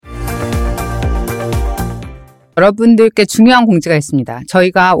여러분들께 중요한 공지가 있습니다.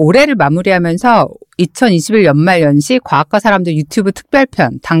 저희가 올해를 마무리하면서 2021 연말 연시 과학과사람들 유튜브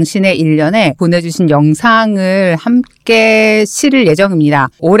특별편 당신의 1년에 보내주신 영상을 함께 실을 예정입니다.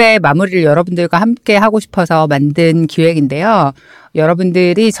 올해 마무리를 여러분들과 함께 하고 싶어서 만든 기획인데요.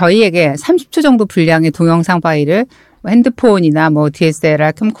 여러분들이 저희에게 30초 정도 분량의 동영상 파일을 핸드폰이나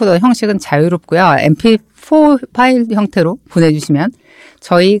DSLR, 캠코더 형식은 자유롭고요. MP4 파일 형태로 보내주시면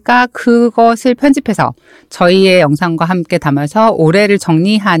저희가 그것을 편집해서 저희의 영상과 함께 담아서 올해를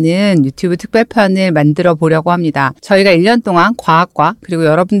정리하는 유튜브 특별편을 만들어 보려고 합니다. 저희가 1년 동안 과학과 그리고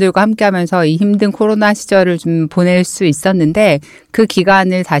여러분들과 함께 하면서 이 힘든 코로나 시절을 좀 보낼 수 있었는데 그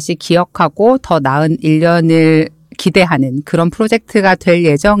기간을 다시 기억하고 더 나은 1년을 기대하는 그런 프로젝트가 될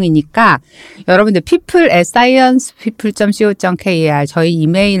예정이니까 여러분들 people@sciencepeople.co.kr 저희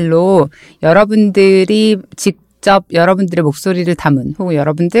이메일로 여러분들이 직접 여러분들의 목소리를 담은 혹은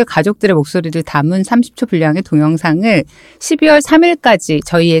여러분들 가족들의 목소리를 담은 30초 분량의 동영상을 12월 3일까지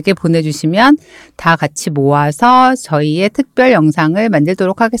저희에게 보내주시면 다 같이 모아서 저희의 특별 영상을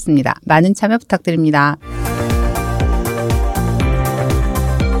만들도록 하겠습니다. 많은 참여 부탁드립니다.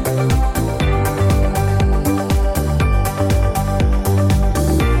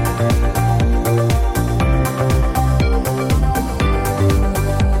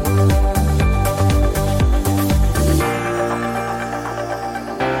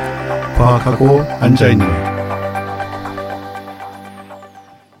 과학하고 앉아있네.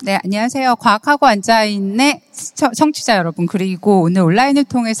 네, 안녕하세요. 과학하고 앉아있네 청취자 여러분, 그리고 오늘 온라인을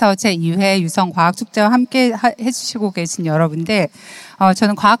통해서 제2회 유성과학축제와 함께 해주시고 계신 여러분들,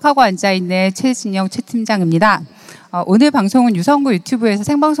 저는 과학하고 앉아있네 최진영 최 팀장입니다. 오늘 방송은 유성구 유튜브에서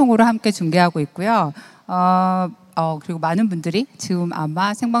생방송으로 함께 중계하고 있고요. 그리고 많은 분들이 지금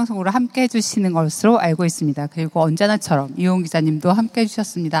아마 생방송으로 함께 해주시는 것으로 알고 있습니다. 그리고 언제나처럼 이용 기자님도 함께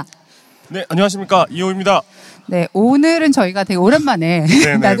해주셨습니다. 네, 안녕하십니까. 이호입니다. 네, 오늘은 저희가 되게 오랜만에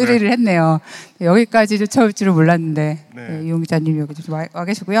나들이를 했네요. 여기까지 쫓아올 줄은 몰랐는데 네, 이용 기자님 여기 좀 와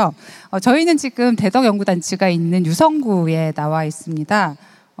계시고요. 저희는 지금 대덕연구단지가 있는 유성구에 나와 있습니다.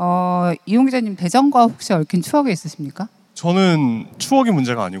 이용 기자님, 대전과 혹시 얽힌 추억이 있으십니까? 저는 추억이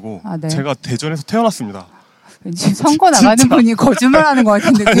문제가 아니고 네. 제가 대전에서 태어났습니다. 왠지 선거 나가는 분이 거짓말하는 것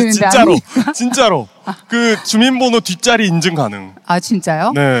같은 느낌인데. 진짜로, 진짜로. 그 주민번호 뒷자리 인증 가능. 아,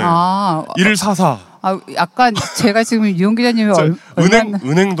 진짜요? 네. 144. 약간 제가 지금 이용 기자님이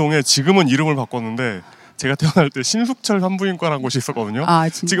은행동에 지금은 이름을 바꿨는데 제가 태어날 때 신숙철 산부인과라는 곳이 있었거든요.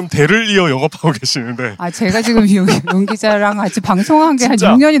 지금 대를 이어 영업하고 계시는데. 제가 지금 이용 기자랑 같이 방송한 게 한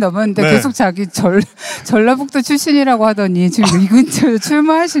 6년이 넘었는데 네. 계속 자기 전라북도 출신이라고 하더니 지금 이 근처에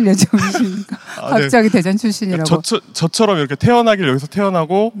출마하실 예정이시니까 갑자기 네. 대전 출신이라고. 저처럼 이렇게 태어나길 여기서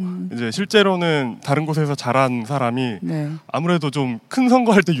태어나고 이제 실제로는 다른 곳에서 자란 사람이 네. 아무래도 좀 큰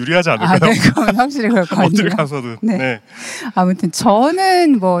선거할 때 유리하지 않을까요? 네, 그건 확실히 그럴 것 같아요. 어딜 가서든. 네. 네. 아무튼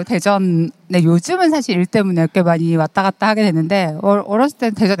저는 대전 네, 요즘은 사실 일 때문에 꽤 많이 왔다 갔다 하게 되는데 어렸을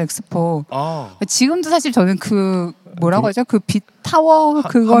때는 대전 엑스포. 지금도 사실 저는 뭐라고 하죠? 그 빛타워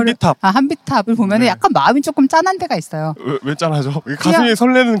그거를 한빛탑을 보면은 네. 약간 마음이 조금 짠한 데가 있어요. 왜 짠하죠? 가슴이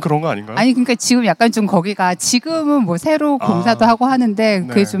설레는 그런 거 아닌가요? 아니 그러니까 지금 약간 좀 거기가 지금은 새로 공사도 하고 하는데 네.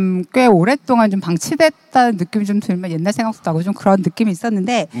 그게 좀 꽤 오랫동안 좀 방치됐다는 느낌이 좀 들면 옛날 생각도 나고 좀 그런 느낌이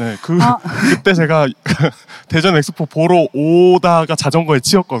있었는데. 네, 그때 제가 대전 엑스포 보러 오다가 자전거에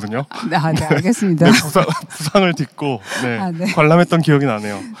치였거든요. 네, 알겠습니다. 네, 부상을 딛고 네, 관람했던 기억이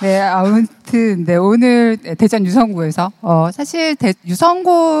나네요. 네, 아무튼 네, 오늘 대전 유성구에서 사실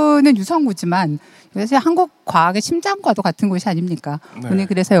유성구는 유성구지만 사실 한국 과학의 심장과도 같은 곳이 아닙니까? 네. 오늘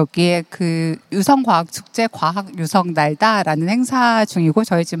그래서 여기에 그 유성과학축제 과학유성날다라는 행사 중이고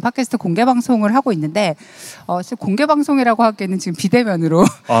저희 지금 팟캐스트 공개방송을 하고 있는데 공개방송이라고 하기에는 지금 비대면으로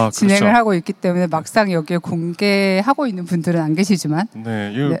진행을 그렇죠. 하고 있기 때문에 막상 여기에 공개하고 있는 분들은 안 계시지만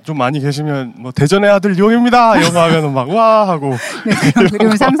네, 좀 많이 계시면 대전의 아들 이용입니다 이런 거 하면은 막 와 하고 네, 그런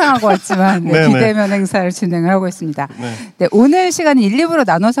그림을 상상하고 왔지만 네, 비대면 행사를 진행을 하고 있습니다. 네. 네, 오늘 시간은 1, 2부로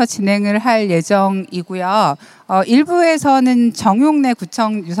나눠서 진행을 할 예정이고요. 1부에서는 정용래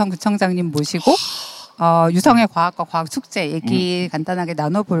유성구청장님 모시고 유성의 과학과 과학축제 얘기 간단하게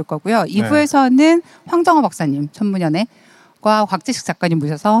나눠볼 거고요. 2부에서는 황정호 박사님 천문연애과 곽재식 작가님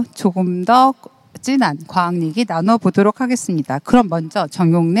모셔서 조금 더 진한 과학 얘기 나눠보도록 하겠습니다. 그럼 먼저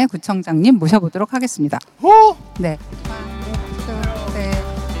정용래 구청장님 모셔보도록 하겠습니다. 네. 네.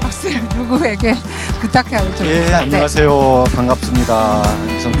 박수를 누구에게 부탁해야 될지 모르겠습니다. 예, 안녕하세요. 네. 반갑습니다.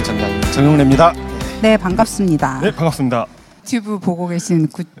 유성구청장 정용래입니다. 네, 반갑습니다. 네, 반갑습니다. 유튜브 보고 계신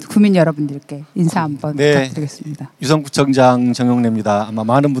구민 여러분들께 인사 한번 부탁드리겠습니다. 유성구청장 정용래입니다. 아마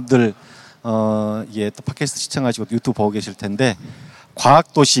많은 분들 또 팟캐스트 시청하시고 유튜브 보고 계실 텐데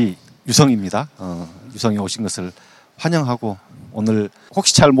과학도시 유성입니다. 유성에 오신 것을 환영하고 오늘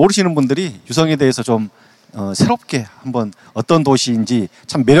혹시 잘 모르시는 분들이 유성에 대해서 좀 새롭게 한번 어떤 도시인지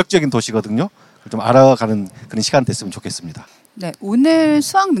참 매력적인 도시거든요. 좀 알아가는 그런 시간 됐으면 좋겠습니다. 네, 오늘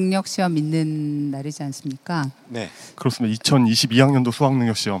수학 능력 시험 있는 날이지 않습니까? 네, 그렇습니다. 2022학년도 수학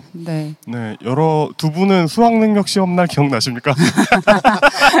능력 시험. 네. 네, 두 분은 수학 능력 시험 날 기억나십니까?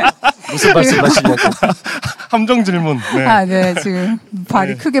 무슨 말씀하시냐고. 함정 질문. 네. 네, 지금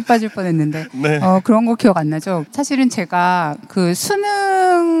발이 크게 빠질 뻔했는데. 네. 그런 거 기억 안 나죠? 사실은 제가 그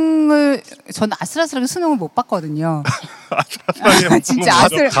저는 아슬아슬하게 수능을 못 봤거든요. 진짜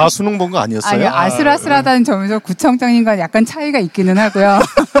다 수능 본 거 아니었어요? 아니, 아슬아슬하다는 점에서 구청장님과 약간 차이가 있기는 하고요.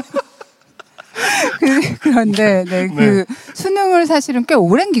 그런데 그 수능을 사실은 꽤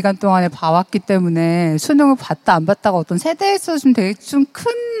오랜 기간 동안에 봐왔기 때문에 수능을 봤다 안 봤다가 어떤 세대에 있어서 좀 되게 좀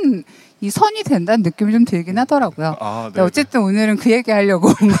큰 이 선이 된다는 느낌이 좀 들긴 하더라고요. 네, 어쨌든 오늘은 그 얘기 하려고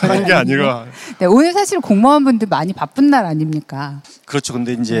온 거예요. 한 게 아니라. 네, 오늘 사실 공무원분들 많이 바쁜 날 아닙니까? 그렇죠.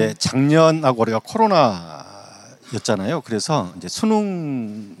 근데 이제 작년하고 올해가 코로나였잖아요. 그래서 이제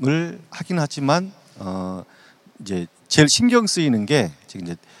수능을 하긴 하지만 이제 제일 신경 쓰이는 게 지금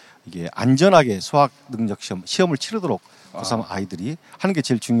이제 이게 안전하게 수학 능력 시험을 치르도록 고3 아이들이 하는 게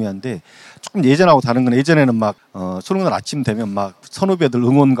제일 중요한데 조금 예전하고 다른 건 예전에는 막 수능날 아침 되면 막 선후배들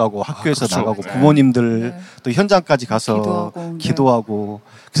응원 가고 학교에서 그렇죠. 나가고 부모님들 또 현장까지 가서 기도하고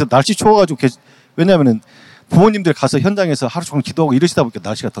그래서 날씨 추워가지고 왜냐하면은 부모님들 가서 현장에서 하루 종일 기도하고 이러시다 보니까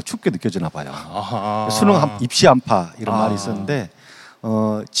날씨가 더 춥게 느껴지나 봐요. 수능 입시 한파 이런 말이 있었는데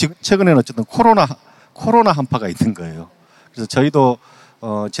최근에는 어쨌든 코로나 한파가 있는 거예요. 그래서 저희도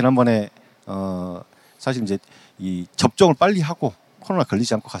지난번에 사실 이제 이 접종을 빨리 하고 코로나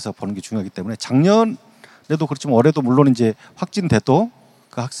걸리지 않고 가서 보는 게 중요하기 때문에 작년에도 그렇지만 올해도 물론 이제 확진돼도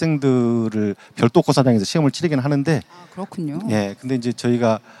그 학생들을 별도 고사장에서 시험을 치르긴 하는데 그렇군요. 예, 근데 이제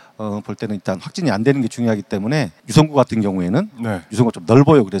저희가 볼 때는 일단 확진이 안 되는 게 중요하기 때문에 유성구 같은 경우에는 유성구가 좀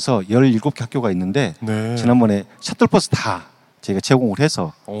넓어요. 그래서 17개 학교가 있는데 지난번에 셔틀버스 다 저희가 제공을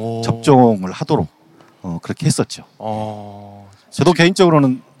해서 접종을 하도록 그렇게 했었죠. 저도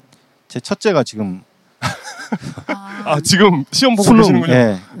개인적으로는 제 첫째가 지금 지금 시험 보고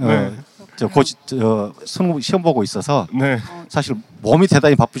계시는군요. 수능 시험 보고 있어서 사실 몸이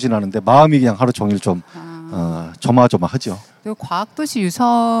대단히 바쁘진 않은데 마음이 그냥 하루 종일 좀 조마조마하죠. 과학도시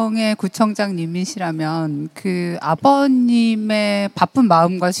유성의 구청장님이시라면 그 아버님의 바쁜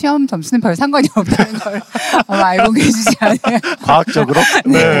마음과 시험 점수는 별 상관이 없다는 걸 아마 알고 계시지 않아요? 과학적으로?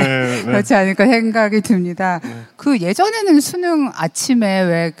 네. 그렇지 않을까 생각이 듭니다. 그 예전에는 수능 아침에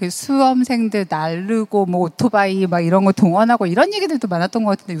왜 그 수험생들 나르고 뭐 오토바이 막 이런 거 동원하고 이런 얘기들도 많았던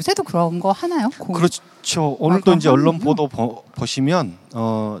것 같은데 요새도 그런 거 하나요? 그렇죠. 오늘도 이제 언론 보도 보시면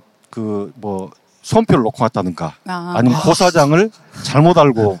수험표를 놓고 갔다든가 아니면 고사장을 잘못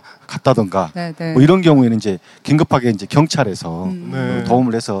알고 갔다든가 뭐 이런 경우에는 이제 긴급하게 이제 경찰에서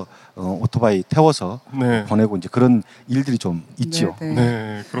도움을 해서 오토바이 태워서 보내고 이제 그런 일들이 좀 있죠.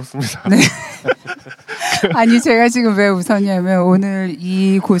 네, 그렇습니다. 네. 아니 제가 지금 왜 웃었냐면 오늘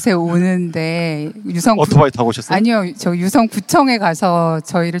이곳에 오는데 오토바이 타고 오셨어요? 아니요, 저 유성구청에 가서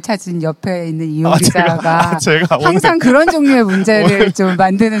저희를 찾은 옆에 있는 이용 기자가 제가 항상 그런 종류의 문제를 좀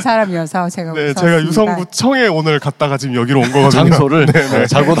만드는 사람이어서 제가 웃었습니다. 제가 유성구청에 오늘 갔다가 지금 여기로 온 거거든요. 장소를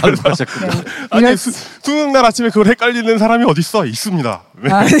잘못 알고 가셨군요. 아니 수능날 아침에 그걸 헷갈리는 사람이 어디 있습니다.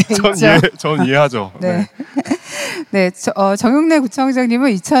 전 이해하죠. 정용래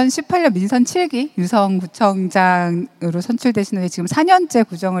구청장님은 2018년 민선 7기 유성구청장으로 선출되신 후에 지금 4년째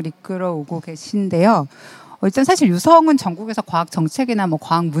구청을 이끌어오고 계신데요. 일단 사실 유성은 전국에서 과학 정책이나 뭐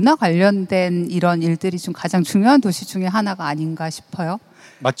과학 문화 관련된 이런 일들이 좀 가장 중요한 도시 중에 하나가 아닌가 싶어요.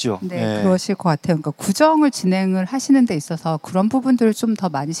 맞죠. 네, 그러실 것 같아요. 그러니까 구정을 진행을 하시는 데 있어서 그런 부분들을 좀 더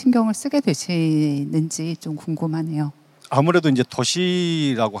많이 신경을 쓰게 되시는지 좀 궁금하네요. 아무래도 이제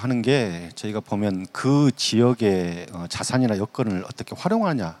도시라고 하는 게 저희가 보면 그 지역의 자산이나 여건을 어떻게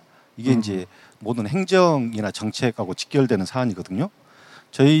활용하냐 이게 이제 모든 행정이나 정책하고 직결되는 사안이거든요.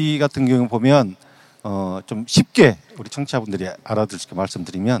 저희 같은 경우 보면 좀 쉽게 우리 청취자분들이 알아들을 수 있게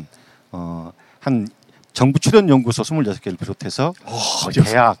말씀드리면 한 정부 출연 연구소 26개를 비롯해서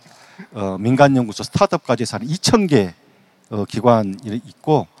대학, 민간 연구소, 스타트업까지 해서 한 2,000개 기관이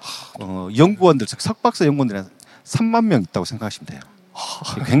있고 연구원들, 석박사 연구원들이 3만 명 있다고 생각하시면 돼요.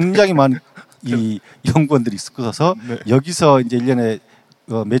 굉장히 많은 이 연구원들이 있어서 여기서 이제 1년에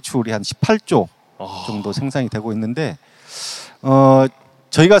매출이 한 18조 정도 생산이 되고 있는데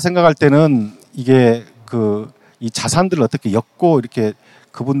저희가 생각할 때는 이게 이 자산들을 어떻게 엮고 이렇게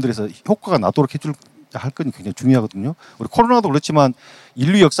그분들에서 효과가 나도록 해줄 할 건 굉장히 중요하거든요. 우리 코로나도 그렇지만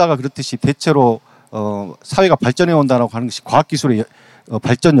인류 역사가 그렇듯이 대체로 사회가 발전해 온다라고 하는 것이 과학기술의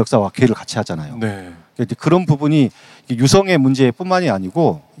발전 역사와 괴를 같이 하잖아요. 네. 이제 그런 부분이 유성의 문제뿐만이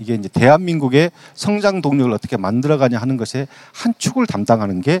아니고 이게 이제 대한민국의 성장 동력을 어떻게 만들어가냐 하는 것에 한 축을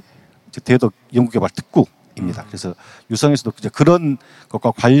담당하는 게 이제 대덕 연구개발특구입니다. 그래서 유성에서도 이제 그런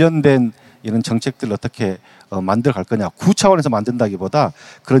것과 관련된 이런 정책들을 어떻게 만들어 갈 거냐, 구 차원에서 만든다기보다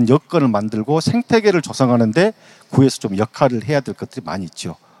그런 여건을 만들고 생태계를 조성하는데 구에서 좀 역할을 해야 될 것들이 많이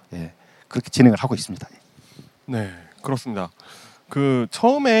있죠. 예, 그렇게 진행을 하고 있습니다. 네, 그렇습니다. 그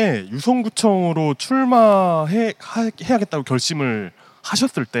처음에 유성구청으로 출마해야겠다고 결심을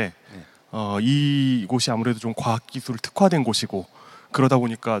하셨을 때 이곳이 아무래도 좀 과학기술 특화된 곳이고 그러다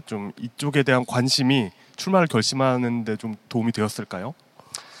보니까 좀 이쪽에 대한 관심이 출마를 결심하는데 좀 도움이 되었을까요?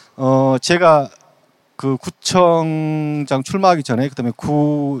 제가 그 구청장 출마하기 전에 그다음에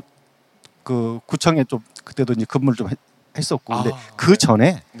구청에 좀 그때도 이제 근무를 좀 했었고 근데 그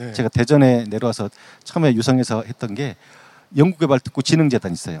전에 네. 제가 대전에 내려와서 처음에 유성에서 했던 게 연구개발특구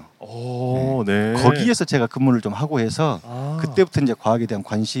진흥재단이 있어요. 오, 네. 거기에서 제가 근무를 좀 하고 해서 그때부터 이제 과학에 대한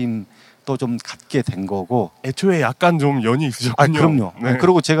관심도 좀 갖게 된 거고. 애초에 약간 좀 연이 있으셨군요. 그럼요. 네.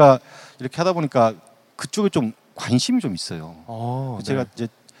 그리고 제가 이렇게 하다 보니까 그쪽에 좀 관심이 좀 있어요. 제가 이제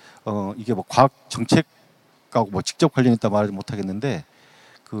이게 뭐 과학 정책하고 뭐 직접 관련있다 말하지 못하겠는데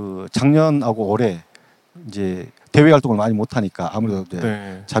그 작년하고 올해 이제 대외 활동을 많이 못 하니까 아무래도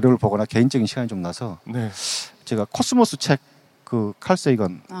이제 자료를 보거나 개인적인 시간이 좀 나서 제가 코스모스 책 그 칼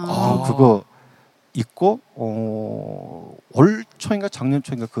세이건 그거 있고 올 초인가 작년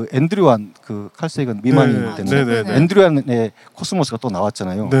초인가 그 앤드류완 그 칼 세이건 미만이 때는 앤드류완의 코스모스가 또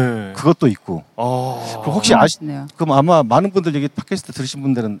나왔잖아요. 그것도 있고. 그럼 혹시 그럼 아마 많은 분들 여기 팟캐스트 들으신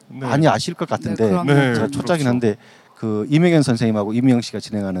분들은 많이 아실 것 같은데 제가 초짜긴 한데 그 이명현 선생님하고 이명영 씨가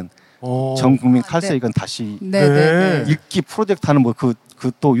진행하는 전 국민 칼 세이건 다시 읽기 프로젝트 하는 뭐 그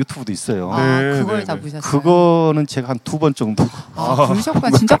또 유튜브도 있어요. 그걸 다 보셨어요? 그거는 제가 한 2번 정도.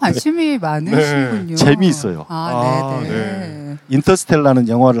 그러셨구나. 진짜 관심이 많으시군요. 재미있어요. 네. 인터스텔라는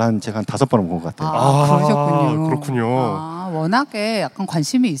영화를 제가 한 5번은 본 것 같아요. 그러셨군요. 그렇군요. 워낙에 약간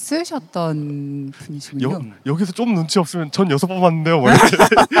관심이 있으셨던 분이시군요. 여기서 좀 눈치 없으면 전 6번 봤는데요. 뭐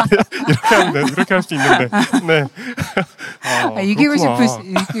이렇게 하면 돼. 이렇게 할 수 있는데. 네. 이기고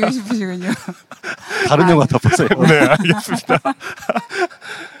싶으시군요. 다른 영화 더 보세요. 네, 알겠습니다.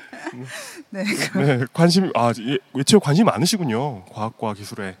 네, 관심 외채 관심 많으시군요. 과학과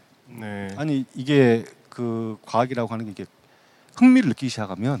기술에. 네. 아니 이게 그 과학이라고 하는 게 이게 흥미를 느끼기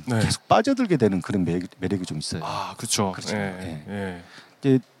시작하면 계속 빠져들게 되는 그런 매력이 좀 있어요. 그렇죠.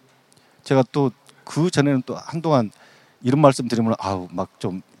 이제 제가 또 그 전에는 또 한동안 이런 말씀 드리면 막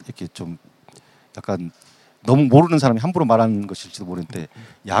좀 이렇게 좀 약간 너무 모르는 사람이 함부로 말하는 것일지도 모르는데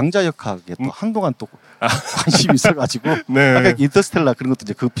양자역학에 또 한동안 또 관심이 있어가지고 아까 인터스텔라 그런 것도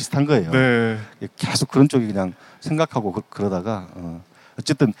이제 그 비슷한 거예요. 계속 그런 쪽에 그냥 생각하고 그러다가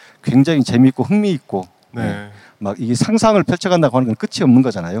어쨌든 굉장히 재미있고 흥미있고 막 이게 상상을 펼쳐간다고 하는 건 끝이 없는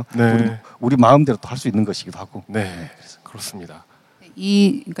거잖아요. 우리 마음대로 또 할 수 있는 것이기도 하고. 그렇습니다.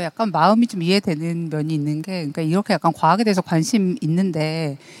 그러니까 약간 마음이 좀 이해되는 면이 있는 게, 그러니까 이렇게 약간 과학에 대해서 관심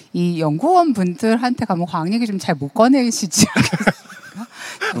있는데 이 연구원 분들한테 가면 과학 얘기 좀 잘 못 꺼내시지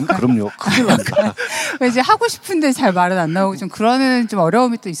않겠습니까? 그럼요. 큰일 납니다. 이제 하고 싶은데 잘 말은 안 나오고 좀 그러는 좀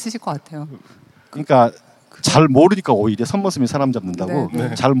어려움이 또 있으실 것 같아요. 그러니까 잘 모르니까 오히려 선머슴이 사람 잡는다고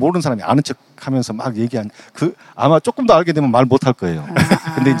잘 모르는 사람이 아는 척하면서 막 얘기한 아마 조금 더 알게 되면 말 못할 거예요.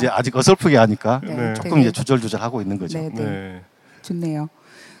 근데 이제 아직 어설프게 하니까 조금 이제 조절조절 하고 있는 거죠. 좋네요.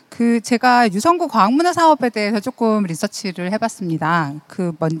 제가 유성구 과학문화 사업에 대해서 조금 리서치를 해봤습니다.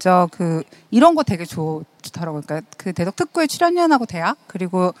 먼저 이런 거 되게 좋더라고요. 그러니까 대덕 특구에 출연연하고 대학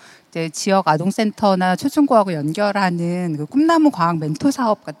그리고 이제 지역 아동센터나 초중고하고 연결하는 꿈나무 과학 멘토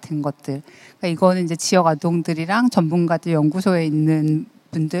사업 같은 것들. 그러니까 이거는 이제 지역 아동들이랑 전문가들 연구소에 있는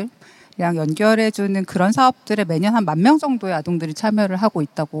분들이랑 연결해주는 그런 사업들에 매년 한 10,000명 정도의 아동들이 참여를 하고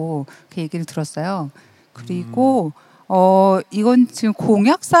있다고 그 얘기를 들었어요. 그리고 이건 지금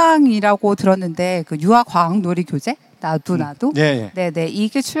공약상이라고 들었는데 유아 과학 놀이 교재 나도 네네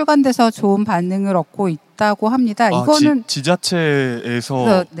이게 출간돼서 좋은 반응을 얻고 있다고 합니다. 이거는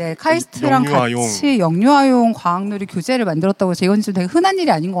지자체에서 카이스트랑 같이 영유아용 과학 놀이 교재를 만들었다고 해서 이건 좀 되게 흔한 일이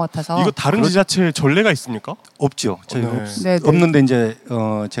아닌 것 같아서. 이거 다른 지자체에 전례가 있습니까? 없죠. 저희가 없는데 이제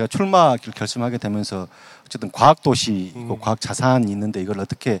제가 출마를 결심하게 되면서 어쨌든 과학도시 과학 자산이 있는데 이걸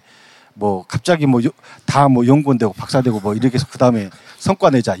어떻게 뭐 갑자기 다 연구원 되고 박사 되고 이렇게 해서 그 다음에 성과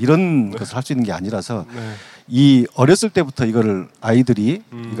내자 이런 것을 할 수 있는 게 아니라서 이 어렸을 때부터 이거를 아이들이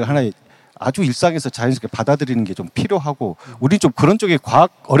이걸 하나의 아주 일상에서 자연스럽게 받아들이는 게 좀 필요하고 우리 좀 그런 쪽에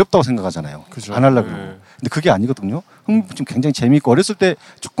과학 어렵다고 생각하잖아요. 안 하려고 그러고. 근데 그게 아니거든요. 좀 굉장히 재미있고 어렸을 때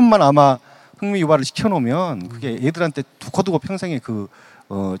조금만 아마 흥미 유발을 시켜놓으면 그게 애들한테 두고두고 평생에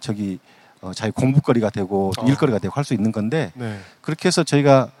자기 공부거리가 되고 일거리가 되고 할 수 있는 건데 네. 그렇게 해서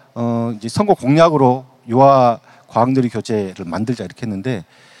저희가 이제 선거 공약으로 유아 과학놀이 교재를 만들자 이렇게 했는데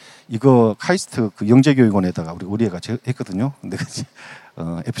이거 카이스트 그 영재교육원에다가 우리 애가 했거든요. 근데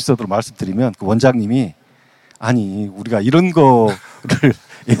에피소드로 말씀드리면 그 원장님이 아니 우리가 이런 거를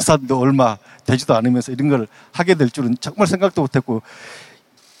예산도 얼마 되지도 않으면서 이런 걸 하게 될 줄은 정말 생각도 못했고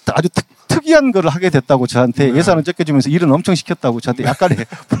아주 특이한 거를 하게 됐다고 저한테 예산을 적게 주면서 일은 엄청 시켰다고 저한테 약간의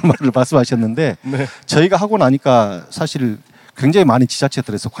불만을 말씀하셨는데 네. 저희가 하고 나니까 사실 굉장히 많은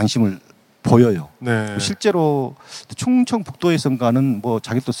지자체들에서 관심을 보여요. 네. 실제로 충청북도에선가는 뭐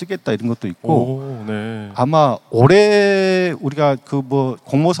자기도 쓰겠다 이런 것도 있고 네. 아마 올해 우리가 그 뭐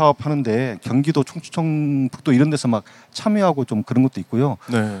공모 사업 하는데 경기도 충청북도 이런 데서 막 참여하고 좀 그런 것도 있고요.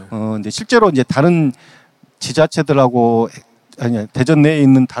 네. 이제 실제로 이제 다른 지자체들하고 아니 대전 내에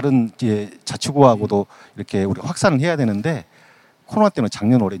있는 다른 이제 자치구하고도 이렇게 우리가 확산을 해야 되는데 코로나 때문에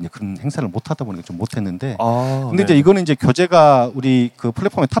작년 올해 이제 그런 행사를 못 하다 보니까 좀 못 했는데 근데 이제 이거는 이제 교재가 우리 그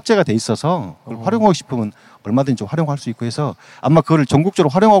플랫폼에 탑재가 돼 있어서 그걸 활용하고 싶으면 얼마든지 활용할 수 있고 해서 아마 그걸 전국적으로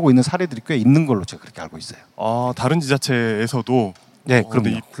활용하고 있는 사례들이 꽤 있는 걸로 제가 그렇게 알고 있어요. 다른 지자체에서도 네, 그럼요.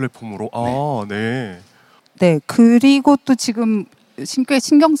 이 플랫폼으로 네. 네, 그리고 또 지금 꽤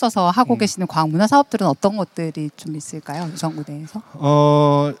신경 써서 하고 계시는 과학문화 사업들은 어떤 것들이 좀 있을까요? 유성구대에서?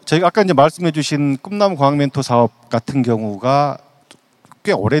 저희가 아까 이제 말씀해주신 꿈나무 과학 멘토 사업 같은 경우가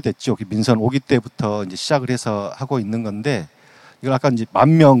꽤 오래됐죠. 민선 5기 때부터 이제 시작을 해서 하고 있는 건데 이걸 아까 이제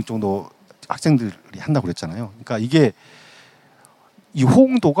 10,000명 정도 학생들이 한다고 그랬잖아요. 그러니까 이게 이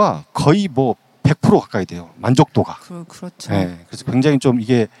호응도가 거의 뭐 100% 가까이 돼요. 만족도가. 그렇죠. 네, 그래서 굉장히 좀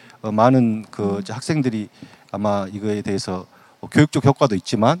이게 많은 그 학생들이 아마 이거에 대해서 교육적 효과도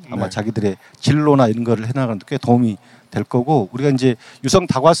있지만 아마 자기들의 진로나 이런 거를 해나가는 데 꽤 도움이 될 거고 우리가 이제 유성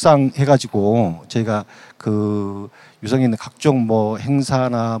다과상 해가지고 저희가 그 유성에 있는 각종 뭐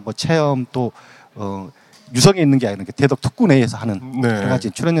행사나 뭐 체험 또 유성에 있는 게 아니라 대덕 특구 내에서 하는 여러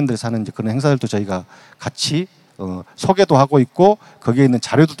가지 출연연들에서 하는 이제 그런 행사들도 저희가 같이 소개도 하고 있고 거기에 있는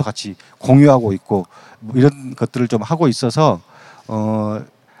자료들도 같이 공유하고 있고 뭐 이런 것들을 좀 하고 있어서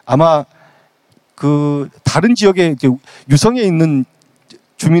아마 그 다른 지역에 유성에 있는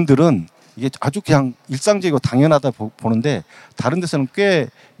주민들은 이게 아주 그냥 일상적이고 당연하다 보는데 다른 데서는 꽤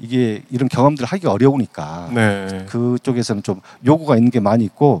이게 이런 경험들을 하기 어려우니까 그쪽에서는 좀 요구가 있는 게 많이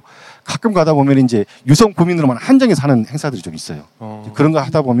있고 가끔 가다 보면 이제 유성 구민으로만 한정해서 하는 행사들이 좀 있어요. 그런 거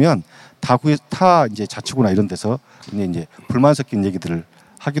하다 보면 타 이제 자치구나 이런 데서 이제 불만 섞인 얘기들을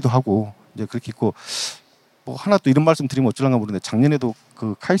하기도 하고 이제 그렇게 있고 뭐 하나 또 이런 말씀 드리면 어쩌려나 모르는데 작년에도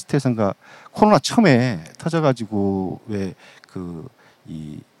그 카이스트에선가 코로나 처음에 터져가지고 왜 그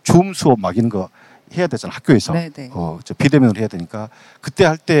이 줌 수업 막 이런 거 해야 되잖아 학교에서 저 비대면으로 해야 되니까 그때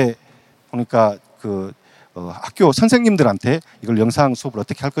할 때 보니까 그 학교 선생님들한테 이걸 영상 수업을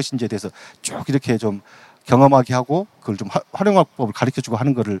어떻게 할 것인지에 대해서 쭉 이렇게 좀 경험하게 하고 그걸 좀 활용할 법을 가르쳐주고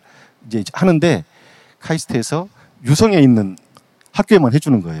하는 거를 이제 하는데 카이스트에서 유성에 있는 학교에만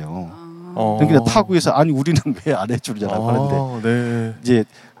해주는 거예요. 그러니까 타구에서 아니 우리는 왜 안 해주냐라고 하는데 이제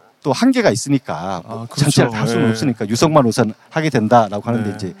또 한계가 있으니까 전체를 다 할 수는 없으니까 유성만 우선 하게 된다라고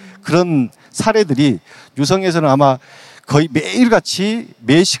하는데 이제 그런 사례들이 유성에서는 아마 거의 매일같이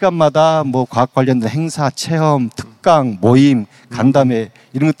매 시간마다 뭐 과학 관련된 행사, 체험, 특강, 모임, 간담회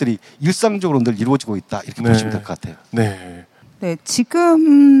이런 것들이 일상적으로 늘 이루어지고 있다 이렇게 보시면 될 것 같아요. 네,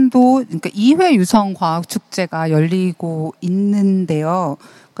 지금도 그러니까 2회 유성과학축제가 열리고 있는데요.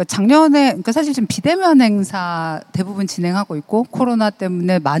 그러니까 작년에 그러니까 사실 지금 비대면 행사 대부분 진행하고 있고 코로나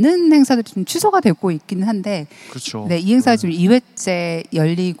때문에 많은 행사들이 좀 취소가 되고 있기는 한데 네, 이 행사가 지금 2회째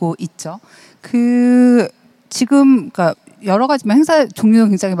열리고 있죠. 지금 그러니까 여러 가지 행사 종류가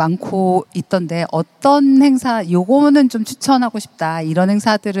굉장히 많고 있던데 어떤 행사 요거는 좀 추천하고 싶다. 이런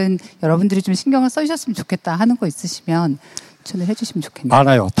행사들은 여러분들이 좀 신경을 써주셨으면 좋겠다 하는 거 있으시면 추천을 해주시면 좋겠네요.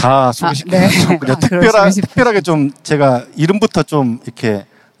 많아요. 다 소개시켜서 그냥 특별하게 좀 제가 이름부터 좀 이렇게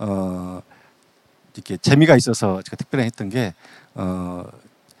재미가 있어서 제가 특별히 했던 게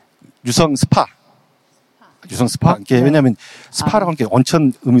유성 스파. 유성 스파. 왜냐하면 스파라고 하는 게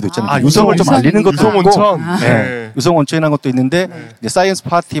온천 의미도 있잖아요. 유성을 좀 알리는 것도 있고, 유성 온천이라는 것도 있는데 이제 사이언스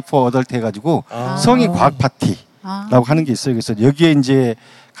파티 포 어덜트 해가지고 성인 과학 파티라고 하는 게 있어요. 그래서 여기에 이제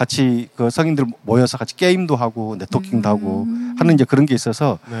같이 그 성인들 모여서 같이 게임도 하고 네트워킹도 하고 하는 이제 그런 게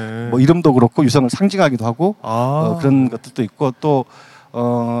있어서 뭐 이름도 그렇고 유성을 상징하기도 하고 그런 것들도 있고 또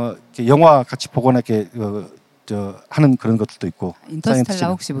영화 같이 보거나 이렇게 하는 그런 것들도 있고. 인터스텔라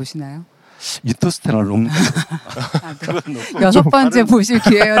혹시 보시나요? 인터스텔라를 너무 6번째 보실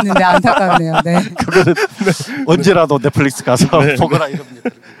기회였는데 안타깝네요. 네. 그거는 언제라도 넷플릭스 가서 보거나 이런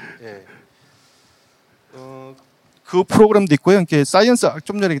것들. 그 프로그램도 있고요. 이렇게 사이언스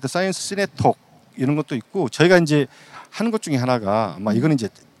좀 전에 얘기했던 사이언스 시네톡 이런 것도 있고 저희가 이제 하는 것 중에 하나가 아마 이거는 이제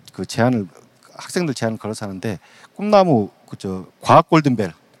그 학생들 제안을 걸어서 하는데 꿈나무 그저 과학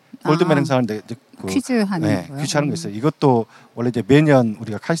골든벨 행사하는데 퀴즈 하는 거요? 퀴즈 하는 거 있어요. 이것도 원래 이제 매년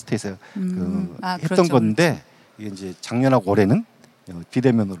우리가 카이스트에서 했던 그렇죠. 건데 이게 이제 작년하고 올해는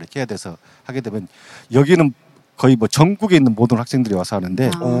비대면으로 이렇게 해야 돼서 하게 되면 여기는 거의 뭐 전국에 있는 모든 학생들이 와서 하는데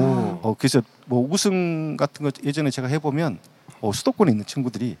그래서 뭐 우승 같은 거 예전에 제가 해보면 수도권에 있는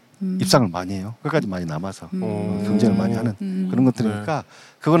친구들이 입상을 많이 해요. 끝까지 많이 남아서 경쟁을 많이 하는 그런 것들이니까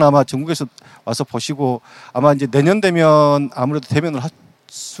그건 아마 전국에서 와서 보시고 아마 이제 내년 되면 아무래도 대면을 할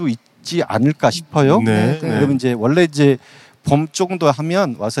수 있지 않을까 싶어요. 그러면 이제 원래 이제 봄 정도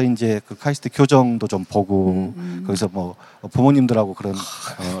하면 와서 이제 그 카이스트 교정도 좀 보고 거기서 뭐 부모님들하고 그런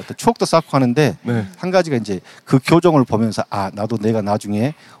어떤 추억도 쌓고 하는데 한 가지가 이제 그 교정을 보면서 나도 내가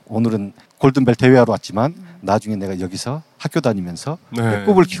나중에 오늘은 골든벨 대회하러 왔지만 나중에 내가 여기서 학교 다니면서 내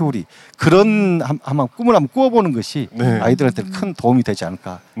꿈을 키우리 그런 한번 꿈을 한번 꾸어보는 것이 아이들한테 큰 도움이 되지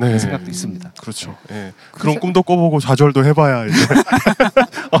않을까 그런 생각도 있습니다. 그렇죠. 그런 꿈도 꿔보고 좌절도 해봐야 이제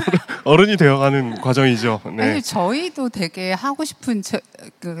어른이 되어가는 과정이죠. 사실 저희도 되게 하고 싶은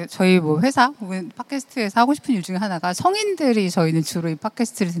저희 뭐 회사 혹은 팟캐스트에서 하고 싶은 일 중에 하나가 성인들이 저희는 주로 이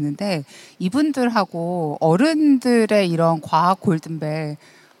팟캐스트를 듣는데 이분들하고 어른들의 이런 과학 골든벨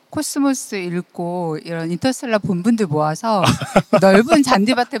코스모스 읽고 이런 인터스텔라 본 분들 모아서 넓은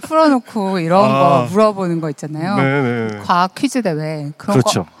잔디밭에 풀어놓고 이런 거 물어보는 거 있잖아요. 과학 퀴즈 대회 그런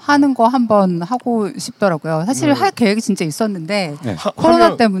거 하는 거 한번 하고 싶더라고요. 사실 할 계획이 진짜 있었는데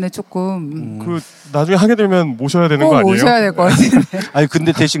코로나 때문에 조금 그 나중에 하게 되면 모셔야 되는 거 아니에요? 모셔야 될 것 같은데. 아니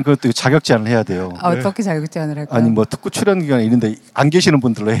근데 대신 그것도 자격 제한을 해야 돼요. 어떻게 자격 제한을 할까요? 아니 뭐 특구 출연 기간이 있는데 안 계시는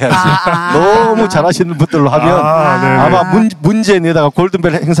분들로 해야지. 너무 잘하시는 분들로 하면 아마 문제 내다가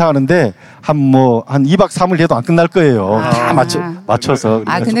골든벨 행사하는데 한 2박 3일 해도 안 끝날 거예요. 다 맞춰서.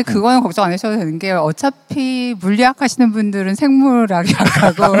 근데 그거는 걱정 안 하셔도 되는 게 어차피 물리학 하시는 분들은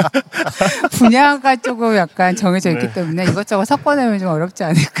생물학하고 분야가 조금 약간 정해져 있기 때문에 이것저것 섞어내면 좀 어렵지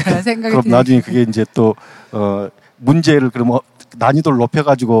않을까 생각이 그럼 나중에 그게 이제 또 문제를 그러면 난이도를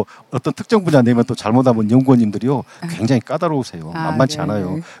높여가지고 어떤 특정 분야 내면 또 잘못하면 연구원님들이요 굉장히 까다로우세요. 만만치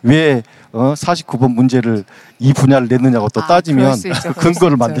않아요. 왜 49번 문제를 이 분야를 냈느냐고 또 따지면 그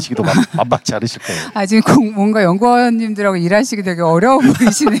근거를 만드시기도 만만치 않으실 거예요. 지금 뭔가 연구원님들하고 일하시기 되게 어려워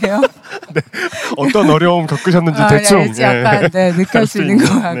보이시네요. 어떤 어려움 겪으셨는지 대충 약간 느낄 수 있는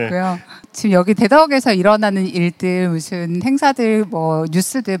것 같고요. 지금 여기 대덕에서 일어나는 일들, 무슨 행사들, 뭐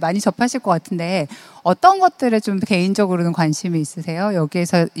뉴스들 많이 접하실 것 같은데 어떤 것들에 좀 개인적으로는 관심이 있으세요?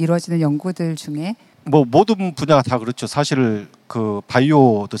 여기에서 이루어지는 연구들 중에? 뭐 모든 분야가 다 그렇죠. 사실 그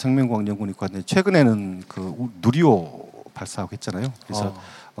바이오도 생명과학 연구니까 최근에는 그 누리호 발사하고 했잖아요. 그래서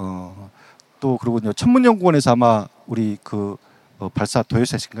또 그리고 천문연구원에서 아마 우리 그 발사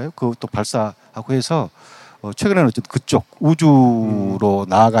도요셋인가요? 그것도 발사하고 해서 최근에는 어쨌든 그쪽 우주로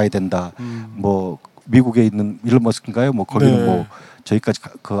나아가야 된다. 뭐 미국에 있는 일론 머스크인가요? 뭐 거기는 뭐 저희까지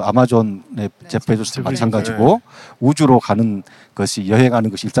그 아마존의 제프 베조스 마찬가지고 우주로 가는 것이 여행하는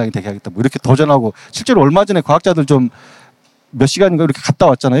것이 일상이 되게 하겠다. 뭐 이렇게 도전하고 실제로 얼마 전에 과학자들 좀 몇 시간인가 이렇게 갔다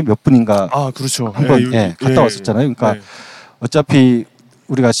왔잖아요. 몇 분인가. 그렇죠. 한번 갔다 왔었잖아요. 그러니까 어차피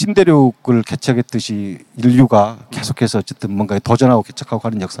우리가 신대륙을 개척했듯이 인류가 계속해서 어쨌든 뭔가 도전하고 개척하고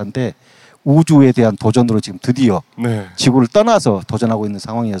하는 역사인데 우주에 대한 도전으로 지금 드디어 지구를 떠나서 도전하고 있는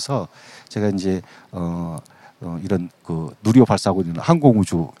상황이어서 제가 이제 이런 그 누리호 발사하고 있는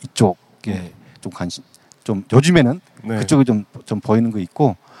항공우주 이쪽에 좀 관심 좀 요즘에는 그쪽에 좀 보이는 거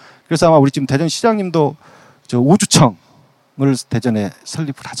있고 그래서 아마 우리 지금 대전시장님도 저 우주청을 대전에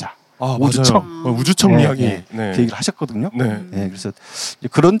설립을 하자. 우주청 이야기 그 얘기를 하셨거든요. 그래서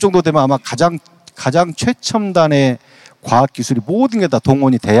그런 정도 되면 아마 가장 최첨단의 과학 기술이 모든 게 다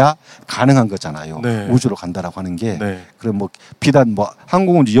동원이 돼야 가능한 거잖아요. 우주로 간다라고 하는 게 그럼 뭐 비단 뭐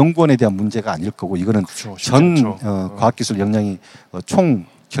항공우주 연구원에 대한 문제가 아닐 거고 이거는 전 과학 기술 역량이 총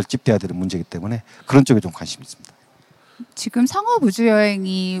결집돼야 되는 문제이기 때문에 그런 쪽에 좀 관심이 있습니다. 지금 상업 우주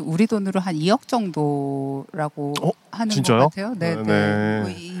여행이 우리 돈으로 한 2억 정도라고 하는 진짜요? 것 같아요.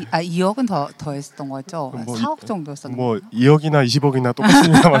 네. 2억은 더 했었던 거죠. 4억 정도였었나요? 뭐 2억이나 20억이나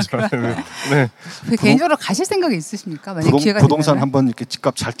똑같습니다. 맞아요. 개인적으로 가실 생각이 있으십니까? 만약 기회가 부동산 된다면? 한번 이렇게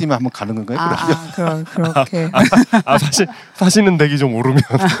집값 잘 뛰면 한번 가는 건가요? 그렇게. 사시는 댁이 좀 오르면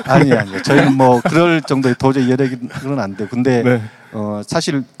아니요. 저희는 뭐 그럴 정도의 도저히 여력은 안 돼요. 근데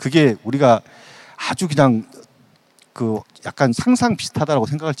사실 그게 우리가 아주 그냥 그 약간 상상 비슷하다라고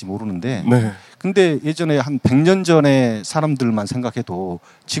생각할지 모르는데 근데 예전에 한 100년 전에 사람들만 생각해도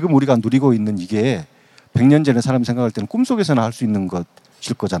지금 우리가 누리고 있는 이게 100년 전에 사람이 생각할 때는 꿈속에서나 할 수 있는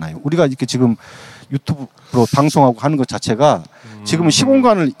없어질 거잖아요. 우리가 이렇게 지금 유튜브로 방송하고 하는 것 자체가 지금은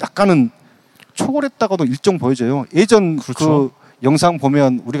시공간을 약간은 초월했다고도 일정 보여져요. 예전 그렇죠. 그 영상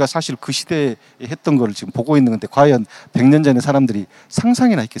보면 우리가 사실 그 시대에 했던 걸 지금 보고 있는 건데 과연 100년 전에 사람들이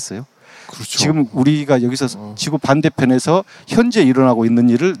상상이나 했겠어요? 그렇죠. 지금 우리가 여기서 지구 반대편에서 현재 일어나고 있는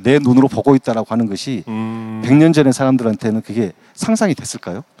일을 내 눈으로 보고 있다라고 하는 것이 100년 전의 사람들한테는 그게 상상이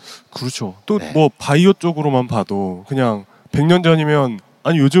됐을까요? 그렇죠. 또 뭐 바이오 쪽으로만 봐도 그냥 100년 전이면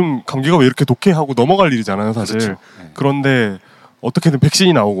아니 요즘 감기가 왜 이렇게 독해 하고 넘어갈 일이잖아요, 사실. 그렇죠. 그런데 어떻게든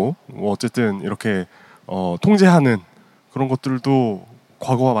백신이 나오고 뭐 어쨌든 이렇게 통제하는 그런 것들도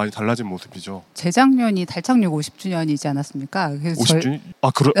과거와 많이 달라진 모습이죠. 재작년이 달 착륙 50주년이지 않았습니까? 그래서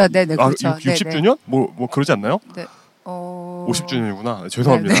 50주년? 네네, 그렇죠. 60주년? 뭐 그러지 않나요? 네. 50주년이구나.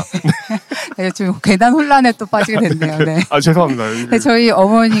 죄송합니다. 네, 좀 괜한 혼란에 또 빠지게 됐네요. 네. 죄송합니다. 네, 저희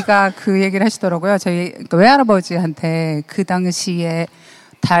어머니가 그 얘기를 하시더라고요. 저희 외할아버지한테 그 당시에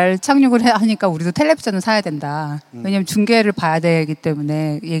달 착륙을 하니까 우리도 텔레비전을 사야 된다. 왜냐면 중계를 봐야 되기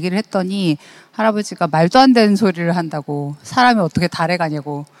때문에 얘기를 했더니 할아버지가 말도 안 되는 소리를 한다고 사람이 어떻게 달에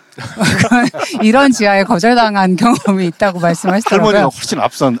가냐고 이런 지하에 거절당한 경험이 있다고 말씀하시더라고요. 할머니가 훨씬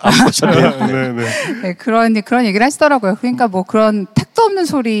앞서셨네요. 네, 그런 얘기를 하시더라고요. 그러니까 뭐 그런 택도 없는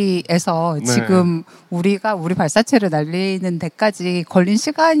소리에서 지금 우리가 우리 발사체를 날리는 데까지 걸린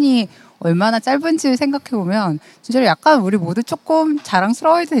시간이 얼마나 짧은지 생각해보면 진짜로 약간 우리 모두 조금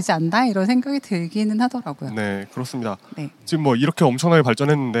자랑스러워야 되지 않나 이런 생각이 들기는 하더라고요. 네, 그렇습니다. 네. 지금 뭐 이렇게 엄청나게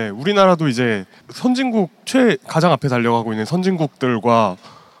발전했는데 우리나라도 이제 선진국 가장 앞에 달려가고 있는 선진국들과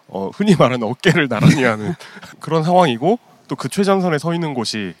흔히 말하는 어깨를 나란히 하는 그런 상황이고 또 그 최전선에 서 있는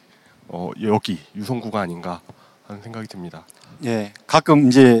곳이 여기 유성구가 아닌가 하는 생각이 듭니다. 예, 가끔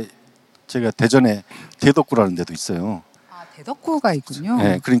이제 제가 대전에 대덕구라는 데도 있어요. 대덕구가 있군요.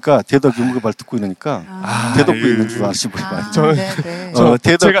 네, 그러니까 대덕 연구개발 특구 이러니까 대덕구에 있는 줄 아시고 저는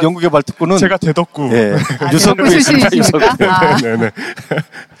대덕 연구개발 특구는 제가 대덕구 유성구에 출신이십니까? 네네.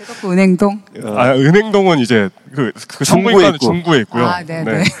 대덕구 은행동. 은행동은 이제 그 중구에 있고요.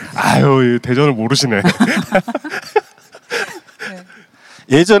 네네. 아유 대전을 모르시네.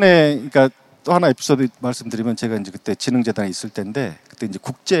 예전에 그러니까 또 하나 에피소드 말씀드리면 제가 이제 그때 지능재단에 있을 때인데 그때 이제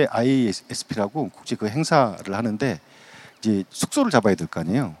국제 ISP라고 국제 그 행사를 하는데. 이제 숙소를 잡아야 될 거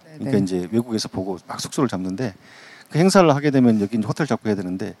아니에요. 그러니까 이제 외국에서 보고 막 숙소를 잡는데 그 행사를 하게 되면 여기 이제 호텔 잡고 해야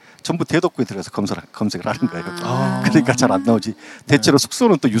되는데 전부 대덕구에 들어가서 검색을 하는 거예요. 그러니까 잘 안 나오지. 대체로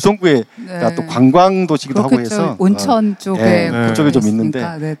숙소는 또 유성구에 또 관광 도시기도 하고 해서 온천 쪽에 그쪽에 좀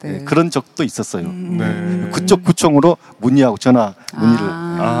있는데 그런 적도 있었어요. 그쪽 구청으로 문의하고 전화 문의를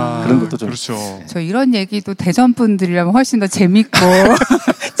그런 것도 좀. 그렇죠. 저 이런 얘기도 대전 분들이라면 훨씬 더 재밌고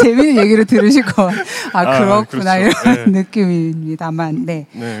재미있는 얘기를 들으시고 그렇구나 그렇죠. 이런 느낌입니다만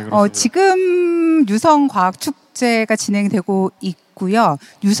지금 유성과학축제가 진행되고 있고요.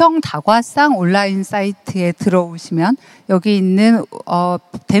 유성다과상 온라인 사이트에 들어오시면 여기 있는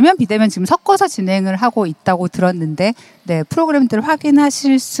대면 비대면 지금 섞어서 진행을 하고 있다고 들었는데 프로그램들을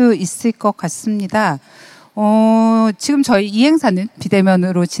확인하실 수 있을 것 같습니다. 지금 저희 이 행사는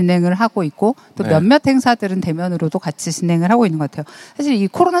비대면으로 진행을 하고 있고 또 몇몇 행사들은 대면으로도 같이 진행을 하고 있는 것 같아요. 사실 이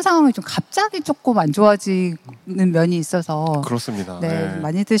코로나 상황이 좀 갑자기 조금 안 좋아지는 면이 있어서 그렇습니다.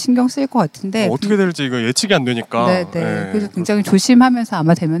 많이들 신경 쓰일 것 같은데 어떻게 될지 이거 예측이 안 되니까. 그래서 굉장히 조심하면서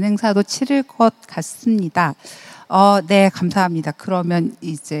아마 대면 행사도 치를 것 같습니다. 네, 감사합니다. 그러면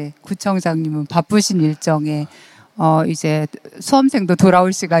이제 구청장님은 바쁘신 일정에 이제 수험생도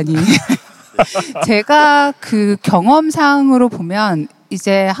돌아올 시간이 제가 그 경험상으로 보면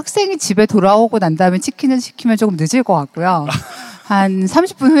이제 학생이 집에 돌아오고 난 다음에 치킨을 시키면 조금 늦을 것 같고요. 한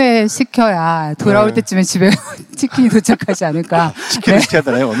 30분 후에 시켜야 돌아올 때쯤에 집에 치킨이 도착하지 않을까. 치킨을 시켜야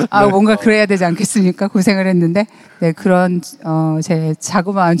되나요 오늘? 뭔가 그래야 되지 않겠습니까? 고생을 했는데 그런 제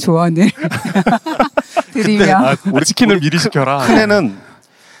자그마한 조언을 드리며 우리 치킨을 미리 시켜라. 큰애는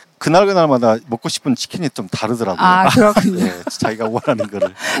그날마다 먹고 싶은 치킨이 좀 다르더라고요. 그렇군요. 자기가 원하는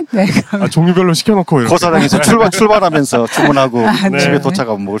거를. 종류별로 시켜놓고 이렇게. 고사장에서 출발하면서 주문하고 집에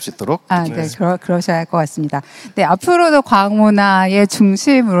도착하면 먹을 수 있도록. 그러셔야 할 것 같습니다. 네, 앞으로도 과학문화의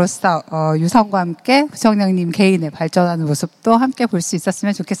중심으로서 유성과 함께 구청장님 개인의 발전하는 모습도 함께 볼 수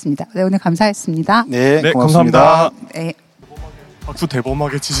있었으면 좋겠습니다. 네, 오늘 감사했습니다. 네, 고맙습니다. 네. 박수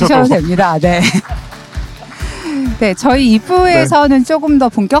대범하게 치셔도 됩니다. 네, 저희 2부에서는 조금 더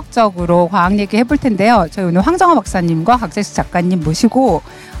본격적으로 과학 얘기 해볼 텐데요. 저희 오늘 황정화 박사님과 박재식 작가님 모시고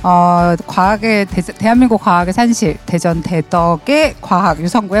대한민국 과학의 산실, 대전 대덕의 과학,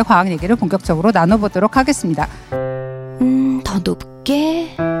 유성구의 과학 얘기를 본격적으로 나눠보도록 하겠습니다. 더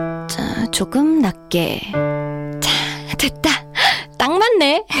높게, 자, 조금 낮게. 자, 됐다. 딱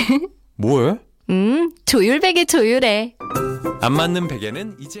맞네. 뭐해? 조율백에 조율해. 안 맞는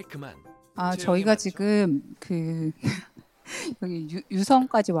베개는 이제 그만. 저희가 지금 여기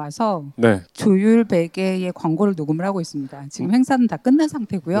유성까지 와서 네. 조율 베개의 광고를 녹음을 하고 있습니다. 지금 행사는 다 끝난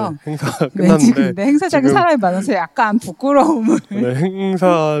상태고요. 네, 행사 끝났는데 근데 행사장에 지금, 사람이 많아서 약간 부끄러움을. 네,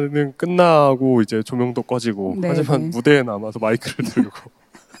 행사는 끝나고 이제 조명도 꺼지고 네, 하지만 네. 무대에 남아서 마이크를 들고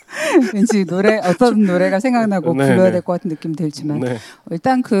왠지 어떤 노래가 생각나고 네, 불러야 네. 될 것 같은 느낌이 들지만 네.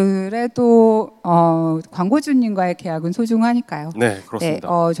 일단 그래도 광고주님과의 계약은 소중하니까요. 네, 그렇습니다.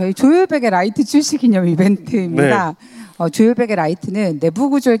 저희 조율백의 라이트 출시 기념 이벤트입니다. 조율백의 라이트는 내부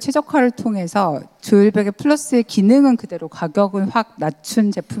구조의 최적화를 통해서 조율백의 플러스의 기능은 그대로 가격은 확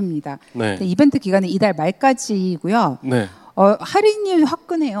낮춘 제품입니다. 네. 이벤트 기간은 이달 말까지이고요. 네. 할인이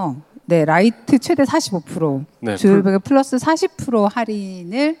화끈해요. 네, 라이트 최대 45%, 네, 조율백의 플러스 40%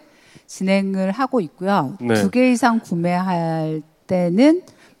 할인을 진행을 하고 있고요. 네. 2개 이상 구매할 때는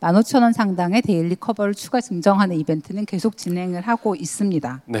 15,000원 상당의 데일리 커버를 추가 증정하는 이벤트는 계속 진행을 하고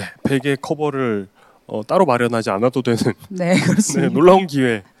있습니다. 네, 베개 커버를 따로 마련하지 않아도 되는 네, 그렇습니다. 네, 놀라운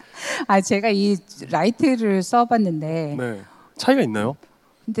기회. 제가 이 라이트를 써봤는데 네. 차이가 있나요?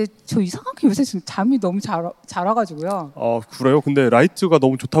 근데 저 이상하게 요새 지금 잠이 너무 잘 와가지고요. 그래요? 근데 라이트가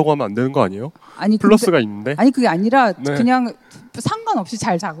너무 좋다고 하면 안 되는 거 아니에요? 아니 플러스가 있는데? 아니 그게 아니라 네. 그냥 상관없이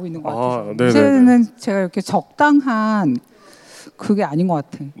잘 자고 있는 것 같아요. 네네네. 요새는 제가 이렇게 적당한 그게 아닌 것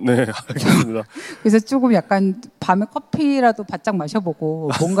같아. 네, 알겠습니다. 그래서 조금 약간 밤에 커피라도 바짝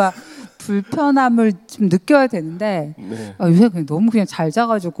마셔보고 뭔가 불편함을 좀 느껴야 되는데 네. 요새 그냥 너무 그냥 잘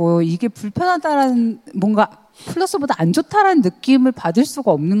자가지고 이게 불편하다라는 뭔가 플러스보다 안 좋다라는 느낌을 받을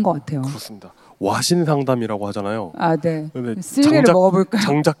수가 없는 것 같아요. 그렇습니다. 와신 상담이라고 하잖아요. 네. 근데 쓸개를 먹어볼까요?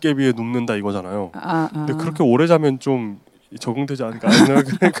 장작개비에 눕는다 이거잖아요. 근데 그렇게 오래 자면 좀 적응되지 않을까?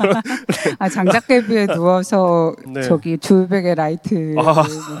 장작개비에 누워서 네. 저기 조율백의 라이트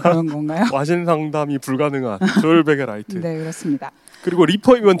그런 건가요? 와신 상담이 불가능한 조율백의 라이트. 네, 그렇습니다. 그리고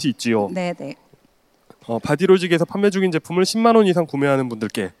리퍼 이벤트 있지요. 네. 바디로직에서 판매 중인 제품을 10만 원 이상 구매하는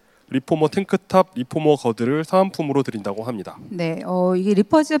분들께 리포머 탱크탑, 리포머 거드를 사은품으로 드린다고 합니다. 네, 이게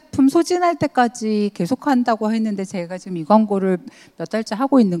리퍼 제품 소진할 때까지 계속한다고 했는데 제가 지금 이 광고를 몇 달째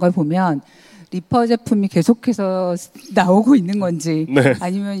하고 있는 걸 보면 리퍼 제품이 계속해서 나오고 있는 건지 네.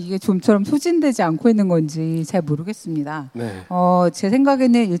 아니면 이게 좀처럼 소진되지 않고 있는 건지 잘 모르겠습니다. 네. 제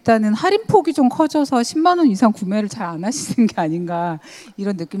생각에는 일단은 할인폭이 좀 커져서 10만 원 이상 구매를 잘 안 하시는 게 아닌가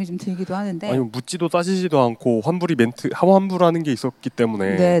이런 느낌이 좀 들기도 하는데 아니면 묻지도 따지지도 않고 하환불하는 게 있었기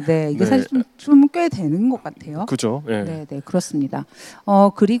때문에 네. 이게 네. 사실 좀 꽤 되는 것 같아요. 그죠? 네. 네, 그렇습니다.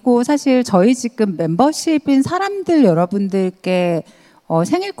 그리고 사실 저희 지금 멤버십인 사람들 여러분들께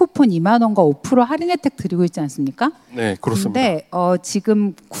생일 쿠폰 2만 원과 5% 할인 혜택 드리고 있지 않습니까? 네, 그렇습니다. 근데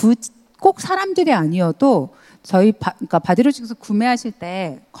지금 꼭 사람들이 아니어도 저희 그러니까 바디로직에서 구매하실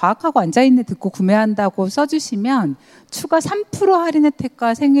때 과학하고 앉아있네 듣고 구매한다고 써주시면 추가 3% 할인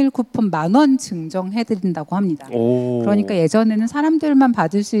혜택과 생일 쿠폰 10,000원 증정해드린다고 합니다. 그러니까 예전에는 사람들만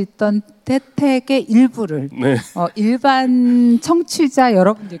받을 수 있던 혜택의 일부를 네. 일반 청취자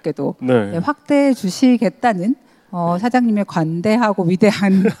여러분들께도 네. 확대해 주시겠다는 사장님의 관대하고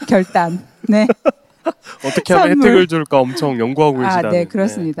위대한 결단. 네. 어떻게 하면 선물. 혜택을 줄까 엄청 연구하고 계시다는. 네,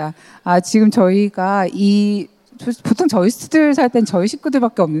 그렇습니다. 지금 저희가 보통 저희 스튜디오에서 할 땐 저희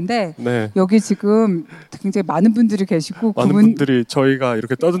식구들밖에 없는데 네. 여기 지금 굉장히 많은 분들이 계시고 많은 분들이 저희가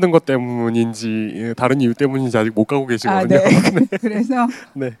이렇게 떠드는 것 때문인지 다른 이유 때문인지 아직 못 가고 계시거든요. 네. 그래서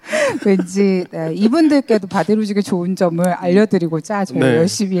네. 왠지 이분들께도 바디로직의 좋은 점을 알려드리고자 저희가 네.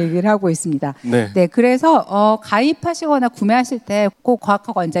 열심히 얘기를 하고 있습니다. 네. 그래서 가입하시거나 구매하실 때 꼭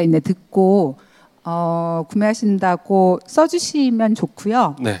과학하고 앉아있네 듣고 구매하신다고 써주시면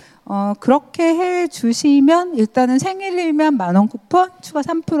좋고요. 네. 그렇게 해주시면 일단은 생일이면 10,000원 쿠폰 추가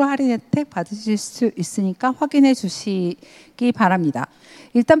 3% 할인 혜택 받으실 수 있으니까 확인해 주시기 바랍니다.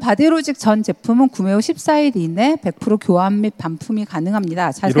 일단 바디로직 전 제품은 구매 후 14일 이내 100% 교환 및 반품이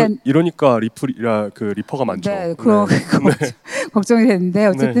가능합니다. 이러니까 리퍼가 많죠. 네, 걱정이 되는데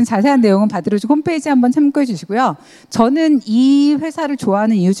어쨌든 자세한 내용은 바디로직 홈페이지 한번 참고해 주시고요. 저는 이 회사를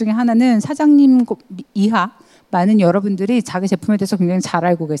좋아하는 이유 중에 하나는 사장님 이하 많은 여러분들이 자기 제품에 대해서 굉장히 잘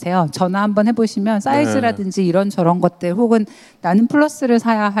알고 계세요. 전화 한번 해보시면 사이즈라든지 이런저런 것들 혹은 나는 플러스를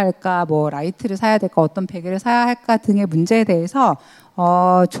사야 할까 뭐 라이트를 사야 될까 어떤 베개를 사야 할까 등의 문제에 대해서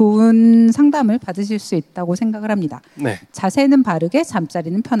좋은 상담을 받으실 수 있다고 생각을 합니다. 네. 자세는 바르게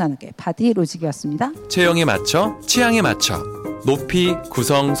잠자리는 편안하게 바디로직이었습니다. 체형에 맞춰 취향에 맞춰 높이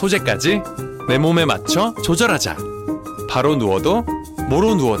구성 소재까지 내 몸에 맞춰 조절하자. 바로 누워도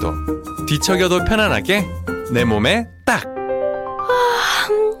모로 누워도 뒤척여도 편안하게 내 몸에 딱.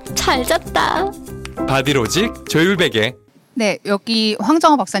 잘 잤다. 바디로직 조율베개. 네, 여기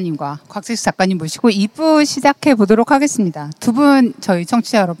황정화 박사님과 곽재식 작가님 모시고 2부 시작해 보도록 하겠습니다. 두 분 저희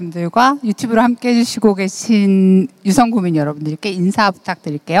청취자 여러분들과 유튜브로 함께 해주시고 계신 유성구민 여러분들께 인사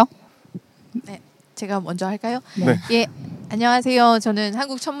부탁드릴게요. 네, 제가 먼저 할까요? 네. 예, 안녕하세요. 저는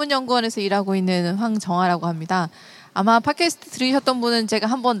한국천문연구원에서 일하고 있는 황정화라고 합니다. 아마 팟캐스트 들으셨던 분은 제가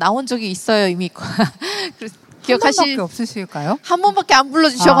한번 나온 적이 있어요, 이미. 기억하실? 한 번밖에 없으실까요? 한 번밖에 안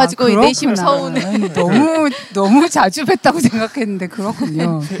불러주셔가지고 내심 서운해. 너무 자주 뵀다고 생각했는데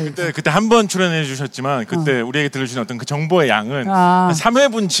그렇군요. 그때 한 번 출연해 주셨지만 그때 우리에게 들려주신 어떤 그 정보의 양은 한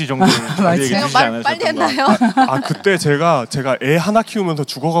 3회분치 정도 우리에게 주시지 않으셨던 빨리 했나요? 그때 제가 애 하나 키우면서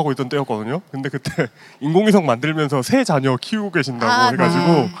죽어가고 있던 때였거든요. 근데 그때 인공위성 만들면서 새 자녀 키우고 계신다고 해가지고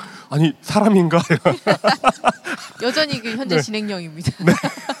네. 아니 사람인가? 여전히 현재 네. 진행형입니다. 네.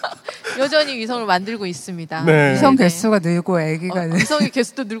 여전히 위성을 만들고 있습니다. 네. 위성 개수가 늘고 아기가 위성의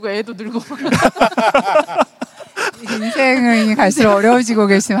개수도 늘고 애도 늘고 인생이 갈수록 어려워지고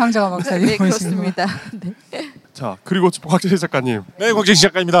계신 황정화 박사님 네, 그렇습니다. 네. 자, 그리고 곽재식 작가님. 네, 곽재식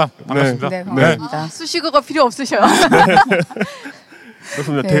작가입니다. 반갑습니다. 네, 반갑습니다. 수식어가 필요 없으셔요.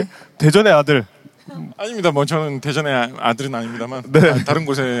 그렇습니다. 네. 대전의 아들. 아닙니다. 뭐 저는 대전의 아들은 아닙니다만 네. 다른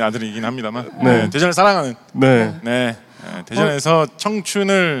곳의 아들이긴 합니다만 네. 대전을 사랑하는 대전에서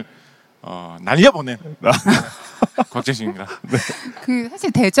청춘을 날려보낸 곽재식입니다. 그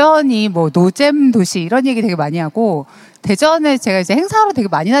사실 대전이 뭐 노잼 도시 이런 얘기 되게 많이 하고 대전에 제가 이제 행사로 되게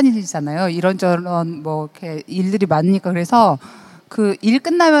많이 다니잖아요. 이런저런 뭐 이렇게 일들이 많으니까 그래서 그 일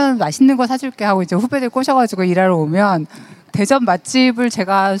끝나면 맛있는 거 사줄게 하고 이제 후배들 꼬셔가지고 일하러 오면 대전 맛집을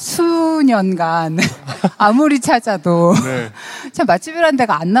제가 수년간 아무리 찾아도 참 맛집이라는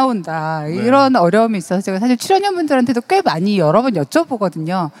데가 안 나온다. 이런 어려움이 있어서 제가 사실 출연연분들한테도 꽤 많이 여러 번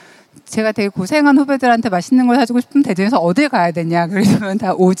여쭤보거든요. 제가 되게 고생한 후배들한테 맛있는 걸 사주고 싶으면 대전에서 어딜 가야 되냐. 그러면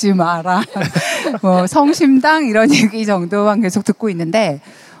다 오지 마라. 뭐 성심당 이런 얘기 정도만 계속 듣고 있는데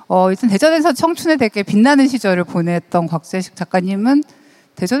일단 대전에서 청춘에 되게 빛나는 시절을 보냈던 곽재식 작가님은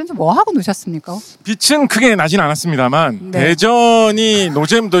대전에서 뭐 하고 노셨습니까? 빛은 크게 나진 않았습니다만 대전이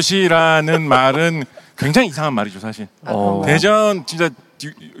노잼 도시라는 말은 굉장히 이상한 말이죠, 사실. 대전 진짜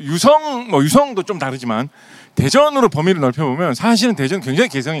유성도 좀 다르지만 대전으로 범위를 넓혀보면 사실은 대전은 굉장히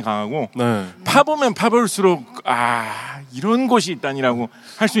개성이 강하고 파보면 파볼수록 이런 곳이 있다니라고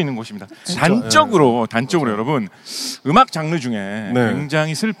할 수 있는 곳입니다. 단적으로 여러분 음악 장르 중에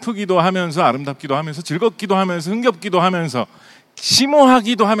굉장히 슬프기도 하면서 아름답기도 하면서 즐겁기도 하면서 흥겹기도 하면서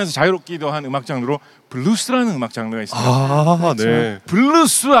심오하기도 하면서 자유롭기도 한 음악 장르로 블루스라는 음악 장르가 있습니다. 네.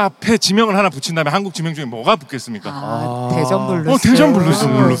 블루스 앞에 지명을 하나 붙인다면 한국 지명 중에 뭐가 붙겠습니까? 대전 블루스. 대전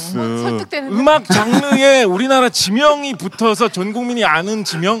블루스. 설득되는 음악 장르에 우리나라 지명이 붙어서 전 국민이 아는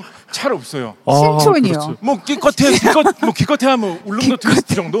지명 잘 없어요. 신촌이요. 그렇죠. 뭐 기껏해 하면 울릉도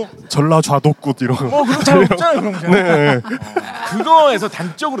트위스트 정도? 전라 좌도굿 이런 거. 그런 거 잘 없잖아요, 그런 거. 네. 그거에서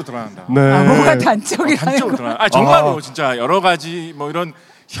단적으로 드러난다. 뭐가 단적이라는 단적으로 드러나. 정말로 진짜 여러 가지 뭐 이런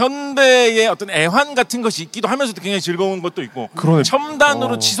현대의 어떤 애환 같은 것이 있기도 하면서도 굉장히 즐거운 것도 있고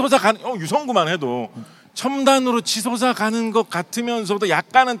첨단으로 치솟아 가는 유성구만 해도 첨단으로 치솟아 가는 것 같으면서도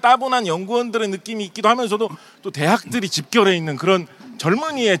약간은 따분한 연구원들의 느낌이 있기도 하면서도 또 대학들이 집결해 있는 그런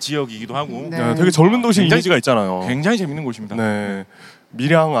젊은이의 지역이기도 하고 되게 젊은 도시 이미지가 있잖아요. 굉장히 재밌는 곳입니다. 네.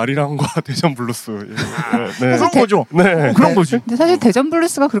 밀양 아리랑과 대전 블루스 그런 거죠. 네. 그런 거지. 근데 사실 대전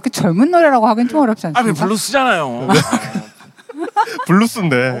블루스가 그렇게 젊은 노래라고 하긴 좀 어렵지 않습니까? 블루스잖아요.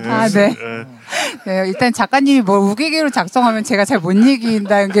 블루스인데. 네, 일단 작가님이 뭐 우기기로 작성하면 제가 잘 못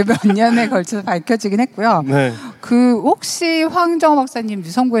이긴다는 게 몇 년에 걸쳐서 밝혀지긴 했고요. 그 혹시 황정화 박사님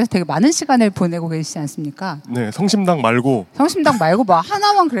유성구에서 되게 많은 시간을 보내고 계시지 않습니까? 네, 성심당 말고 뭐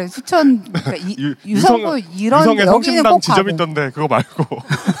하나만 그래 추천. 그러니까 유성구 이런 유성의 여기는 성심당 꼭 지점 가고. 있던데 그거 말고.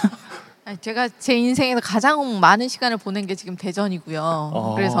 제가 제 인생에서 가장 많은 시간을 보낸 게 지금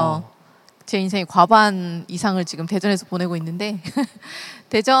대전이고요. 그래서 제 인생의 과반 이상을 지금 대전에서 보내고 있는데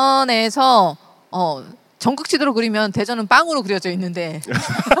대전에서 전국 지도로 그리면 대전은 빵으로 그려져 있는데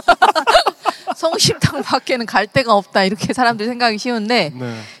성심당 밖에는 갈 데가 없다 이렇게 사람들 생각이 쉬운데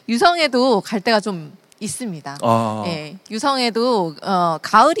유성에도 갈 데가 좀 있습니다. 예, 유성에도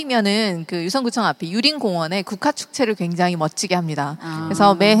가을이면은 그 유성구청 앞에 유림공원에 국화축제를 굉장히 멋지게 합니다.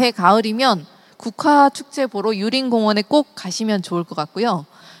 그래서 매해 가을이면 국화축제 보러 유림공원에 꼭 가시면 좋을 것 같고요.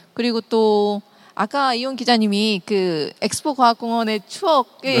 그리고 또 아까 이온 기자님이 그 엑스포 과학공원의 추억을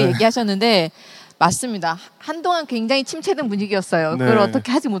얘기하셨는데 맞습니다. 한동안 굉장히 침체된 분위기였어요. 그걸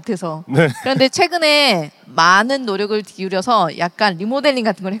어떻게 하지 못해서. 그런데 최근에 많은 노력을 기울여서 약간 리모델링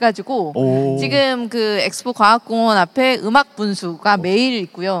같은 걸 해가지고 지금 그 엑스포 과학공원 앞에 음악 분수가 매일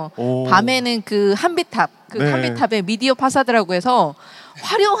있고요. 밤에는 그 한빛탑, 한빛탑에 미디어 파사드라고 해서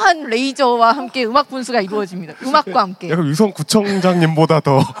화려한 레이저와 함께 음악 분수가 이루어집니다. 음악과 함께. 약간 유성구청장님보다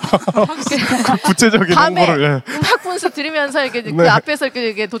더 구체적인 밤에 홍보를. 음악 분수 들으면서 이렇게 그 앞에서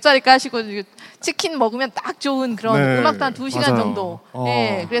이렇게 돗자리 까시고 치킨 먹으면 딱 좋은 그런 음악도 한 2시간 맞아요. 정도.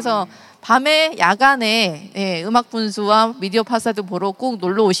 네, 그래서 밤에 야간에 음악 분수와 미디어 파사드 보러 꼭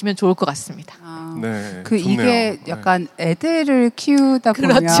놀러 오시면 좋을 것 같습니다. 네, 그 좋네요. 이게 약간 애들을 키우다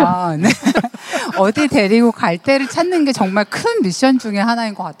보면 그렇죠. 어디 데리고 갈 때를 찾는 게 정말 큰 미션 중에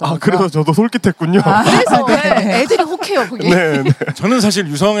하나인 것 같더라고요. 그래서 저도 솔깃했군요. 그래서 애들이 혹해요, 그게. 네, 네. 저는 사실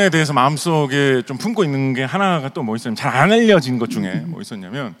유성에 대해서 마음속에 좀 품고 있는 게 하나가 또 뭐 있었냐면 잘 안 알려진 것 중에 뭐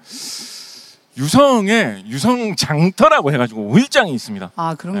있었냐면 유성에 유성 장터라고 해가지고 오일장이 있습니다.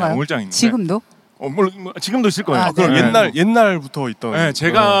 아, 그런가요? 네, 오일장이 있는데. 지금도? 지금도 있을 거예요. 아, 그럼 네. 옛날부터 있던. 네,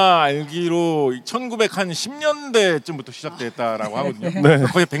 제가 알기로 1910년대쯤부터 시작됐다라고 하거든요. 네.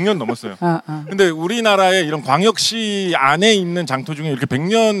 거의 100년 넘었어요. 아. 근데 우리나라의 이런 광역시 안에 있는 장터 중에 이렇게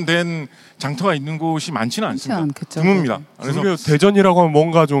 100년 된 장터가 있는 곳이 많지는 않습니다. 않겠죠. 드뭅니다. 그래서 대전이라고 하면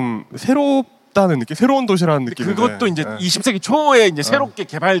뭔가 좀 새롭다는 느낌, 새로운 도시라는 느낌. 그것도 이제 20세기 초에 이제 새롭게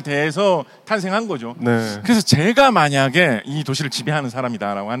개발돼서 탄생한 거죠. 네. 그래서 제가 만약에 이 도시를 지배하는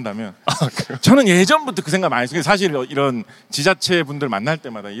사람이다라고 한다면 저는 예전부터 그 생각 많이 했어요. 사실 이런 지자체 분들 만날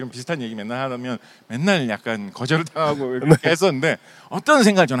때마다 이런 비슷한 얘기 맨날 하면 맨날 약간 거절을 당하고 이렇게 했었는데 어떤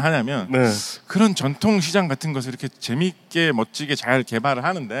생각을 저는 하냐면 그런 전통시장 같은 것을 이렇게 재미있게 멋지게 잘 개발을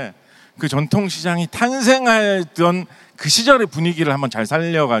하는데 그 전통시장이 탄생하던 그 시절의 분위기를 한번 잘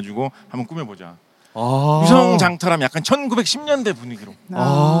살려가지고 한번 꾸며보자. 유성 장터라면 약간 1910년대 분위기로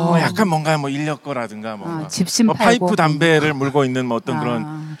약간 뭔가 뭐 인력거라든가 뭔가 집신 뭐 팔고 파이프 담배를 물고 있는 뭐 어떤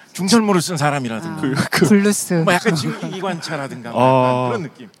그런 중절모를 쓴 사람이라든가 블루스 뭐 약간 증기기관차라든가 뭐 그런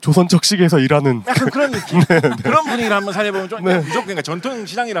느낌. 조선적 시기에서 일하는 약간 그런 느낌. 그런 분위기를 한번 살려보면 좀 무조건 그러니까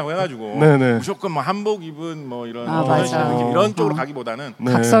전통시장이라고 해가지고 무조건 뭐 한복 입은 뭐 이런 조선시대 느낌 이런 쪽으로 가기보다는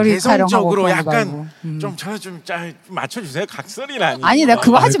각설이 개성적으로 촬영하고 약간 좀 저를 좀 맞춰주세요. 각설이라니. 아니 내가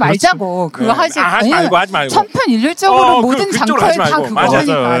그거 하지 말자고. 그거 하지 말고. 천편일률적으로 모든 장터에 다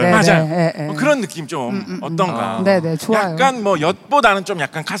그거니까. 맞아요. 뭐 그런 느낌 좀 어떤가. 네네, 좋아요. 약간 뭐 엿보다는 좀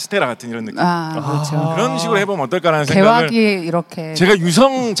약간 카스테라 같은 이런 느낌. 그렇죠. 그런 식으로 해보면 어떨까라는 생각을. 개화기 이렇게. 제가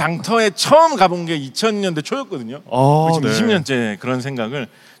유성 장터에 처음 가본 게 2000년대 초였거든요. 지금 20년째 그런 생각을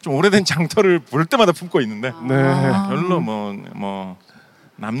좀 오래된 장터를 볼 때마다 품고 있는데 별로 뭐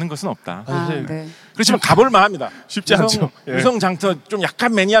남는 것은 없다. 그렇지만 가볼만 합니다. 쉽지 않죠. 유성 장터 좀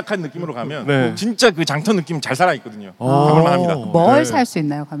약간 매니악한 느낌으로 가면 진짜 그 장터 느낌 잘 살아있거든요. 가볼만 합니다. 뭘 살 수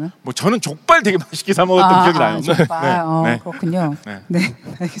있나요, 가면? 뭐 저는 족발 되게 맛있게 사 먹었던 기억이 나요. 족발. 그렇군요. 네,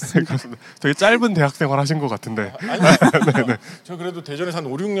 알겠습니다. 되게 짧은 대학 생활 하신 것 같은데. 저 그래도 대전에서 한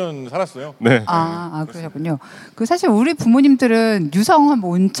 5, 6년 살았어요. 그러셨군요. 그 사실 우리 부모님들은 유성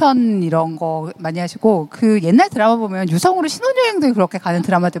뭐 온천 이런 거 많이 하시고 그 옛날 드라마 보면 유성으로 신혼여행들 그렇게 가는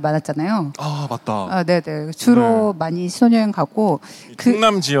드라마들 많았잖아요. 맞다. 네네. 주로 많이 신혼여행 가고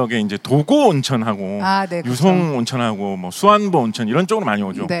충남 지역에 이제 도고 온천하고 유성 온천하고 뭐 수안보 온천 이런 쪽으로 많이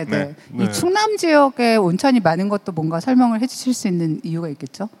오죠. 네네. 이 충남 지역에 온천이 많은 것도 뭔가 설명을 해주실 수 있는 이유가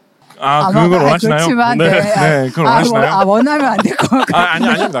있겠죠? 그걸 원하시나요? 그렇지만, 그걸 원하시나요? 원하면 안 될 것 같고.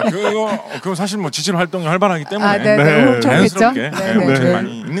 아닙니다. 그거 사실 뭐 지질 활동이 활발하기 때문에 자연스럽게 온천이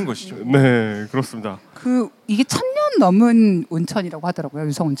많이 있는 것이죠. 네, 그렇습니다. 이게 1000년 넘은 온천이라고 하더라고요,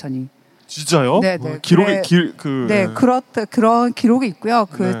 유성 온천이. 진짜요? 네네. 그런 기록이 있고요.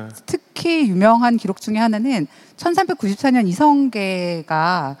 특히 유명한 기록 중에 하나는 1394년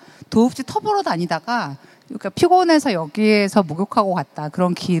이성계가 도읍지 터보로 다니다가 그러니까 피곤해서 여기에서 목욕하고 갔다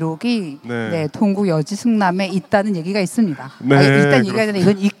그런 기록이 동구 여지승남에 있다는 얘기가 있습니다. 일단 얘기가 되는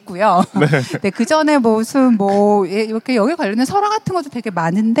이건 있고요. 그 전에 무슨 이렇게 여기 관련된 설화 같은 것도 되게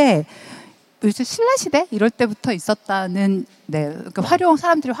많은데. 요즘 신라 시대 이럴 때부터 있었다는 그러니까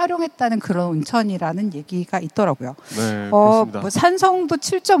사람들이 활용했다는 그런 온천이라는 얘기가 있더라고요. 그렇습니다. 뭐 산성도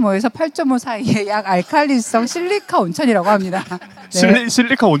 7.5에서 8.5 사이에 약 알칼리성 실리카 온천이라고 합니다.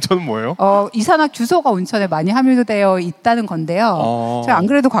 실리카 온천은 뭐예요? 이산화규소가 온천에 많이 함유되어 있다는 건데요. 제가 안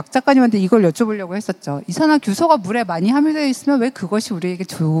그래도 곽 작가님한테 이걸 여쭤보려고 했었죠. 이산화규소가 물에 많이 함유되어 있으면 왜 그것이 우리에게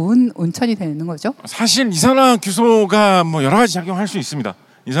좋은 온천이 되는 거죠? 사실 이산화규소가 뭐 여러 가지 작용할 수 있습니다.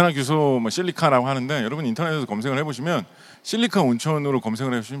 이산화규소 뭐 실리카라고 하는데 여러분 인터넷에서 검색을 해보시면 실리카 온천으로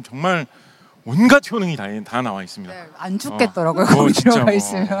검색을 해보시면 정말 온갖 효능이 다 나와 있습니다. 안 죽겠더라고요. 거기 들어가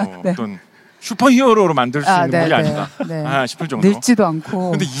있으면. 어떤 슈퍼히어로로 만들 수 있는 물이 아닌가 싶을 정도로. 늙지도 않고.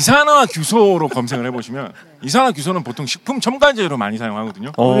 근데 이산화규소로 검색을 해보시면 이산화 규소는 보통 식품 첨가제로 많이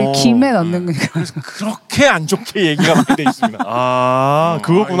사용하거든요. 우리 김에 넣는 거니까. 그래서 그렇게 안 좋게 얘기가 많이 돼 있습니다.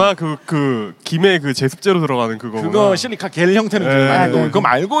 그거구나. 그 김에 그 제습제로 들어가는 그거. 그거 실리카 겔 형태는 들어가는데 그거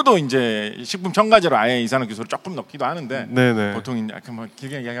말고도 이제 식품 첨가제로 아예 이산화 규소를 조금 넣기도 하는데 보통 이제 약간 뭐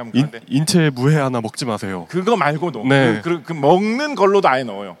길게 얘기하면 그런데 인체 무해 하나 먹지 마세요. 그거 말고도 그 먹는 걸로도 아예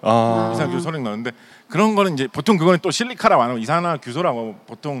넣어요. 이산화 규소를 넣는데 그런 거는 이제 보통 그거는 또 실리카라고 안 하고 이산화 규소라고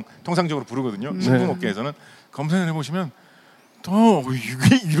보통 통상적으로 부르거든요. 식품업계에서는 검색을 해보시면 또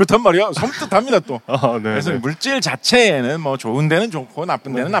이게 이렇단 말이야. 섬뜩합니다 또. 그래서 물질 자체에는 뭐 좋은 데는 좋고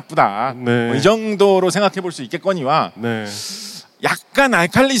나쁜 데는 나쁘다. 뭐 이 정도로 생각해 볼 수 있겠거니와 약간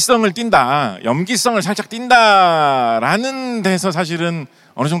알칼리성을 띈다, 염기성을 살짝 띈다라는 데서 사실은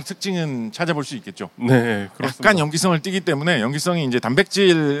어느 정도 특징은 찾아볼 수 있겠죠. 네, 그렇습니다. 약간 염기성을 띠기 때문에 염기성이 이제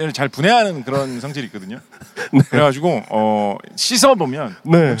단백질을 잘 분해하는 그런 성질이 있거든요. 그래가지고 씻어보면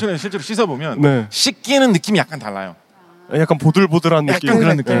온천에 실제로 씻어보면 씻기는 느낌이 약간 달라요. 약간 보들보들한 느낌. 약간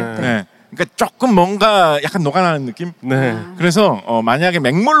그런 느낌. 그러니까 조금 뭔가 약간 녹아나는 느낌. 그래서 만약에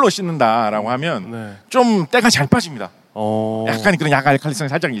맹물로 씻는다라고 하면 좀 때가 잘 빠집니다. 약간 그런 약간 알칼리성이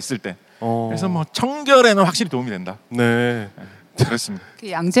살짝 있을 때. 그래서 뭐 청결에는 확실히 도움이 된다. 그렇습니다.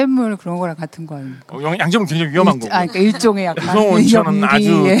 그 양잿물 그런 거랑 같은 거 아닙니까? 양잿물 굉장히 위험한 거고. 그러니까 일종의 약간 유성온천은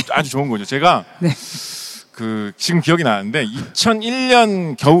아주 좋은 거죠. 제가 그 지금 기억이 나는데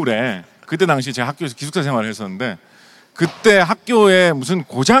 2001년 겨울에 그때 당시 제가 학교에서 기숙사 생활을 했었는데 그때 학교에 무슨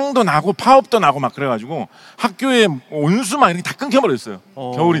고장도 나고 파업도 나고 막 그래가지고 학교에 온수 막 이렇게 다 끊겨버렸어요.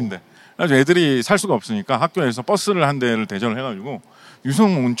 겨울인데. 그래서 애들이 살 수가 없으니까 학교에서 버스를 한 대를 대전을 해가지고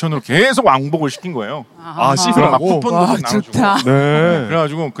유성 온천으로 계속 왕복을 시킨 거예요. 씻으라고? 막 쿠폰도 나눠주고. 좋다.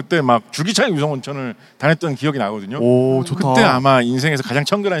 그래가지고 그때 막 줄기차게 유성 온천을 다녔던 기억이 나거든요. 좋다. 그때 아마 인생에서 가장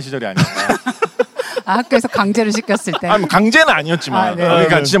청결한 시절이 아니었나. 학교에서 강제로 시켰을 때. 아니, 강제는 아니었지만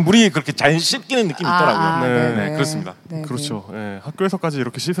그러니까 진짜 물이 그렇게 잘 씻기는 느낌이 있더라고요. 그렇습니다. 그렇죠. 학교에서까지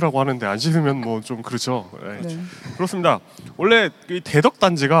이렇게 씻으라고 하는데 안 씻으면 뭐 좀 그렇죠. 그렇습니다. 원래 이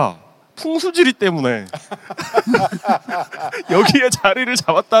대덕단지가 풍수지리 때문에 여기에 자리를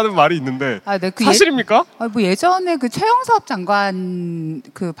잡았다는 말이 있는데 사실입니까? 뭐 예전에 그 최영섭 장관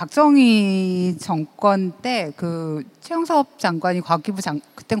그 박정희 정권 때 그 최영섭 장관이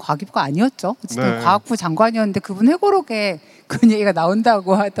그땐 과기부가 아니었죠. 어쨌든 과학부 장관이었는데 그분 회고록에 그런 얘기가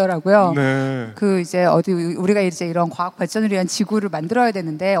나온다고 하더라고요. 그 이제 우리가 이제 이런 과학 발전을 위한 지구를 만들어야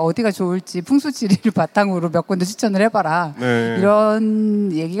되는데 어디가 좋을지 풍수지리를 바탕으로 몇 군데 추천을 해봐라.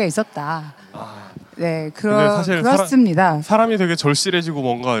 이런 얘기가 있었다. 사실 그렇습니다. 사람이 되게 절실해지고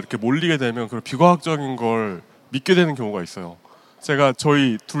뭔가 이렇게 몰리게 되면 그런 비과학적인 걸 믿게 되는 경우가 있어요. 제가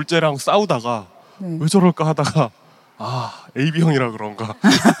저희 둘째랑 싸우다가 왜 저럴까 하다가 AB형이라 그런가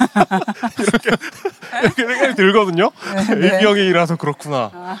이렇게 생각이 들거든요. AB형이라서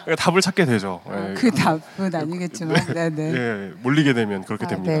그렇구나. 답을 찾게 되죠. 그 답은 아니겠지만 몰리게 되면 그렇게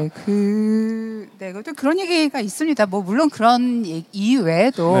됩니다. 그런 얘기가 있습니다. 뭐 물론 그런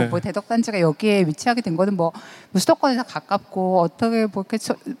이외에도 뭐 대덕단지가 여기에 위치하게 된 거는 뭐 수도권에서 가깝고 어떻게 뭐 이렇게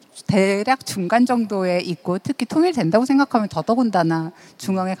대략 중간 정도에 있고 특히 통일된다고 생각하면 더더군다나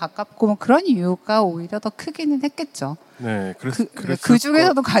중앙에 가깝고 뭐 그런 이유가 오히려 더 크기는 했겠죠. 그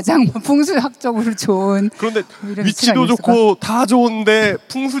중에서도 가장 풍수학적으로 좋은. 그런데 위치도 좋고 다 좋은데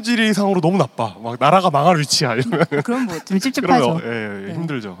풍수지리상으로 너무 나빠. 막 나라가 망할 위치야 이러면. 그럼 뭐 좀 찝찝하죠.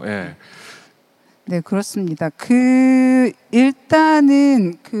 힘들죠. 그렇습니다.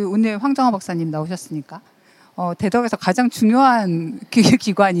 일단은 오늘 황정화 박사님 나오셨으니까 대덕에서 가장 중요한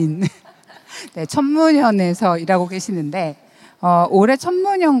기관인 천문연에서 일하고 계시는데 올해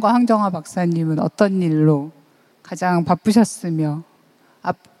천문연과 황정화 박사님은 어떤 일로 가장 바쁘셨으며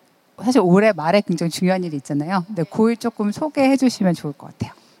사실 올해 말에 굉장히 중요한 일이 있잖아요. 그 일 조금 소개해 주시면 좋을 것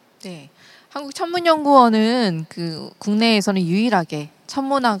같아요. 네, 한국천문연구원은 국내에서는 유일하게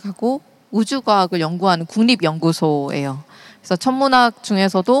천문학하고 우주과학을 연구하는 국립연구소예요. 그래서 천문학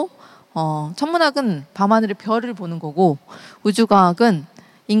중에서도 천문학은 밤하늘의 별을 보는 거고 우주과학은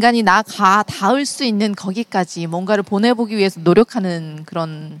인간이 닿을 수 있는 거기까지 뭔가를 보내보기 위해서 노력하는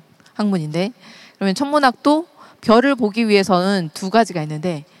그런 학문인데 그러면 천문학도 별을 보기 위해서는 두 가지가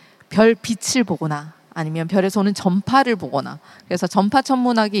있는데 별 빛을 보거나 아니면 별에서 오는 전파를 보거나 그래서 전파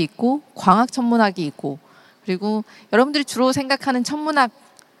천문학이 있고 광학 천문학이 있고 그리고 여러분들이 주로 생각하는 천문학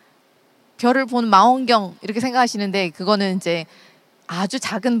별을 보는 망원경 이렇게 생각하시는데 그거는 이제 아주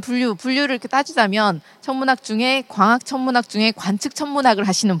작은 분류를 이렇게 따지자면 천문학 중에 광학 천문학 중에 관측 천문학을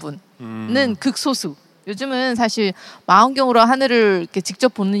하시는 분은 극소수. 요즘은 사실 망원경으로 하늘을 이렇게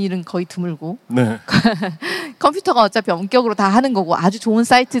직접 보는 일은 거의 드물고 컴퓨터가 어차피 원격으로 다 하는 거고 아주 좋은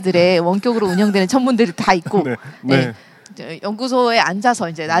사이트들에 원격으로 운영되는 천문들이 다 있고 연구소에 앉아서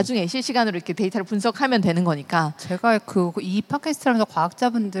이제 나중에 실시간으로 이렇게 데이터를 분석하면 되는 거니까. 제가 이 팟캐스트를 하면서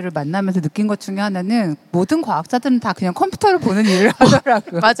과학자분들을 만나면서 느낀 것 중에 하나는 모든 과학자들은 다 그냥 컴퓨터를 보는 일을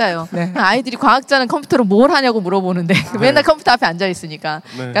하더라고요. 맞아요. 네. 아이들이 과학자는 컴퓨터로 뭘 하냐고 물어보는데 맨날 컴퓨터 앞에 앉아 있으니까.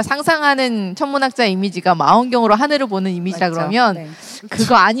 그러니까 상상하는 천문학자 이미지가 망원경으로 하늘을 보는 이미지라 맞죠. 그러면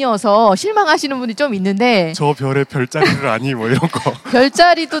그거 아니어서 실망하시는 분이 좀 있는데. 저 별의 별자리를 아니 뭐 이런 거.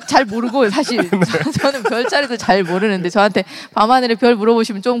 별자리도 잘 모르고 사실 저는 별자리도 잘 모르는데 저한테 밤하늘의 별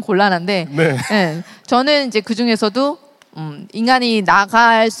물어보시면 좀 곤란한데 네, 저는 이제 그 중에서도 인간이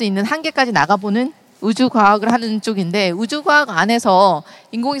나갈 수 있는 한계까지 나가보는 우주 과학을 하는 쪽인데 우주 과학 안에서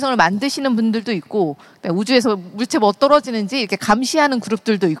인공위성을 만드시는 분들도 있고 우주에서 물체 뭐 떨어지는지 이렇게 감시하는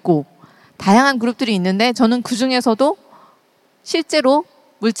그룹들도 있고 다양한 그룹들이 있는데 저는 그 중에서도 실제로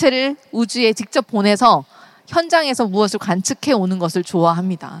물체를 우주에 직접 보내서 현장에서 무엇을 관측해 오는 것을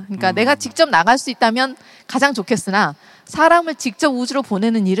좋아합니다. 그러니까 내가 직접 나갈 수 있다면 가장 좋겠으나 사람을 직접 우주로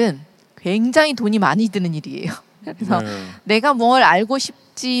보내는 일은 굉장히 돈이 많이 드는 일이에요. 그래서 내가 뭘 알고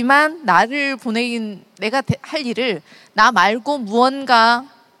싶지만 내가 할 일을 나 말고 무언가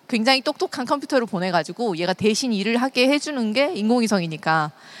굉장히 똑똑한 컴퓨터를 보내가지고 얘가 대신 일을 하게 해주는 게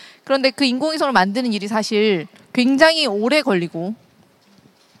인공위성이니까. 그런데 그 인공위성을 만드는 일이 사실 굉장히 오래 걸리고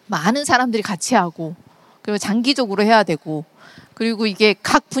많은 사람들이 같이 하고 그리고 장기적으로 해야 되고 그리고 이게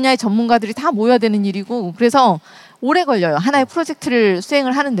각 분야의 전문가들이 다 모여야 되는 일이고 그래서 오래 걸려요. 하나의 프로젝트를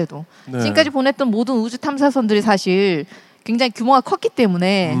수행을 하는데도. 지금까지 보냈던 모든 우주 탐사선들이 사실 굉장히 규모가 컸기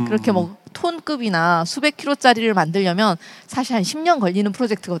때문에 그렇게 뭐 톤급이나 수백 킬로짜리를 만들려면 사실 한 10년 걸리는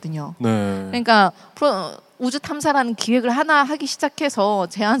프로젝트거든요. 그러니까 우주 탐사라는 기획을 하나 하기 시작해서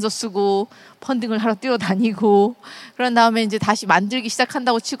제안서 쓰고 펀딩을 하러 뛰어다니고 그런 다음에 이제 다시 만들기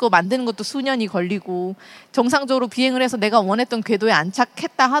시작한다고 치고 만드는 것도 수년이 걸리고 정상적으로 비행을 해서 내가 원했던 궤도에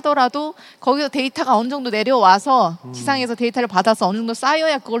안착했다 하더라도 거기서 데이터가 어느 정도 내려와서 지상에서 데이터를 받아서 어느 정도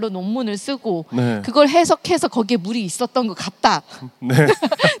쌓여야 그걸로 논문을 쓰고 그걸 해석해서 거기에 물이 있었던 것 같다.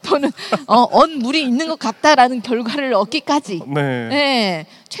 또는 물이 있는 것 같다라는 결과를 얻기까지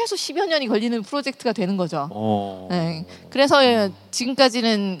최소 10여 년이 걸리는 프로젝트가 되는 거죠. 그래서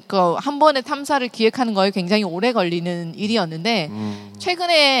지금까지는 한 번의 탐사를 기획하는 거에 굉장히 오래 걸리는 일이었는데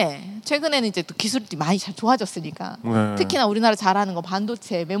최근에는 이제 또 기술이 많이 잘 좋아졌으니까 특히나 우리나라 잘하는 거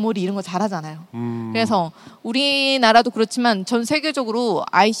반도체, 메모리 이런 거 잘하잖아요. 그래서 우리나라도 그렇지만 전 세계적으로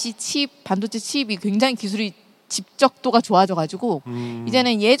IC 칩, 반도체 칩이 굉장히 기술이 집적도가 좋아져가지고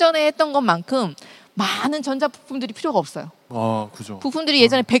이제는 예전에 했던 것만큼 많은 전자부품들이 필요가 없어요. 그죠. 부품들이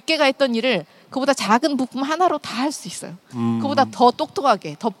예전에 100개가 했던 일을 그보다 작은 부품 하나로 다 할 수 있어요. 그보다 더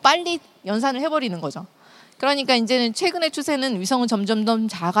똑똑하게, 더 빨리 연산을 해버리는 거죠. 그러니까 이제는 최근의 추세는 위성은 점점 더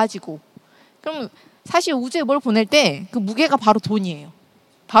작아지고 그럼 사실 우주에 뭘 보낼 때 그 무게가 바로 돈이에요.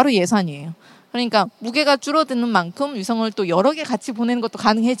 바로 예산이에요. 그러니까 무게가 줄어드는 만큼 위성을 또 여러 개 같이 보내는 것도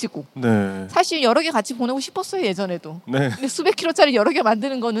가능해지고 사실 여러 개 같이 보내고 싶었어요 예전에도. 근데 수백 킬로짜리 여러 개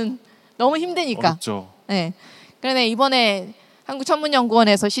만드는 거는 너무 힘드니까. 어렵죠. 그런데 이번에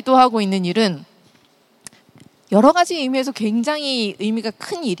한국천문연구원에서 시도하고 있는 일은 여러 가지 의미에서 굉장히 의미가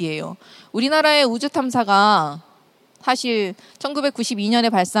큰 일이에요. 우리나라의 우주 탐사가 사실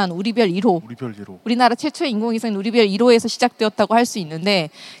 1992년에 발사한 우리별 1호. 우리나라 최초의 인공위성인 우리별 1호에서 시작되었다고 할 수 있는데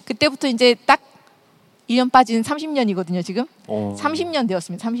그때부터 이제 딱 1년 빠진 30년이거든요, 지금. 30년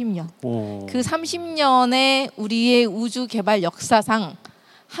되었습니다. 30년. 그 30년의 우리의 우주 개발 역사상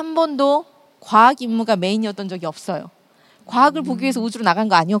한 번도 과학 임무가 메인이었던 적이 없어요. 과학을 보기 위해서 우주로 나간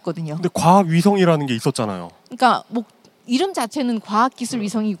거 아니었거든요. 근데 과학 위성이라는 게 있었잖아요. 그러니까 뭐 이름 자체는 과학기술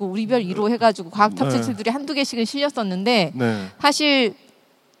위성이고 우리별 1호 해가지고 과학 탑재체들이 한두 개씩은 실렸었는데 사실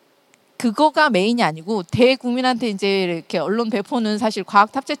그거가 메인이 아니고 대국민한테 이제 이렇게 언론 배포는 사실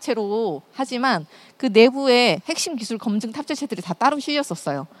과학 탑재체로 하지만 그 내부에 핵심 기술 검증 탑재체들이 다 따로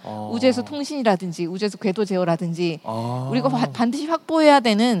실렸었어요. 우주에서 통신이라든지 우주에서 궤도 제어라든지 우리가 반드시 확보해야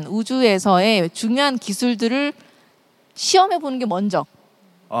되는 우주에서의 중요한 기술들을 시험해 보는 게 먼저.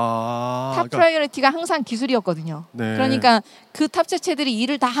 탑 프라이어리티가 항상 기술이었거든요. 그러니까 그 탑재체들이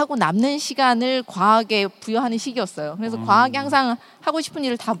일을 다 하고 남는 시간을 과학에 부여하는 시기였어요. 그래서 과학이 항상 하고 싶은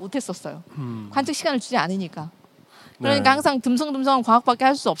일을 다 못했었어요. 관측 시간을 주지 않으니까. 그러니까 항상 듬성듬성한 과학밖에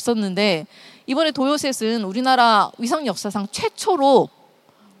할 수 없었는데 이번에 도요셋은 우리나라 위성 역사상 최초로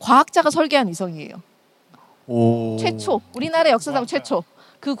과학자가 설계한 위성이에요. 최초. 우리나라 역사상 최초.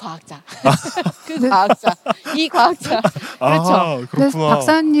 그 과학자. 그 과학자. 이 과학자. 그렇죠. 그렇구나.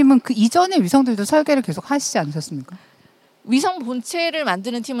 박사님은 그 이전의 위성들도 설계를 계속 하시지 않으셨습니까? 위성 본체를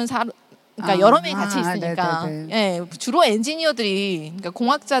만드는 팀은 그러니까 여러 명이 같이 있으니까 주로 엔지니어들이 그러니까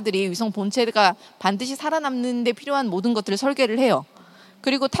공학자들이 위성 본체가 반드시 살아남는 데 필요한 모든 것들을 설계를 해요.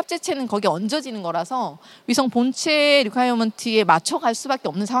 그리고 탑재체는 거기에 얹어지는 거라서 위성 본체 리퀘어먼트에 맞춰갈 수밖에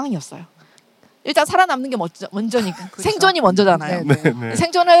없는 상황이었어요. 일단 살아남는 게 먼저니까. 그렇죠? 생존이 먼저잖아요. 네.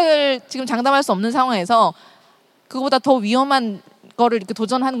 생존을 지금 장담할 수 없는 상황에서 그거보다 더 위험한 거를 이렇게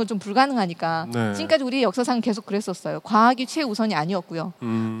도전하는 건 좀 불가능하니까 네. 지금까지 우리 역사상 계속 그랬었어요. 과학이 최우선이 아니었고요.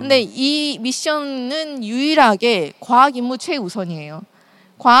 근데 이 미션은 유일하게 과학 임무 최우선이에요.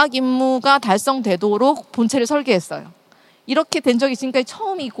 과학 임무가 달성되도록 본체를 설계했어요. 이렇게 된 적이 지금까지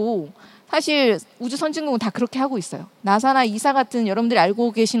처음이고 사실 우주 선진국은 다 그렇게 하고 있어요. 나사나 이사 같은 여러분들이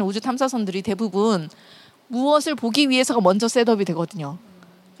알고 계시는 우주 탐사선들이 대부분 무엇을 보기 위해서가 먼저 셋업이 되거든요.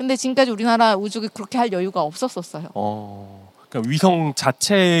 근데 지금까지 우리나라 우주가 그렇게 할 여유가 없었어요. 그러니까 위성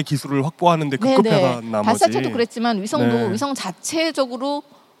자체의 기술을 확보하는데 급급하다 나머지. 발사체도 그랬지만 위성도 네. 위성 자체적으로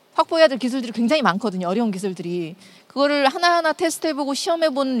확보해야 될 기술들이 굉장히 많거든요. 어려운 기술들이. 그거를 하나하나 테스트해보고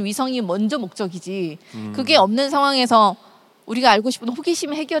시험해보는 위성이 먼저 목적이지. 그게 없는 상황에서 우리가 알고 싶은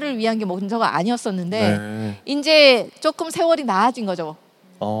호기심 해결을 위한 게 먼저가 아니었었는데 네. 이제 조금 세월이 나아진 거죠.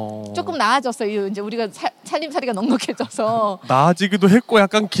 조금 나아졌어요. 이제 우리가 살림살이가 넉넉해져서 나아지기도 했고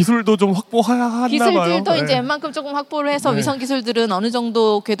약간 기술도 좀 확보해야 하나 봐요. 기술들도 네. 이제 웬만큼 조금 확보를 해서 위성 기술들은 어느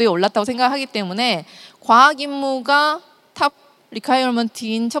정도 궤도에 올랐다고 생각하기 때문에 과학 임무가 탑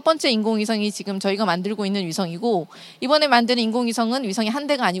리퀘어먼트인 첫 번째 인공위성이 지금 저희가 만들고 있는 위성이고 이번에 만드는 인공위성은 위성이 한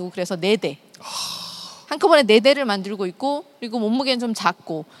대가 아니고 그래서 4대. 한꺼번에 4대를 만들고 있고 그리고 몸무게는 좀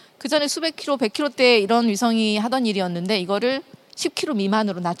작고 그전에 수백 킬로, 100킬로대 이런 위성이 하던 일이었는데 이거를 10kg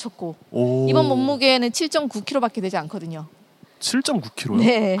미만으로 낮췄고 이번 몸무게는 7.9kg밖에 되지 않거든요. 7.9kg요?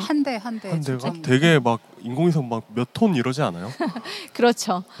 네. 한 대가 되게 막 인공위성 막 몇 톤 이러지 않아요?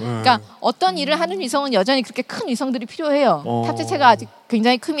 그렇죠. 그러니까 어떤 일을 하는 위성은 여전히 그렇게 큰 위성들이 필요해요. 탑재체가 아직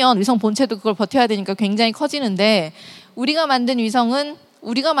굉장히 크면 위성 본체도 그걸 버텨야 되니까 굉장히 커지는데 우리가 만든 위성은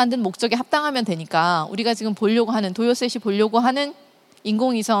우리가 만든 목적에 합당하면 되니까 우리가 지금 보려고 하는 도요셋이 보려고 하는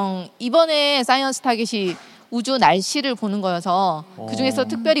인공위성 이번에 사이언스 타겟이 우주 날씨를 보는 거여서 그중에서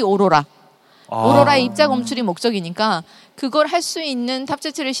특별히 오로라의 입자 검출이 목적이니까 그걸 할 수 있는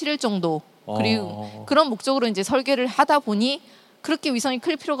탑재체를 실을 정도 그리고 그런 목적으로 이제 설계를 하다 보니 그렇게 위성이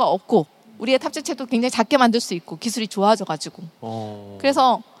클 필요가 없고 우리의 탑재체도 굉장히 작게 만들 수 있고 기술이 좋아져가지고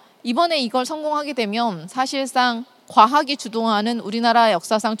그래서 이번에 이걸 성공하게 되면 사실상 과학이 주도하는 우리나라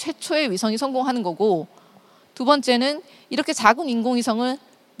역사상 최초의 위성이 성공하는 거고 두 번째는 이렇게 작은 인공위성을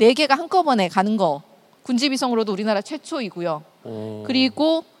 4개가 한꺼번에 가는 거 군집위성으로도 우리나라 최초이고요.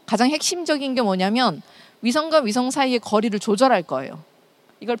 그리고 가장 핵심적인 게 뭐냐면 위성과 위성 사이의 거리를 조절할 거예요.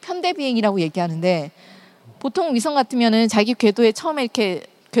 이걸 편대비행이라고 얘기하는데 보통 위성 같으면은 자기 궤도에 처음에 이렇게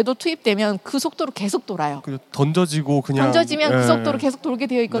궤도 투입되면 그 속도로 계속 돌아요. 던져지면 그 속도로 계속 돌게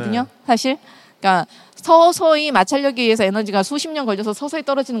되어 있거든요. 사실. 그러니까 서서히 마찰력에 의해서 에너지가 수십 년 걸려서 서서히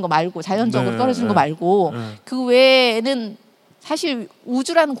떨어지는 거 말고 자연적으로 떨어지는 거 말고 그 외에는 사실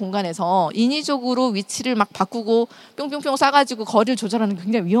우주라는 공간에서 인위적으로 위치를 막 바꾸고 뿅뿅뿅 쏴가지고 거리를 조절하는 게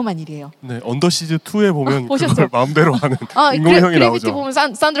굉장히 위험한 일이에요. 네, 언더시즈 2에 보면 보셨죠? 그걸 마음대로 하는 인공위성이 나오죠. 그래비티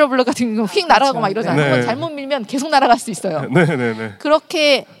보면 산드라 블럭 같은 거 휙 날아가고 막 이러잖아요. 네. 잘못 밀면 계속 날아갈 수 있어요. 네.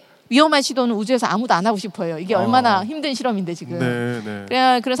 그렇게 위험한 시도는 우주에서 아무도 안 하고 싶어요. 이게 얼마나 힘든 실험인데 지금.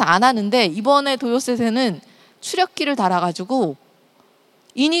 그래서 안 하는데 이번에 도요셋에는 추력기를 달아가지고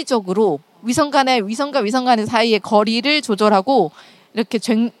인위적으로 위성과 위성 간의 사이의 거리를 조절하고 이렇게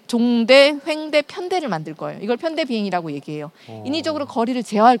종대, 횡대, 편대를 만들 거예요. 이걸 편대 비행이라고 얘기해요. 인위적으로 거리를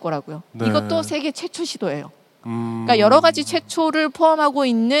제어할 거라고요. 이것도 세계 최초 시도예요. 그러니까 여러 가지 최초를 포함하고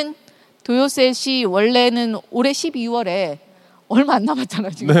있는 도요셋이 원래는 올해 12월에 얼마 안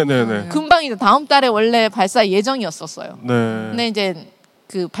남았잖아요. 지금. 금방이죠. 다음 달에 원래 발사 예정이었었어요. 근데 이제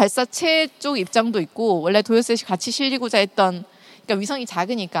그 발사체 쪽 입장도 있고 원래 도요셋이 같이 실리고자 했던 그러니까 위성이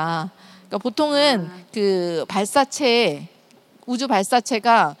작으니까 그러니까 보통은 그 우주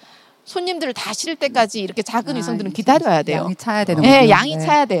발사체가 손님들을 다 실을 때까지 이렇게 작은 위성들은 기다려야 돼요. 양이 차야 되는 네, 양이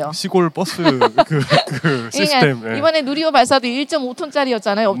차야 돼요. 시골 버스 그 시스템. 그러니까 이번에 누리호 발사도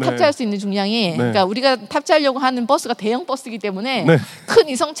 1.5톤짜리였잖아요. 탑재할 수 있는 중량이. 그러니까 우리가 탑재하려고 하는 버스가 대형 버스이기 때문에 큰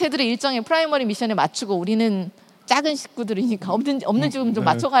위성체들의 일정의 프라이머리 미션에 맞추고 우리는 작은 식구들이니까 없는 지금 좀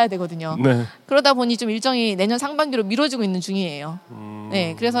맞춰가야 되거든요. 그러다 보니 좀 일정이 내년 상반기로 미뤄지고 있는 중이에요.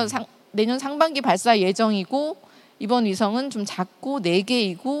 네, 그래서 내년 상반기 발사 예정이고 이번 위성은 좀 작고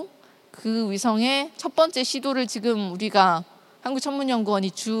 4개이고 그 위성의 첫 번째 시도를 지금 우리가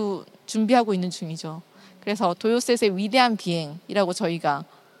한국천문연구원이 준비하고 있는 중이죠. 그래서 도요셋의 위대한 비행이라고 저희가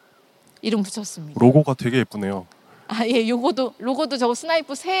이름 붙였습니다. 로고가 되게 예쁘네요. 예, 로고도 저거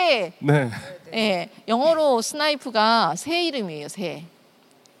스나이프 새. 예, 영어로 스나이프가 새 이름이에요. 새.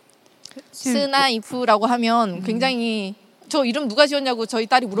 스나이프라고 하면 굉장히 저 이름 누가 지었냐고 저희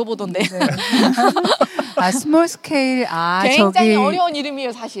딸이 물어보던데. 스몰 스케일. 굉장히 어려운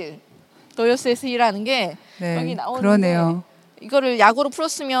이름이에요, 사실. 도요세스이라는 게 여기 나오는데 그러네요. 이거를 약으로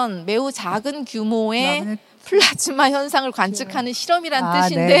풀었으면 매우 작은 규모의 플라즈마 현상을 관측하는 실험이란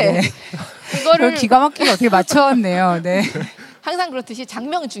뜻인데 이거를 기가 막히게 어떻게 맞춰왔네요. 네. 항상 그렇듯이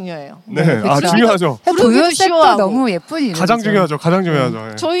장명은 중요해요. 네, 중요하죠. 도요셉도 너무 예쁜 이름. 가장 중요하죠.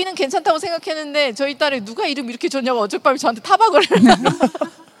 네. 저희는 괜찮다고 생각했는데 저희 딸이 누가 이름 이렇게 줬냐고 어젯밤에 저한테 타박을.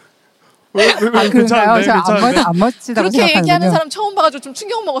 그런가요? 저 안 멋지다고 그렇게 생각하는군요. 얘기하는 사람 처음 봐가지고 좀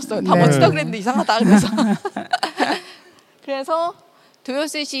충격 먹었어요. 다 멋지다 그랬는데 이상하다 그래서. 그래서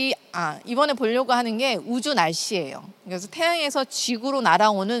도요셋이 이번에 보려고 하는 게 우주 날씨예요. 그래서 태양에서 지구로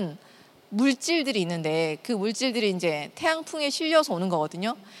날아오는 물질들이 있는데 그 물질들이 이제 태양풍에 실려서 오는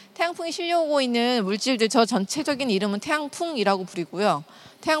거거든요. 태양풍에 실려오고 있는 물질들 저 전체적인 이름은 태양풍이라고 부르고요.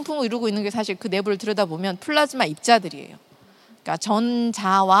 태양풍을 이루고 있는 게 사실 그 내부를 들여다보면 플라즈마 입자들이에요. 그러니까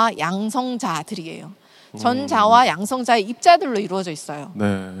전자와 양성자들이에요. 전자와 양성자의 입자들로 이루어져 있어요. 네.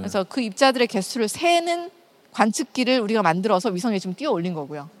 그래서 그 입자들의 개수를 세는 관측기를 우리가 만들어서 위성에 지금 띄워 올린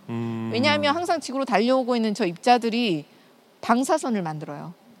거고요. 왜냐하면 항상 지구로 달려오고 있는 저 입자들이 방사선을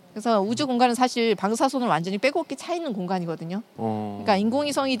만들어요. 그래서 우주 공간은 사실 방사선을 완전히 빼곡히 차 있는 공간이거든요. 그러니까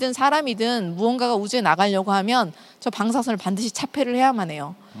인공위성이든 사람이든 무언가가 우주에 나가려고 하면 저 방사선을 반드시 차폐를 해야만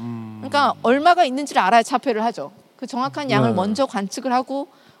해요. 그러니까 얼마가 있는지를 알아야 차폐를 하죠. 그 정확한 양을 먼저 관측을 하고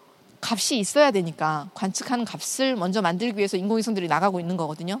값이 있어야 되니까 관측하는 값을 먼저 만들기 위해서 인공위성들이 나가고 있는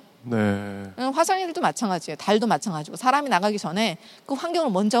거거든요. 네. 화성인들도 마찬가지예요. 달도 마찬가지고 사람이 나가기 전에 그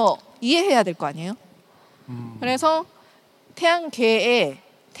환경을 먼저 이해해야 될 거 아니에요. 그래서 태양계에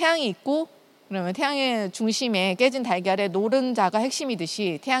태양이 있고 그러면 태양의 중심에 깨진 달걀에 노른자가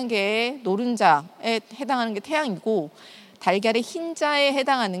핵심이듯이 태양계의 노른자에 해당하는 게 태양이고 달걀의 흰자에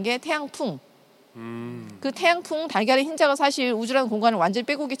해당하는 게 태양풍. 그 태양풍 달걀의 흰자가 사실 우주라는 공간을 완전히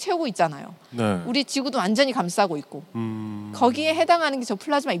빼곡히 채우고 있잖아요. 네. 우리 지구도 완전히 감싸고 있고 거기에 해당하는 게 저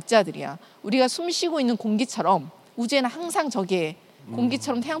플라즈마 입자들이야. 우리가 숨 쉬고 있는 공기처럼 우주에는 항상 저기에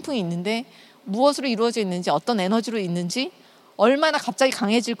공기처럼 태양풍이 있는데 무엇으로 이루어져 있는지 어떤 에너지로 있는지 얼마나 갑자기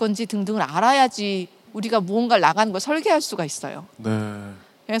강해질 건지 등등을 알아야지 우리가 무언가를 나가는 걸 설계할 수가 있어요. 네.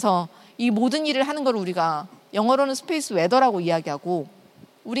 그래서 이 모든 일을 하는 걸 우리가 영어로는 스페이스 웨더라고 이야기하고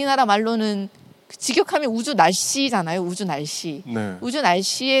우리나라 말로는 직역하면 우주 날씨잖아요. 우주 날씨. 네. 우주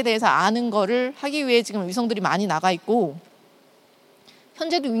날씨에 대해서 아는 거를 하기 위해 지금 위성들이 많이 나가 있고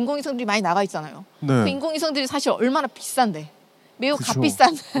현재도 인공위성들이 많이 나가 있잖아요. 네. 그 인공위성들이 사실 얼마나 비싼데 매우 그쵸.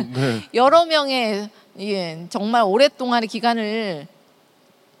 값비싼 네. 여러 명의 정말 오랫동안의 기간을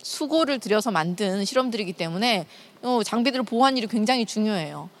수고를 들여서 만든 실험들이기 때문에 장비들을 보호하는 일이 굉장히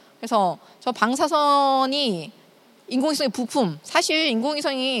중요해요. 그래서 저 방사선이 인공위성의 부품, 사실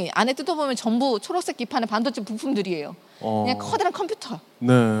인공위성이 안에 뜯어보면 전부 초록색 기판의 반도체 부품들이에요. 그냥 커다란 컴퓨터.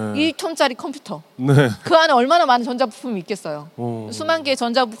 네. 1톤짜리 컴퓨터. 네. 그 안에 얼마나 많은 전자부품이 있겠어요. 수만 개의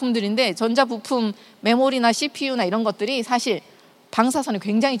전자부품들인데 전자부품 메모리나 CPU나 이런 것들이 사실 방사선에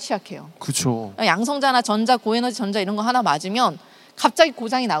굉장히 취약해요. 그렇죠. 양성자나 전자, 고에너지 전자 이런 거 하나 맞으면 갑자기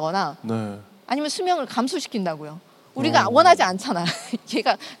고장이 나거나 네. 아니면 수명을 감소시킨다고요. 우리가 원하지 않잖아.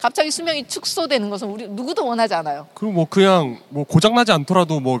 얘가 갑자기 수명이 축소되는 것은 우리 누구도 원하지 않아요. 그럼 그냥 고장 나지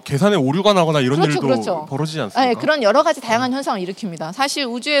않더라도 계산에 오류가 나거나 이런 일도 벌어지지 않습니까? 네, 그런 여러 가지 다양한 현상을 일으킵니다. 사실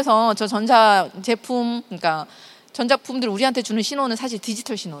우주에서 저 전자 제품, 그러니까 전자품들 우리한테 주는 신호는 사실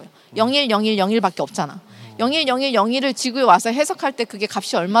디지털 신호예요. 010101밖에 없잖아. 010101을 지구에 와서 해석할 때 그게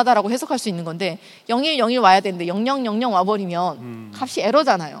값이 얼마다라고 해석할 수 있는 건데 0101 와야 되는데 0000 와버리면 값이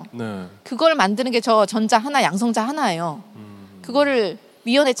에러잖아요. 네. 그걸 만드는 게 저 전자 하나, 양성자 하나예요. 그거를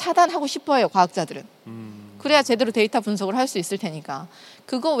미연에 차단하고 싶어해요, 과학자들은. 그래야 제대로 데이터 분석을 할 수 있을 테니까.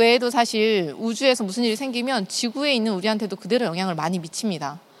 그거 외에도 사실 우주에서 무슨 일이 생기면 지구에 있는 우리한테도 그대로 영향을 많이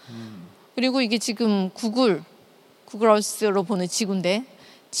미칩니다. 그리고 이게 지금 구글 얼스로 보는 지구인데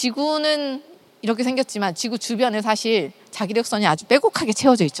지구는 이렇게 생겼지만 지구 주변에 사실 자기력선이 아주 빼곡하게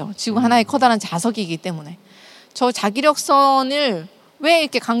채워져 있죠. 지구 하나의 커다란 자석이기 때문에. 저 자기력선을 왜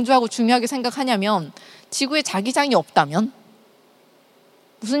이렇게 강조하고 중요하게 생각하냐면 지구에 자기장이 없다면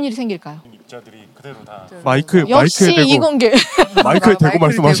무슨 일이 생길까요? 입자들이 그대로 다 마이크에 역시 대고 이공계 마이크에 대고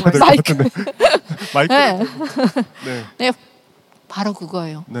말씀하셔야 될 것 같은데. 마이크에 대고. 네. 네, 바로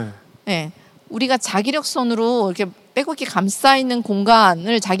그거예요. 네. 네. 우리가 자기력선으로 이렇게 빼곡히 감싸 있는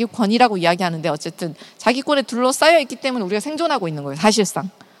공간을 자기권이라고 이야기하는데 어쨌든 자기권에 둘러싸여 있기 때문에 우리가 생존하고 있는 거예요. 사실상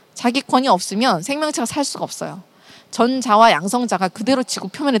자기권이 없으면 생명체가 살 수가 없어요. 전자와 양성자가 그대로 지구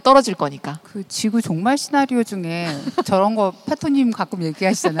표면에 떨어질 거니까. 그 지구 종말 시나리오 중에 저런 거 패토님 가끔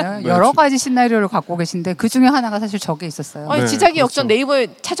얘기하시잖아요. 여러 가지 시나리오를 갖고 계신데 그 중에 하나가 사실 저게 있었어요. 아니, 지자기 역전 네이버에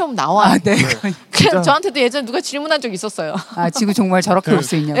찾아보면 나와. 네. 그냥 저한테도 예전에 누가 질문한 적이 있었어요. 지구 종말 저렇게 올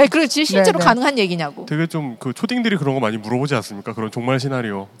수 있냐고. 네, 그리고 실제로 가능한 얘기냐고. 되게 좀 그 초딩들이 그런 거 많이 물어보지 않습니까? 그런 종말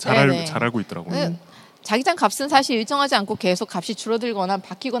시나리오 잘 알고 있더라고요. 자기장 값은 사실 일정하지 않고 계속 값이 줄어들거나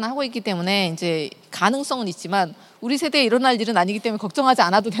바뀌거나 하고 있기 때문에 이제 가능성은 있지만 우리 세대에 일어날 일은 아니기 때문에 걱정하지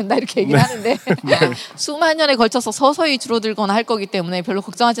않아도 된다 이렇게 얘기를 하는데 수만 년에 걸쳐서 서서히 줄어들거나 할 거기 때문에 별로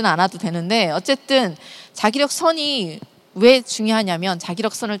걱정하지는 않아도 되는데 어쨌든 자기력선이 왜 중요하냐면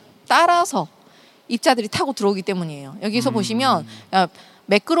자기력선을 따라서 입자들이 타고 들어오기 때문이에요. 여기서 보시면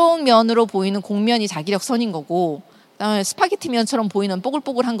매끄러운 면으로 보이는 곡면이 자기력선인 거고 그다음에 스파게티 면처럼 보이는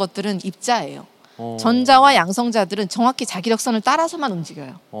뽀글뽀글한 것들은 입자예요. 전자와 양성자들은 정확히 자기력선을 따라서만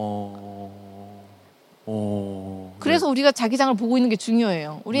움직여요. 그래서 우리가 자기장을 보고 있는 게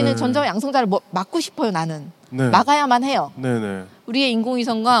중요해요. 우리는 전자와 양성자를 막고 싶어요. 나는 막아야만 해요. 우리의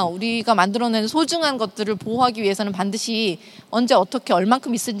인공위성과 우리가 만들어낸 소중한 것들을 보호하기 위해서는 반드시 언제 어떻게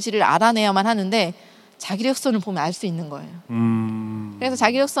얼만큼 있는지를 알아내야만 하는데 자기력선을 보면 알 수 있는 거예요. 그래서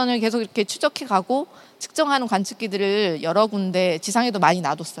자기력선을 계속 이렇게 추적해가고 측정하는 관측기들을 여러 군데 지상에도 많이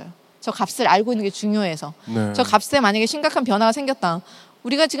놔뒀어요. 저 값을 알고 있는 게 중요해서. 저 값에 만약에 심각한 변화가 생겼다.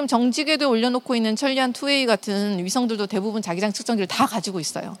 우리가 지금 정지궤도에 올려놓고 있는 천리안 2A 같은 위성들도 대부분 자기장 측정기를 다 가지고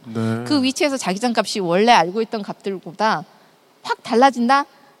있어요. 그 위치에서 자기장 값이 원래 알고 있던 값들보다 확 달라진다?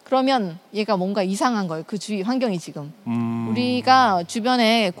 그러면 얘가 뭔가 이상한 거예요. 그 주위 환경이 지금. 우리가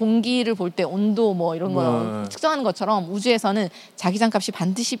주변에 공기를 볼 때 온도 뭐 이런 거 측정하는 것처럼 우주에서는 자기장 값이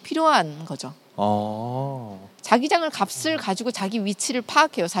반드시 필요한 거죠. 자기장을 값을 가지고 자기 위치를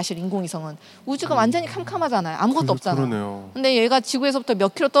파악해요. 사실 인공위성은. 우주가 완전히 캄캄하잖아요. 아무것도 없잖아요. 그러네요. 근데 얘가 지구에서부터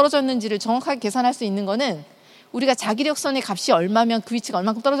몇 킬로 떨어져 있는지를 정확하게 계산할 수 있는 거는 우리가 자기력선의 값이 얼마면 그 위치가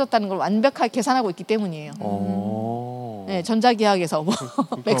얼마큼 떨어졌다는 걸 완벽하게 계산하고 있기 때문이에요. 네, 전자기하학에서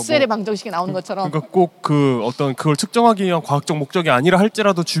그러니까 맥스웰의 방정식이 나오는 것처럼. 그러니까 꼭 그 어떤 그걸 측정하기 위한 과학적 목적이 아니라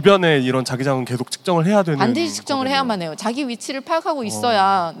할지라도 주변에 이런 자기장은 계속 측정을 해야 되는. 반드시 측정을 해야만 해요. 자기 위치를 파악하고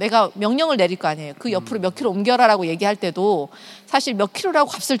있어야 내가 명령을 내릴 거 아니에요. 그 옆으로 몇 킬로 옮겨라라고 얘기할 때도 사실 몇 킬로라고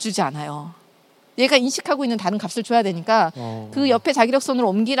값을 주지 않아요. 얘가 인식하고 있는 다른 값을 줘야 되니까 그 옆에 자기력선으로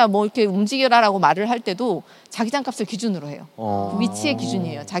옮기라 뭐 이렇게 움직여라라고 말을 할 때도 자기장 값을 기준으로 해요. 그 위치의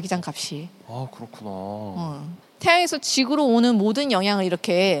기준이에요. 자기장 값이. 그렇구나. 태양에서 지구로 오는 모든 영향을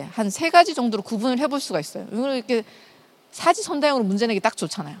이렇게 한 3가지 정도로 구분을 해볼 수가 있어요. 이렇게 사지선다형으로 문제 내기 딱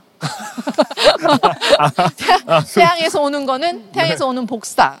좋잖아요. 태양에서 오는 거는 태양에서 오는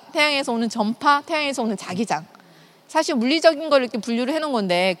복사, 태양에서 오는 전파, 태양에서 오는 자기장. 사실 물리적인 걸 이렇게 분류를 해놓은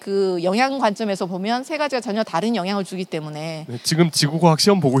건데 그 영향 관점에서 보면 3가지가 전혀 다른 영향을 주기 때문에. 지금 지구과학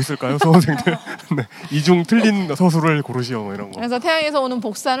시험 보고 있을까요, 수험생들? 이중 틀린 서술을 고르시오 뭐 이런 거. 그래서 태양에서 오는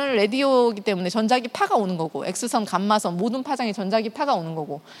복사는 라디오이기 때문에 전자기 파가 오는 거고, X선, 감마선 모든 파장에 전자기 파가 오는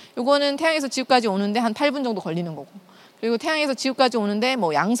거고, 요거는 태양에서 지구까지 오는데 한 8분 정도 걸리는 거고, 그리고 태양에서 지구까지 오는데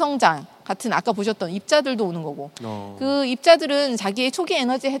뭐 양성자 같은 아까 보셨던 입자들도 오는 거고, 그 입자들은 자기의 초기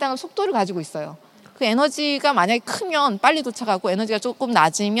에너지에 해당하는 속도를 가지고 있어요. 그 에너지가 만약에 크면 빨리 도착하고 에너지가 조금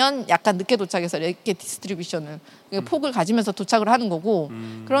낮으면 약간 늦게 도착해서 이렇게 디스트리뷰션을 폭을 가지면서 도착을 하는 거고,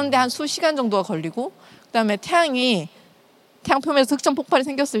 그런데 한 수시간 정도가 걸리고, 그다음에 태양 표면에서 흑점 폭발이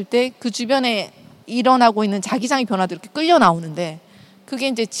생겼을 때 그 주변에 일어나고 있는 자기장의 변화도 이렇게 끌려 나오는데 그게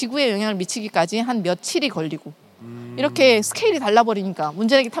이제 지구에 영향을 미치기까지 한 며칠이 걸리고, 이렇게 스케일이 달라버리니까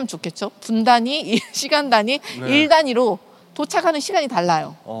문제 내기 참 좋겠죠. 분 단위, 시간 단위, 일 단위로 도착하는 시간이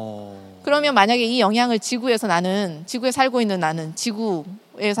달라요. 그러면 만약에 이 영향을 지구에 살고 있는 나는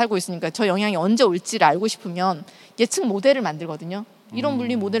지구에 살고 있으니까 저 영향이 언제 올지를 알고 싶으면 예측 모델을 만들거든요. 이론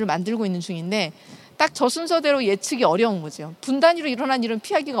물리 모델을 만들고 있는 중인데 딱 저 순서대로 예측이 어려운 거죠. 분 단위로 일어난 일은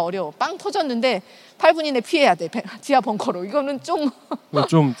피하기가 어려워. 빵 터졌는데 8분 이내 피해야 돼. 지하 벙커로. 이거는 좀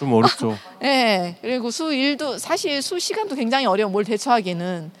어렵죠. 네. 그리고 수일도 사실 수시간도 굉장히 어려워. 뭘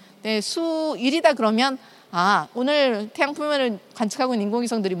대처하기는. 네, 수일이다 그러면 오늘 태양 표면을 관측하고 있는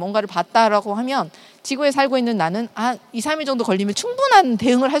인공위성들이 뭔가를 봤다라고 하면 지구에 살고 있는 나는 2, 3일 정도 걸리면 충분한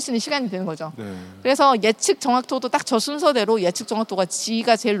대응을 할 수 있는 시간이 되는 거죠. 그래서 예측 정확도도 딱 저 순서대로 예측 정확도가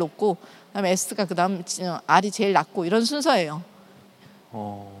G가 제일 높고 그다음에 S가 그다음 R이 제일 낮고 이런 순서예요.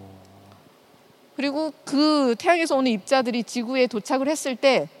 그리고 그 태양에서 오는 입자들이 지구에 도착을 했을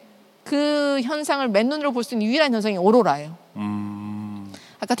때 그 현상을 맨눈으로 볼 수 있는 유일한 현상이 오로라예요.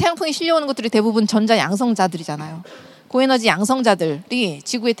 아까 태양풍이 실려오는 것들이 대부분 전자 양성자들이잖아요. 고에너지 양성자들이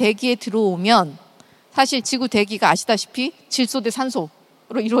지구의 대기에 들어오면 사실 지구 대기가 아시다시피 질소 대 산소로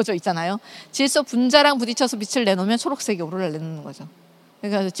이루어져 있잖아요. 질소 분자랑 부딪혀서 빛을 내놓으면 초록색의 오로라를 내놓는 거죠.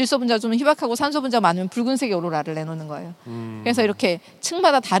 그러니까 질소 분자가 좀 희박하고 산소 분자가 많으면 붉은색의 오로라를 내놓는 거예요. 그래서 이렇게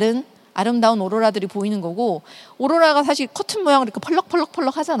층마다 다른 아름다운 오로라들이 보이는 거고, 오로라가 사실 커튼 모양으로 이렇게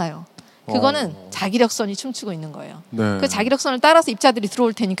펄럭펄럭 하잖아요. 그거는 자기력선이 춤추고 있는 거예요. 네. 그 자기력선을 따라서 입자들이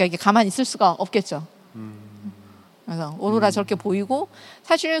들어올 테니까 이게 가만히 있을 수가 없겠죠. 그래서 오로라 저렇게 보이고,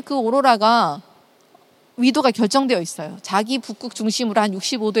 사실 그 오로라가 위도가 결정되어 있어요. 자기 북극 중심으로 한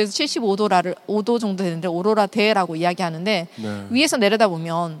 65도에서 75도 정도 되는데 오로라대라고 이야기하는데, 네. 위에서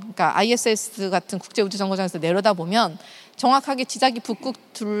내려다보면, 그러니까 ISS 같은 국제우주정거장에서 내려다보면 정확하게 지자기 북극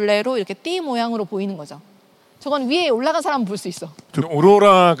둘레로 이렇게 띠 모양으로 보이는 거죠. 저건 위에 올라간 사람은 볼 수 있어.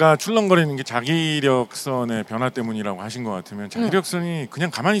 오로라가 출렁거리는 게 자기력선의 변화 때문이라고 하신 것 같으면, 자기력선이 그냥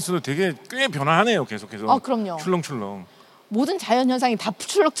가만히 있어도 되게 꽤 변화하네요. 계속해서. 그럼요. 출렁출렁. 모든 자연 현상이 다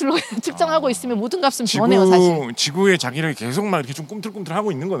출렁출렁 측정하고 있으면 모든 값은 변해요, 사실. 지구의 자기력이 계속 막 이렇게 좀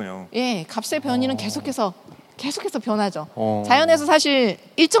꿈틀꿈틀하고 있는 거네요. 예, 값의 변이는 계속해서 변하죠. 자연에서 사실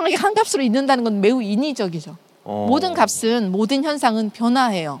일정하게 한 값으로 있는다는 건 매우 인위적이죠. 모든 값은, 모든 현상은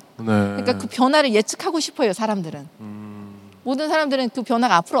변화해요. 네. 그러니까 그 변화를 예측하고 싶어요, 사람들은. 모든 사람들은 그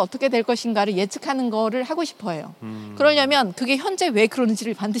변화가 앞으로 어떻게 될 것인가를 예측하는 거를 하고 싶어요. 그러려면 그게 현재 왜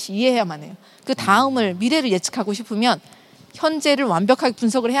그러는지를 반드시 이해해야만 해요. 그 다음을, 미래를 예측하고 싶으면 현재를 완벽하게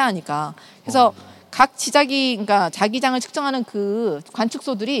분석을 해야 하니까. 그래서 각 지자기, 그러니까 자기장을 측정하는 그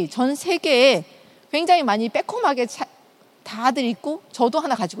관측소들이 전 세계에 굉장히 많이 빼꼼하게 다들 있고, 저도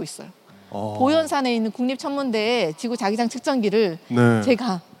하나 가지고 있어요. 보현산에 있는 국립천문대의 지구 자기장 측정기를 네.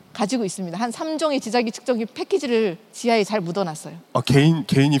 제가 가지고 있습니다. 한 3종의 지자기 측정기 패키지를 지하에 잘 묻어놨어요.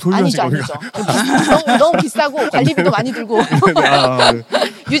 개인이 소유하신 아니죠. 너무 비싸고 관리비도 많이 들고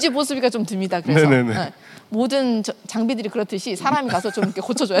유지 보수비가 좀 듭니다. 그래서 네. 모든 장비들이 그렇듯이 사람이 가서 좀 이렇게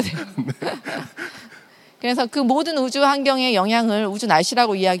고쳐줘야 돼요. 그래서 그 모든 우주 환경의 영향을 우주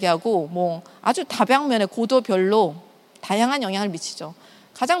날씨라고 이야기하고, 뭐 아주 다방면에 고도별로 다양한 영향을 미치죠.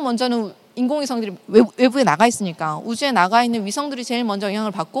 가장 먼저는 인공위성들이 외부에 나가 있으니까 우주에 나가 있는 위성들이 제일 먼저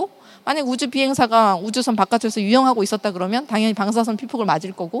영향을 받고, 만약 우주 비행사가 우주선 바깥에서 유영하고 있었다 그러면 당연히 방사선 피폭을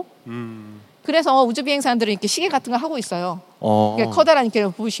맞을 거고, 그래서 우주 비행사들은 이렇게 시계 같은 거 하고 있어요. 커다란 이렇게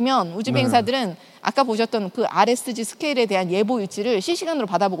보시면 우주 비행사들은 아까 보셨던 그 RSG 스케일에 대한 예보 위치를 실시간으로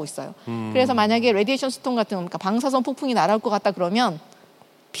받아보고 있어요. 그래서 만약에 레디에이션 스톰 같은, 그러니까 방사선 폭풍이 날아올 것 같다 그러면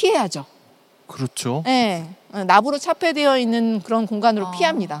피해야죠. 그렇죠. 네, 나부로 차폐되어 있는 그런 공간으로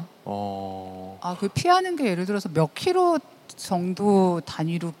피합니다. 그 피하는 게 예를 들어서 몇 킬로 정도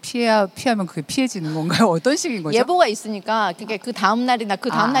단위로 피하면 그게 피해지는 건가요? 어떤 식인 거죠? 예보가 있으니까 그게 그 다음 날이나 그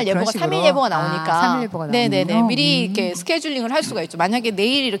다음 날 예보가 3일 예보가 나오니까 3일 예보가 네네네 미리 이렇게 스케줄링을 할 수가 있죠. 만약에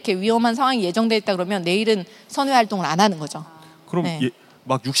내일 이렇게 위험한 상황이 예정돼 있다 그러면 내일은 선회 활동을 안 하는 거죠. 그럼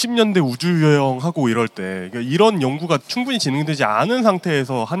막 60년대 우주 여행하고 이럴 때 이런 연구가 충분히 진행되지 않은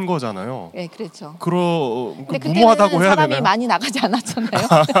상태에서 한 거잖아요. 네, 그렇죠. 근데 무모하다고 해야 사람이 되나요? 많이 나가지 않았잖아요.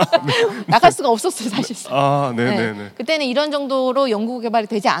 나갈 수가 없었어요, 사실상. 네네네. 네. 그때는 이런 정도로 연구 개발이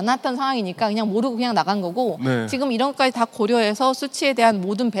되지 않았던 상황이니까 그냥 모르고 그냥 나간 거고, 네. 지금 이런 것까지 다 고려해서 수치에 대한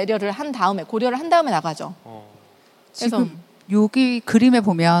모든 고려를 한 다음에 나가죠. 지금 여기 그림에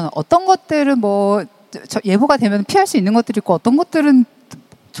보면 어떤 것들은 뭐 예보가 되면 피할 수 있는 것들이 있고, 어떤 것들은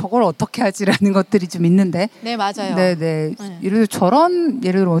저걸 어떻게 하지라는 것들이 좀 있는데. 네, 맞아요. 네네. 예를 들어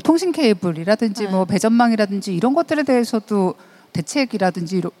예를 들어 통신 케이블이라든지 뭐 배전망이라든지 이런 것들에 대해서도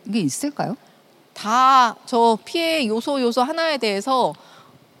대책이라든지 이런 게 있을까요? 다 저 피해 요소 하나에 대해서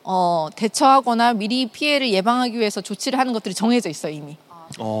대처하거나 미리 피해를 예방하기 위해서 조치를 하는 것들이 정해져 있어요, 이미.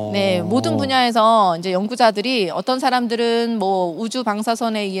 네, 모든 분야에서 이제 연구자들이, 어떤 사람들은 뭐 우주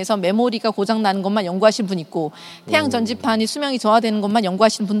방사선에 의해서 메모리가 고장 나는 것만 연구하신 분 있고, 태양 전지판이 수명이 저하되는 것만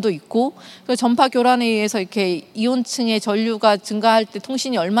연구하신 분도 있고, 그 전파 교란에 의해서 이렇게 이온층의 전류가 증가할 때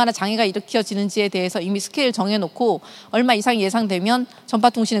통신이 얼마나 장애가 일으켜지는지에 대해서 이미 스케일 정해놓고 얼마 이상이 예상되면 전파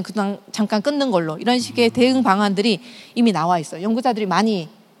통신은 그냥 잠깐 끊는 걸로, 이런 식의 대응 방안들이 이미 나와 있어요. 연구자들이 많이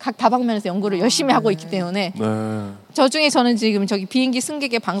각 다방면에서 연구를 열심히 하고 있기 때문에. 저 중에 저는 지금 저기 비행기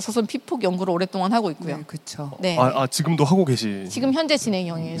승객의 방사선 피폭 연구를 오랫동안 하고 있고요. 네, 그렇죠. 네. 지금도 하고 계시? 지금 현재 진행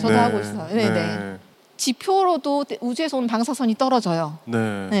중이에요. 저도 하고 있어요. 네. 지표로도 우주에서 오는 방사선이 떨어져요.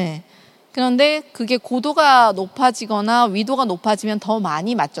 네. 그런데 그게 고도가 높아지거나 위도가 높아지면 더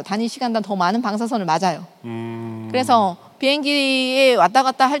많이 맞죠. 단위 시간당 더 많은 방사선을 맞아요. 그래서 비행기에 왔다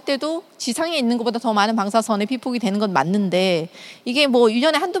갔다 할 때도 지상에 있는 것보다 더 많은 방사선에 피폭이 되는 건 맞는데, 이게 뭐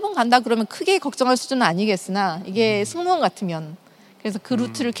 1년에 한두 번 간다 그러면 크게 걱정할 수준은 아니겠으나, 이게 승무원 같으면, 그래서 그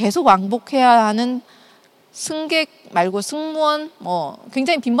루트를 계속 왕복해야 하는 승객 말고 승무원, 뭐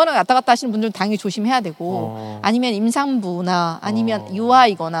굉장히 빈번하게 왔다 갔다 하시는 분들은 당연히 조심해야 되고, 아니면 임산부나 아니면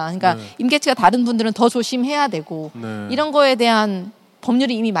유아이거나, 그러니까 임계치가 다른 분들은 더 조심해야 되고, 이런 거에 대한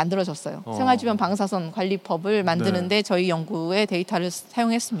법률이 이미 만들어졌어요. 생활주변 방사선 관리법을 만드는데 저희 연구의 데이터를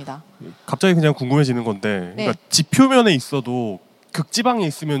사용했습니다. 갑자기 그냥 궁금해지는 건데 그러니까 집 표면에 있어도 극지방에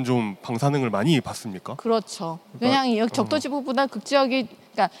있으면 좀 방사능을 많이 받습니까? 그렇죠. 그냥 여기 적도지부보다 극지역이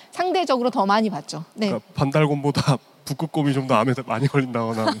그러니까 상대적으로 더 많이 받죠. 네. 그러니까 반달곰보다 북극곰이 좀 더 암에 많이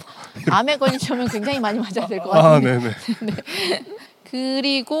걸린다거나. 암에 걸리려면 굉장히 많이 맞아야 될 것 같은데. 네네. 네.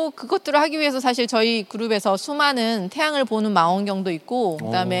 그리고 그것들을 하기 위해서 사실 저희 그룹에서 수많은 태양을 보는 망원경도 있고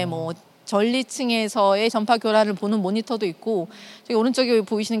그다음에 뭐 전리층에서의 전파 교란을 보는 모니터도 있고 저기 오른쪽에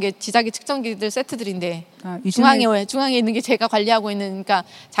보이시는 게 지자기 측정기들 세트들인데 중앙에 있는 게 제가 관리하고 있는 그러니까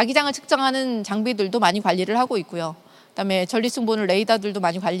자기장을 측정하는 장비들도 많이 관리를 하고 있고요. 그다음에 전리층 보는 레이더들도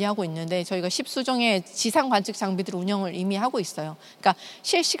많이 관리하고 있는데 저희가 10수종의 지상 관측 장비들 운영을 이미 하고 있어요. 그러니까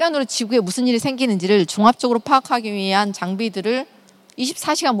실시간으로 지구에 무슨 일이 생기는지를 종합적으로 파악하기 위한 장비들을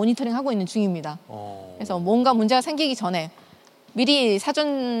 24시간 모니터링하고 있는 중입니다. 그래서 뭔가 문제가 생기기 전에 미리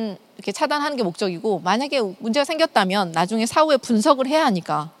사전 이렇게 차단하는 게 목적이고 만약에 문제가 생겼다면 나중에 사후에 분석을 해야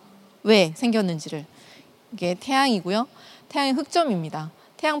하니까 왜 생겼는지를 이게 태양이고요. 태양의 흑점입니다.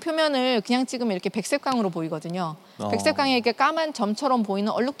 태양 표면을 그냥 찍으면 이렇게 백색광으로 보이거든요. 백색광에 이렇게 까만 점처럼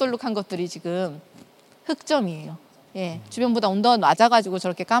보이는 얼룩덜룩한 것들이 지금 흑점이에요. 예, 주변보다 온도가 낮아가지고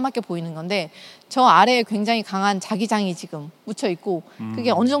저렇게 까맣게 보이는 건데 저 아래에 굉장히 강한 자기장이 지금 묻혀 있고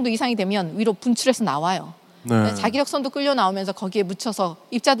그게 어느 정도 이상이 되면 위로 분출해서 나와요. 네. 자기력선도 끌려 나오면서 거기에 묻혀서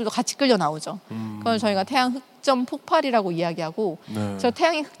입자들도 같이 끌려 나오죠. 그걸 저희가 태양 흑점 폭발이라고 이야기하고 저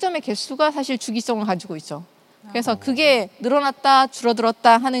태양의 흑점의 개수가 사실 주기성을 가지고 있죠. 그래서 그게 늘어났다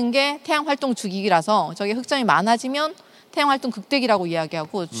줄어들었다 하는 게 태양 활동 주기라서 저게 흑점이 많아지면 태양 활동 극대기라고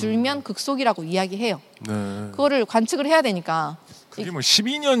이야기하고 줄면 극속이라고 이야기해요. 그거를 관측을 해야 되니까. 그게 뭐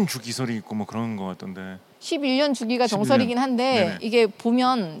 12년 주기설이 있고 뭐 그런 거 같던데. 11년 주기가 11년. 정설이긴 한데 네네. 이게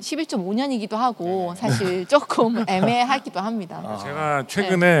보면 11.5년이기도 하고 사실 조금 애매하기도 합니다. 제가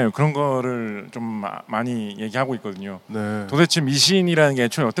최근에 그런 거를 좀 많이 얘기하고 있거든요. 도대체 미신이라는 게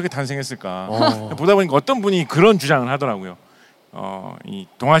애초에 어떻게 탄생했을까. 보다 보니까 어떤 분이 그런 주장을 하더라고요. 이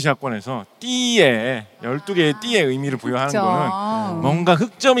동아시아권에서 띠에 12개의 띠의 의미를 부여하는 거는 뭔가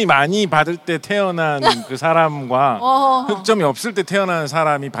흑점이 많이 받을 때 태어난 그 사람과 흑점이 없을 때 태어난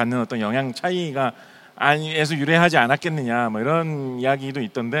사람이 받는 어떤 영향 차이가 에서 유래하지 않았겠느냐 뭐 이런 이야기도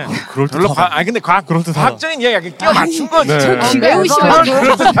있던데 별로 근데 과학적인 이야기 끼워 맞춘 거지. 매우 심하죠.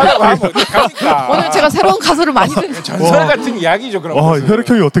 오늘 제가 새로운 가설을 많이 듣는 전설 같은 이야기죠. 그런 거.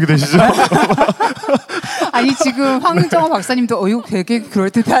 혈액형이 어떻게 되시죠? 아니 지금 황정호 박사님도 어유 되게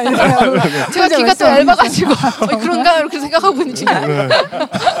그럴듯하네요. 제가 귀가 또 얇아가지고 그런가 이렇게 생각하고 있는 중이에요.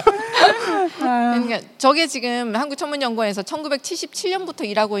 그러니까 저게 지금 한국천문연구원에서 1977년부터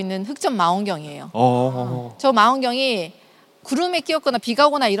일하고 있는 흑점 망원경이에요. 저 망원경이 구름에 끼었거나 비가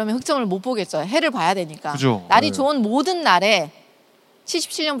오거나 이러면 흑점을 못 보겠죠. 해를 봐야 되니까. 그죠? 날이 좋은 모든 날에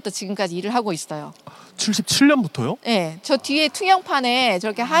 77년부터 지금까지 일을 하고 있어요. 77년부터요? 네, 저 뒤에 투영판에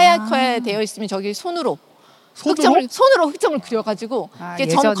저렇게 하얗게 되어 있으면 저기 손으로 흑점을 그려가지고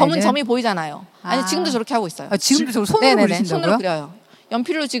이게 검은 점이 보이잖아요. 아니 지금도 저렇게 하고 있어요. 지금도 저걸 손으로 그리신다고요? 손으로 그려요.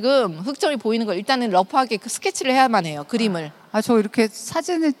 연필로 지금 흑점이 보이는 걸 일단은 러프하게 스케치를 해야만 해요. 그림을. 저 이렇게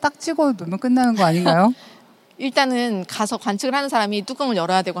사진을 딱 찍어 놓으면 끝나는 거 아닌가요? 일단은 가서 관측을 하는 사람이 뚜껑을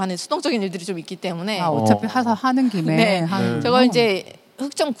열어야 되고 하는 수동적인 일들이 좀 있기 때문에 어차피 하는 김에 저걸 이제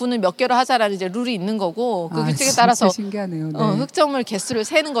흑점 군을 몇 개로 하자라는 이제 룰이 있는 거고 그 규칙에 따라서 신기하네요. 흑점을 개수를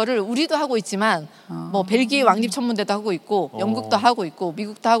세는 거를 우리도 하고 있지만 뭐 벨기에 왕립천문대도 하고 있고 영국도 하고 있고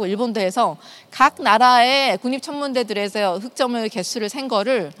미국도 하고 일본도 해서 각 나라의 국립천문대들에서 흑점을 개수를 센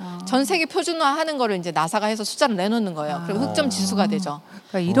거를 전 세계 표준화하는 거를 이제 나사가 해서 숫자를 내놓는 거예요. 그럼 흑점 지수가 되죠.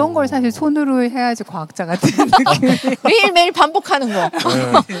 그러니까 이런 걸 사실 손으로 해야지 과학자 같은 느낌. 매일매일 반복하는 거.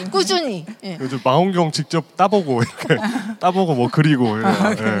 꾸준히. 요즘 망원경 직접 따보고 이렇게 따보고 뭐 그리고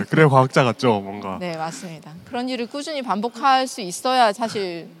그래 과학자 같죠 뭔가. 네 맞습니다. 그런 일을 꾸준히 반복할 수 있어야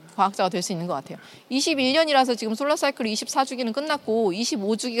사실 과학자가 될 수 있는 것 같아요. 21년이라서 지금 솔라사이클 24주기는 끝났고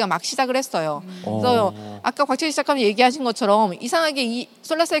 25주기가 막 시작을 했어요. 그래서 아까 곽철 시작하면 얘기하신 것처럼 이상하게 이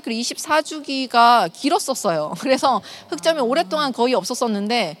솔라사이클 24주기가 길었었어요. 그래서 흑점이 오랫동안 거의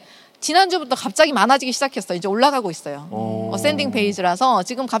없었었는데 지난주부터 갑자기 많아지기 시작했어요. 이제 올라가고 있어요. 어센딩 페이지라서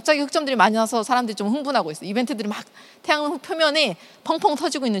지금 갑자기 흑점들이 많이 나서 사람들이 좀 흥분하고 있어요. 이벤트들이 막 태양 표면이 펑펑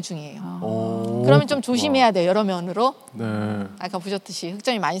터지고 있는 중이에요. 그러면 좀 조심해야 돼요. 여러 면으로. 아까 보셨듯이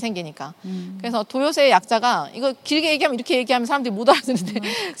흑점이 많이 생기니까. 그래서 도요새의 약자가 이거 길게 얘기하면 이렇게 얘기하면 사람들이 못 알아듣는데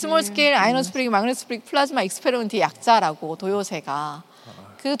스몰 스케일 아이언 스프링, 마그넷 스프링, 플라즈마 익스페리먼트의 약자라고 도요새가.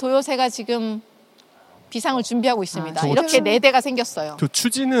 그 도요새가 지금 비상을 준비하고 있습니다. 이렇게 4대가 생겼어요. 그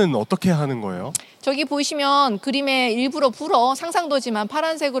추진은 어떻게 하는 거예요? 저기 보시면 그림에 일부러 불어 상상도지만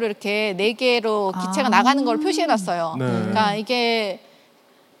파란색으로 이렇게 4개로 기체가 나가는 걸 표시해놨어요. 그러니까 이게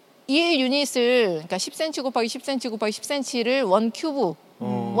이 유닛을 그러니까 10cm 곱하기 10cm 곱하기 10cm를 원 큐브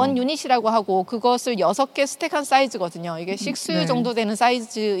원 유닛이라고 하고 그것을 6개 스택한 사이즈거든요. 이게 6U 정도 되는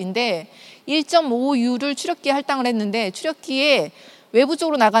사이즈인데 1.5U를 추력기에 할당을 했는데 추력기에 외부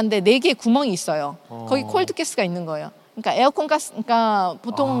쪽으로 나가는데 4개의 구멍이 있어요. 거기 콜드 가스가 있는 거예요. 그러니까 에어컨 가스, 그러니까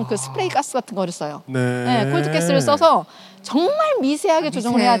보통 그 스프레이 가스 같은 거를 써요. 네, 콜드 가스를 써서 정말 미세하게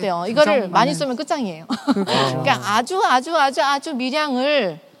조정을 해야 돼요. 이거를 많이 쏘면 끝장이에요. 그러니까 아주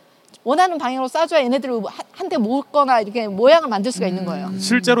미량을 원하는 방향으로 쏴줘야 얘네들을 한 대 모으거나 이렇게 모양을 만들 수가 있는 거예요.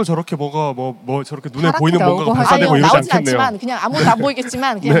 실제로 저렇게 뭐가 뭐 저렇게 눈에 보이는 뭔가가 발사되고 이러지 나오진 않겠네요. 않지만 그냥 아무것도 안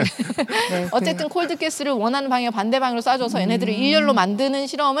보이겠지만 그냥 어쨌든 콜드 가스를 원하는 방향 반대 방향으로 쏴줘서 얘네들을 일렬로 만드는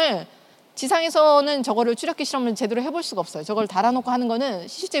실험을 지상에서는 저거를 추력기 실험을 제대로 해볼 수가 없어요. 저걸 달아놓고 하는 거는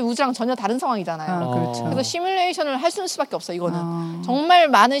실제 우주랑 전혀 다른 상황이잖아요. 그렇죠. 그래서 시뮬레이션을 할 수밖에 없어요. 이거는 정말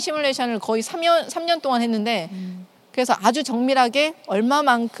많은 시뮬레이션을 거의 3년 동안 했는데 그래서 아주 정밀하게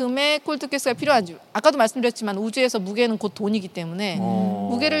얼마만큼의 콜드가스가 필요한지 아까도 말씀드렸지만 우주에서 무게는 곧 돈이기 때문에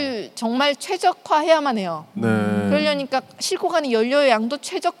무게를 정말 최적화해야만 해요. 그러려니까 싣고 가는 연료의 양도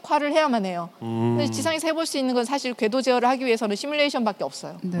최적화를 해야만 해요. 근데 지상에서 해볼 수 있는 건 사실 궤도 제어를 하기 위해서는 시뮬레이션밖에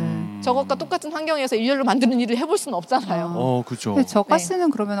없어요. 저것과 똑같은 환경에서 일렬로 만드는 일을 해볼 수는 없잖아요. 그렇죠. 근데 저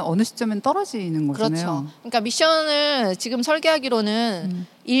가스는 그러면 어느 시점엔 떨어지는 거잖아요. 그렇죠. 그러니까 미션을 지금 설계하기로는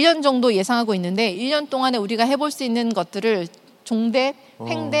 1년 정도 예상하고 있는데 1년 동안에 우리가 해볼 수 있는 것들을 종대,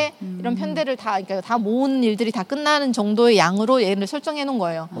 횡대 이런 편대를 그러니까 다 모은 일들이 다 끝나는 정도의 양으로 얘를 설정해 놓은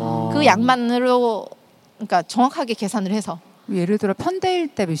거예요. 그 양만으로 그러니까 정확하게 계산을 해서. 예를 들어 편대일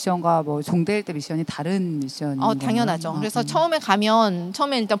때 미션과 뭐 종대일 때 미션이 다른 미션인 건가요? 당연하죠. 그래서 처음에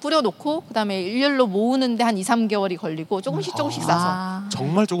일단 뿌려놓고 그다음에 일렬로 모으는데 한 2, 3개월이 걸리고 조금씩 싸서.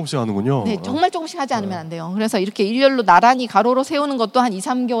 정말 조금씩 하는군요. 네, 정말 조금씩 하지 않으면 안 돼요. 그래서 이렇게 일렬로 나란히 가로로 세우는 것도 한 2,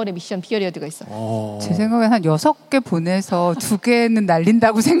 3개월의 미션 피어리어드가 있어요. 제 생각엔 한 6개 보내서 2개는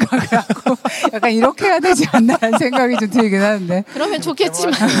날린다고 생각을 하고 약간 이렇게 해야 되지 않나라는 생각이 좀 들긴 하는데. 그러면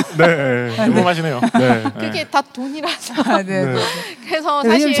좋겠지만. 네, 궁금하시네요. 네. 그게 다 돈이라서. 네. 그래서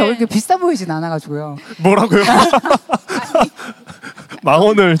사실 저렇게 비싸 보이진 않아가지고요. 뭐라고요?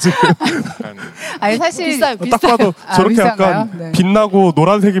 망원을 지금. 아니 사실 비싸요. 딱 봐도 저렇게 약간 빛나고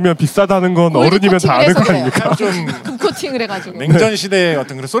노란색이면 비싸다는 건 어른이면 다 아는 거 아닙니까? 좀 금코팅을 해가지고. 냉전 시대의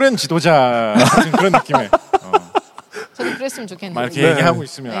어떤 그런 소련 지도자 같은 그런 느낌의. 저도 그랬으면 좋겠는데. 막 이렇게 얘기하고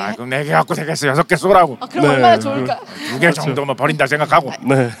있으면 그럼 4개 갖고 3개 써 6개 쏘라고. 그럼 얼마나 좋을까? 2개 정도는 버린다 생각하고.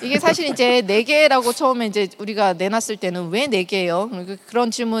 이게 사실 이제 4개라고 처음에 이제 우리가 내놨을 때는 왜 4개예요?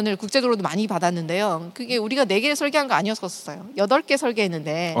 그런 질문을 국제적으로도 많이 받았는데요. 그게 우리가 4개를 설계한 거 아니었었어요. 8개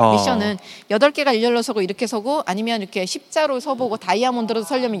설계했는데 미션은 8개가 일렬로 서고 이렇게 서고 아니면 이렇게 십자로 서보고 다이아몬드로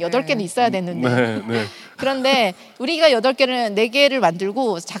서려면 8개는 있어야 됐는데 그런데 우리가 4개를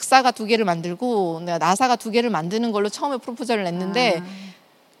만들고 작사가 2개를 만들고 나사가 2개를 만드는 걸로 처음에 프로포절을 냈는데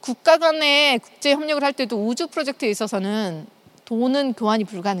국가 간의 국제 협력을 할 때도 우주 프로젝트에 있어서는 돈은 교환이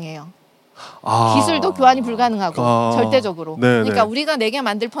불가능해요. 기술도 교환이 불가능하고 절대적으로. 그러니까 우리가 4개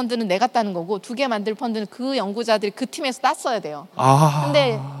만들 펀드는 내가 따는 거고 2개 만들 펀드는 그 연구자들이 그 팀에서 땄어야 돼요.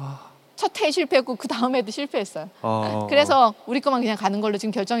 근데 첫 해 실패했고 그 다음에도 실패했어요. 그래서 우리 것만 그냥 가는 걸로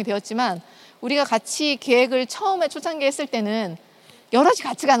지금 결정이 되었지만 우리가 같이 계획을 처음에 초창기에 했을 때는 여럿이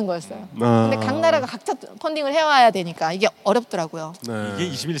같이 가는 거였어요. 근데 각 나라가 각자 펀딩을 해와야 되니까 이게 어렵더라고요. 이게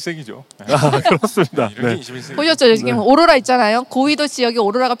 21세기죠. 그렇습니다. 이렇게 21세기. 보셨죠? 지금 오로라 있잖아요. 고위도 지역에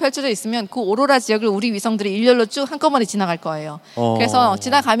오로라가 펼쳐져 있으면 그 오로라 지역을 우리 위성들이 일렬로 쭉 한꺼번에 지나갈 거예요. 그래서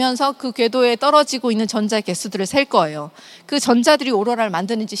지나가면서 그 궤도에 떨어지고 있는 전자의 개수들을 셀 거예요. 그 전자들이 오로라를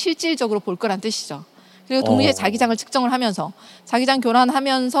만드는지 실질적으로 볼 거란 뜻이죠. 그리고 동시에 자기장을 측정을 하면서 자기장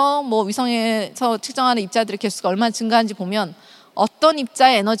교란하면서 뭐 위성에서 측정하는 입자들의 개수가 얼마나 증가한지 보면 어떤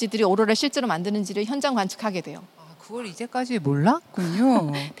입자의 에너지들이 오로라를 실제로 만드는지를 현장 관측하게 돼요. 그걸 이제까지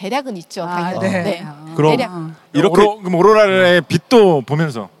몰랐군요. 대략은 있죠. 그럼 대략. 그럼 오로라의 빛도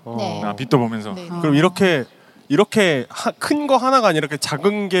보면서. 빛도 보면서. 그럼 이렇게 큰 거 하나가 아니라 이렇게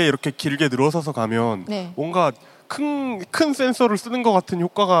작은 게 이렇게 길게 늘어서서 가면 뭔가 큰 센서를 쓰는 것 같은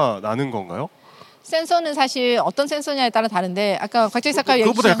효과가 나는 건가요? 센서는 사실 어떤 센서냐에 따라 다른데 아까 곽재희 작가가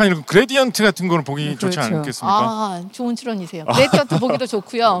그것보다 약간 이런 그레디언트 같은 거는 보기 좋지 않겠습니까? 좋은 추론이세요. 그레디언트 보기도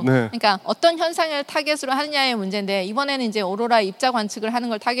좋고요. 그러니까 어떤 현상을 타겟으로 하느냐의 문제인데 이번에는 이제 오로라 입자 관측을 하는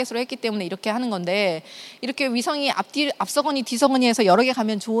걸 타겟으로 했기 때문에 이렇게 하는 건데 이렇게 위성이 앞서거니 뒤서거니 해서 여러 개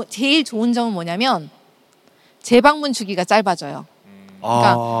가면 제일 좋은 점은 뭐냐면 재방문 주기가 짧아져요.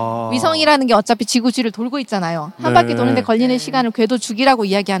 그러니까 위성이라는 게 어차피 지구 주위를 돌고 있잖아요. 한 바퀴 도는데 걸리는 시간을 궤도 주기라고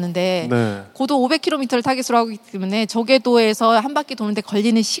이야기하는데 고도 500km를 타깃으로 하고 있기 때문에 저 궤도에서 한 바퀴 도는데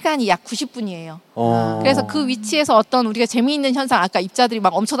걸리는 시간이 약 90분이에요. 그래서 그 위치에서 어떤 우리가 재미있는 현상, 아까 입자들이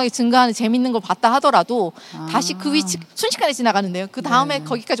막 엄청나게 증가하는 재미있는 걸 봤다 하더라도 다시 그 위치 순식간에 지나가는데요. 그 다음에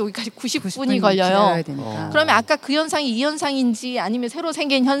거기까지 오기까지 90분이 걸려요. 그러면 아까 그 현상이 이 현상인지 아니면 새로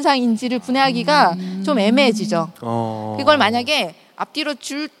생긴 현상인지를 분해하기가 좀 애매해지죠. 그걸 만약에 앞뒤로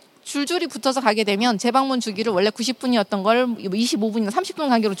줄줄이 붙어서 가게 되면 재방문 주기를 원래 90분이었던 걸 25분이나 30분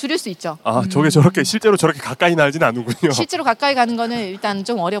간격으로 줄일 수 있죠. 아, 저게 저렇게 실제로 저렇게 가까이 날진 않는군요. 실제로 가까이 가는 거는 일단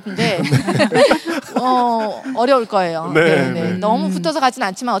좀 어렵은데 어려울 거예요. 네. 너무 붙어서 가진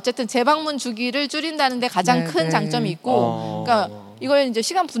않지만 어쨌든 재방문 주기를 줄인다는 데 가장 큰 장점이 있고 그러니까 이걸 이제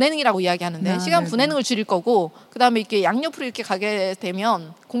시간 분해능이라고 이야기하는데 시간 분해능을 줄일 거고 그다음에 이렇게 양옆으로 이렇게 가게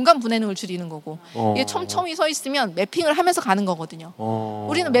되면 공간 분해능을 줄이는 거고 이게 촘촘히 서 있으면 매핑을 하면서 가는 거거든요.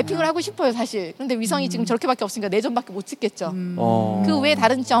 우리는 매핑을 하고 싶어요 사실. 근데 위성이 지금 저렇게밖에 없으니까 4점밖에 못 찍겠죠. 그 외에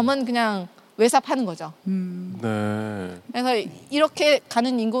다른 점은 그냥 외삽하는 거죠. 그래서 이렇게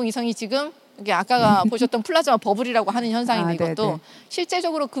가는 인공위성이 지금 이게 아까 보셨던 플라즈마 버블이라고 하는 현상인데 이것도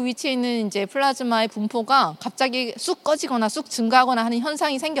실제적으로 그 위치에 있는 이제 플라즈마의 분포가 갑자기 쑥 꺼지거나 쑥 증가하거나 하는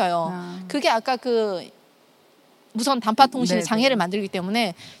현상이 생겨요. 그게 아까 그 무선 단파 통신의 장애를 만들기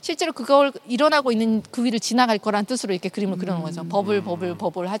때문에 실제로 그걸 일어나고 있는 그 위를 지나갈 거란 뜻으로 이렇게 그림을 그려놓은 거죠.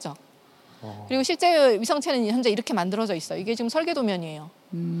 버블 하죠. 그리고 실제 위성체는 현재 이렇게 만들어져 있어요. 이게 지금 설계도면이에요.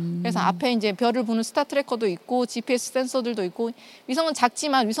 그래서 앞에 이제 별을 보는 스타 트래커도 있고 GPS 센서들도 있고 위성은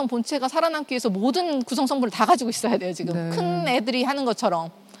작지만 위성 본체가 살아남기 위해서 모든 구성 성분을 다 가지고 있어야 돼요. 지금 큰 애들이 하는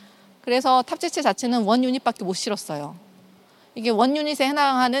것처럼. 그래서 탑재체 자체는 원 유닛밖에 못 실었어요. 이게 원 유닛에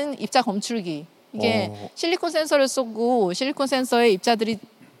해당하는 입자 검출기. 이게 실리콘 센서를 쏘고 실리콘 센서에 입자들이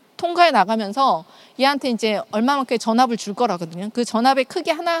통과해 나가면서 얘한테 이제 얼마만큼의 전압을 줄 거라거든요. 그 전압의 크기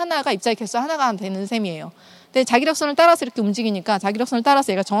하나하나가 입자의 개수 하나가 되는 셈이에요. 근데 자기력선을 따라서 이렇게 움직이니까 자기력선을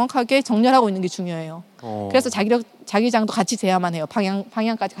따라서 얘가 정확하게 정렬하고 있는 게 중요해요. 그래서 자기장도 같이 돼야만 해요.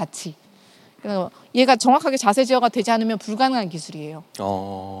 방향까지 같이. 그래서 얘가 정확하게 자세 제어가 되지 않으면 불가능한 기술이에요.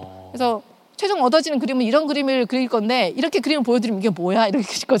 그래서 최종 얻어지는 그림은 이런 그림을 그릴 건데 이렇게 그림을 보여드리면 이게 뭐야? 이렇게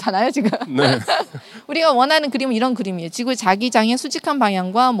그릴 거잖아요 지금. 우리가 원하는 그림은 이런 그림이에요. 지구의 자기장의 수직한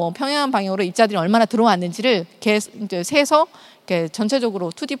방향과 뭐 평행한 방향으로 입자들이 얼마나 들어왔는지를 이제 세서 이렇게 전체적으로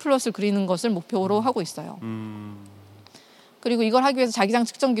 2D 플롯을 그리는 것을 목표로 하고 있어요. 그리고 이걸 하기 위해서 자기장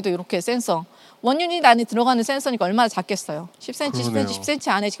측정기도 이렇게 센서. 원 유닛 안에 들어가는 센서니까 얼마나 작겠어요. 10cm, 그러네요. 10cm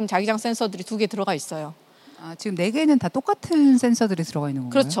안에 지금 자기장 센서들이 2개 들어가 있어요. 지금 4개는 다 똑같은 센서들이 들어가 있는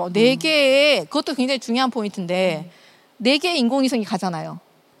건가요? 그렇죠. 4개의 그것도 굉장히 중요한 포인트인데 4개의 인공위성이 가잖아요.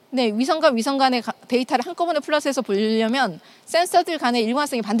 근데 위성과 위성 간의 데이터를 한꺼번에 플러스해서 보려면 센서들 간의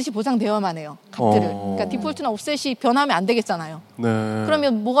일관성이 반드시 보장되어야만 해요. 값들을. 그러니까 디폴트나 옵셋이 변하면 안 되겠잖아요.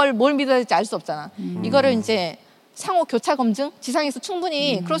 그러면 뭘 믿어야 될지 알 수 없잖아. 이거를 이제 상호 교차 검증, 지상에서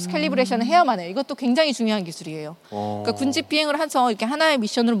충분히 크로스 캘리브레이션을 해야만 해요. 이것도 굉장히 중요한 기술이에요. 그러니까 군집 비행을 해서 이렇게 하나의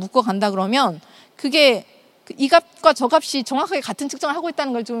미션으로 묶어 간다 그러면 그게 이 값과 저 값이 정확하게 같은 측정을 하고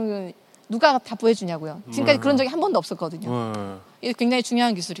있다는 걸 좀 누가 다 보여주냐고요. 지금까지 그런 적이 한 번도 없었거든요. 이게 굉장히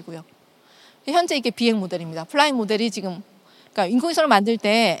중요한 기술이고요. 현재 이게 비행 모델입니다. 플라잉 모델이 지금 그러니까 인공위성을 만들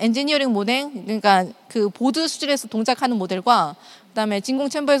때 엔지니어링 모델, 그러니까 그 보드 수준에서 동작하는 모델과 그다음에 진공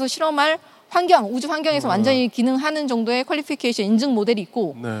챔버에서 실험할 환경, 우주 환경에서 완전히 기능하는 정도의 퀄리피케이션 인증 모델이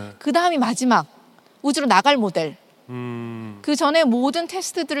있고 그다음이 마지막 우주로 나갈 모델. 그 전에 모든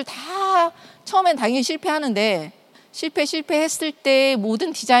테스트들을 다 처음엔 당연히 실패하는데 실패했을 때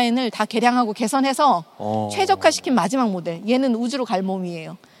모든 디자인을 다 개량하고 개선해서 최적화시킨 마지막 모델. 얘는 우주로 갈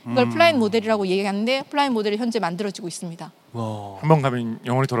몸이에요. 이걸 플라잉 모델이라고 얘기하는데 플라잉 모델이 현재 만들어지고 있습니다. 한 번 가면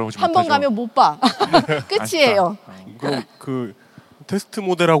영원히 돌아오지 못하죠. 한 번 가면 못 봐. 끝이에요. 그럼 그 테스트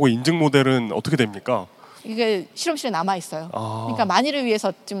모델하고 인증 모델은 어떻게 됩니까? 이게 실험실에 남아 있어요. 그러니까 만일을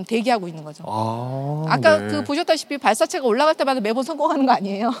위해서 지금 대기하고 있는 거죠. 아까 그 보셨다시피 발사체가 올라갈 때마다 매번 성공하는 거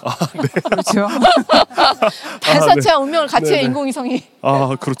아니에요? 네. 그렇죠. 발사체와 운명을 같이 해 인공위성이.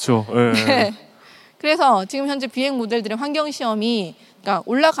 그렇죠. 네. 그래서 지금 현재 비행 모델들의 환경 시험이 그러니까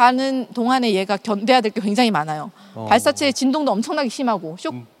올라가는 동안에 얘가 견뎌야 될 게 굉장히 많아요. 발사체의 진동도 엄청나게 심하고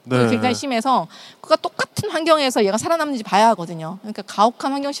쇼크도 굉장히 심해서 그가 똑같은 환경에서 얘가 살아남는지 봐야 하거든요. 그러니까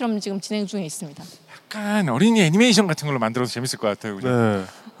가혹한 환경 실험 지금 진행 중에 있습니다. 약간 어린이 애니메이션 같은 걸로 만들어서 재밌을 것 같아요.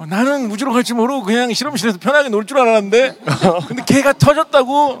 나는 우주로 갈지 모르고 그냥 실험실에서 편하게 놀 줄 알았는데 근데 걔가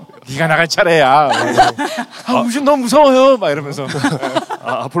터졌다고 네가 나갈 차례야. 우주 너무 무서워요. 막 이러면서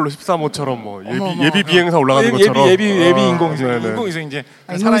아폴로 13호처럼 뭐 예비 비행사 올라가는 것처럼 예비 인공위성 이제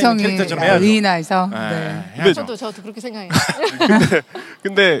살아있는 캐릭터처럼 해야죠. 의인화해서. 저도 그렇게 생각해요.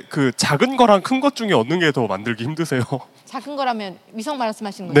 근데 그 작은 거랑 큰 것 중에 어느 게 더 만들기 힘드세요? 작은 거라면 위성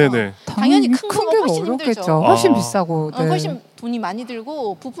말씀하시는 거죠? 네네. 당연히 큰 거면 훨씬 힘들죠. 훨씬 비싸고. 네. 훨씬 돈이 많이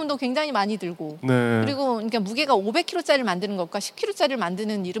들고 부품도 굉장히 많이 들고. 네. 그리고 그러니까 무게가 500kg짜리를 만드는 것과 10kg짜리를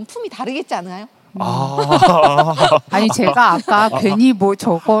만드는 일은 품이 다르겠지 않아요? 아니 제가 아까 괜히 뭐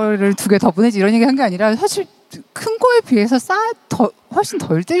저거를 2개 더 보내지 이런 얘기 한 게 아니라 사실 큰 거에 비해서 훨씬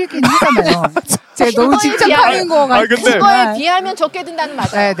덜 들긴 하잖아요. 제가 너무 집착하는 거 같아요. 큰 거에 비하면 적게 든다는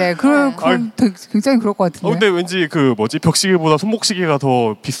맞아요. 네네. 그럼 굉장히 그럴 것 같은데. 근데 왠지 그 벽시계보다 손목시계가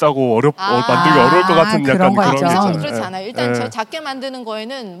더 비싸고 만들기 어려울 것 같은 약간 그런 게 있잖아요. 그렇지 않아요. 일단 저 작게 만드는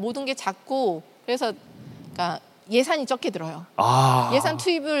거에는 모든 게 작고 그래서 그러니까 예산이 적게 들어요. 예산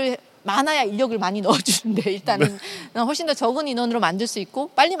투입을 많아야 인력을 많이 넣어주는데 일단은 훨씬 더 적은 인원으로 만들 수 있고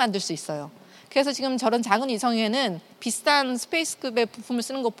빨리 만들 수 있어요. 그래서 지금 저런 작은 위성에는 비싼 스페이스급의 부품을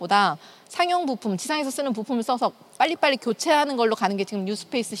쓰는 것보다 상용 부품, 지상에서 쓰는 부품을 써서 빨리빨리 교체하는 걸로 가는 게 지금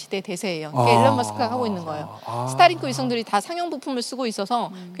뉴스페이스 시대의 대세예요. 그게 일론 머스크가 하고 있는 거예요. 스타링크 위성들이 다 상용 부품을 쓰고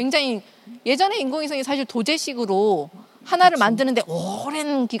있어서 굉장히 예전에 인공위성이 사실 도제식으로 하나를 만드는데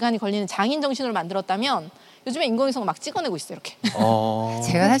오랜 기간이 걸리는 장인 정신으로 만들었다면 요즘에 인공위성 막 찍어내고 있어요, 이렇게.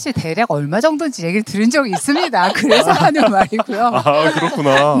 제가 사실 대략 얼마 정도인지 얘기를 들은 적이 있습니다. 그래서 하는 말이고요.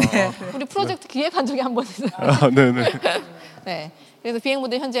 그렇구나. 네. 우리 프로젝트 기획한 적이 한 번 있어요. 네네. 네. 그래서 비행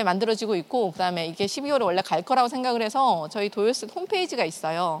모델 현재 만들어지고 있고, 그다음에 이게 12월에 원래 갈 거라고 생각을 해서 저희 도요셋 홈페이지가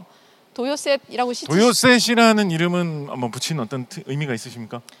있어요. 도요셋이라고 도요셋이라는 이름은 한번 붙인 어떤 의미가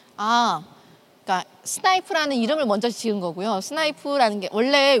있으십니까? 그러니까 스나이프라는 이름을 먼저 지은 거고요. 스나이프라는 게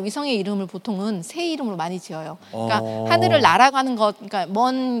원래 위성의 이름을 보통은 새 이름으로 많이 지어요. 그러니까 하늘을 날아가는 것, 그러니까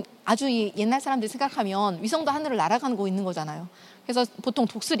아주 옛날 사람들이 생각하면 위성도 하늘을 날아가는 거 있는 거잖아요. 그래서 보통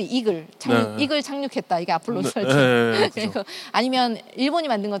독수리, 이글 착륙했다. 이게 아폴로 설치. 그렇죠. 아니면 일본이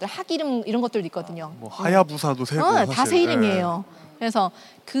만든 것들 학이름 이런 것들도 있거든요. 뭐 하야부사도 새 다 새 이름이에요. 그래서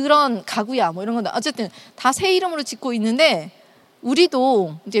그런 가구야 뭐 이런 건데 어쨌든 다 새 이름으로 짓고 있는데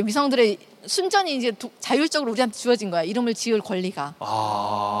우리도 이제 위성들의 순전히 이제 자율적으로 우리한테 주어진 거야. 이름을 지을 권리가.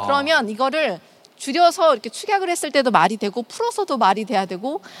 그러면 이거를 줄여서 이렇게 축약을 했을 때도 말이 되고 풀어서도 말이 돼야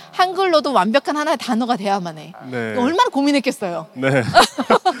되고 한글로도 완벽한 하나의 단어가 돼야만 해. 네. 얼마나 고민했겠어요. 네.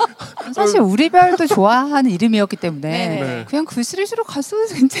 사실 우리 별도 좋아하는 이름이었기 때문에 네. 그냥 그 시리즈로 갔어도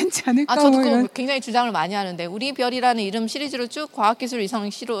괜찮지 않을까. 저도 그거 굉장히 주장을 많이 하는데 우리 별이라는 이름 시리즈로 쭉 과학기술 위성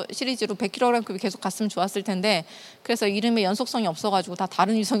시리즈로 100kg급이 계속 갔으면 좋았을 텐데 그래서 이름에 연속성이 없어가지고 다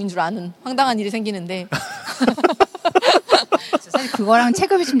다른 위성인 줄 아는 황당한 일이 생기는데 사실 그거랑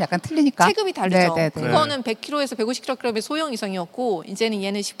체급이 좀 약간 틀리니까. 체급이 다르죠. 네네네. 그거는 100kg에서 150kg의 소형 위성이었고 이제는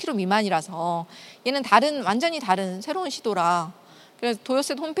얘는 10kg 미만이라서 얘는 완전히 다른 새로운 시도라. 그래서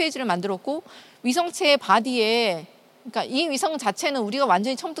도요셋 홈페이지를 만들었고 위성체의 바디에 그러니까 이 위성 자체는 우리가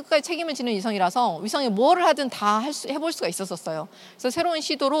완전히 처음부터 끝까지 책임을 지는 위성이라서 위성에 뭐를 하든 다 해볼 수가 있었어요. 그래서 새로운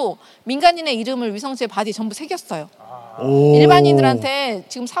시도로 민간인의 이름을 위성체 바디에 전부 새겼어요. 일반인들한테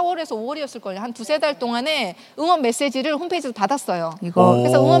지금 4월에서 5월이었을걸요. 한 2-3달 동안에 응원 메시지를 홈페이지에서 받았어요.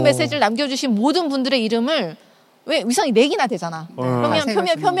 그래서 응원 메시지를 남겨주신 모든 분들의 이름을 왜 위성이 4개나 되잖아. 그러면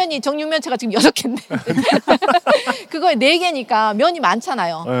표면이 정육면체가 지금 6개인데 그거에 4개니까 면이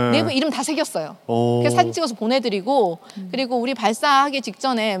많잖아요. 내부 이름 다 새겼어요. 그래서 사진 찍어서 보내드리고 그리고 우리 발사하기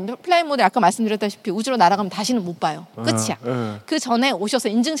직전에 플라잉 모델 아까 말씀드렸다시피 우주로 날아가면 다시는 못 봐요. 끝이야. 그 전에 오셔서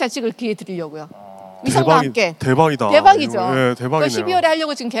인증샷 찍을 기회 드리려고요. 위성과 함께. 대박이죠. 네, 대박이네요. 12월에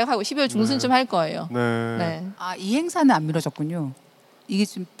하려고 지금 계획하고 12월 중순쯤 할 거예요. 네. 이 행사는 안 미뤄졌군요. 이게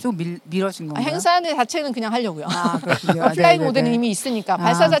좀 미뤄진 건가요? 행사는 자체는 그냥 하려고요. 그렇군요. 플라잉 모델은 이미 있으니까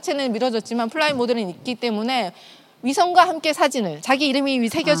발사 자체는 미뤄졌지만 플라잉 모델은 있기 때문에 위성과 함께 사진을 자기 이름이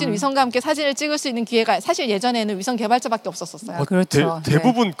새겨진 위성과 함께 사진을 찍을 수 있는 기회가 사실 예전에는 위성 개발자밖에 없었었어요. 그렇죠.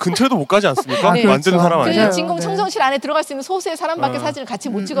 대부분 근처에도 못 가지 않습니까? 네. 만드는 사람 아니에요. 그 진공 청정실 안에 들어갈 수 있는 소수의 사람밖에 사진을 같이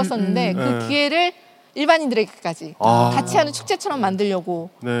못 찍었었는데 그 기회를 일반인들에게까지 같이 하는 축제처럼 만들려고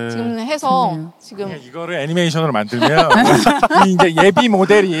지금 해서 지금 이거를 애니메이션으로 만들면 이제 예비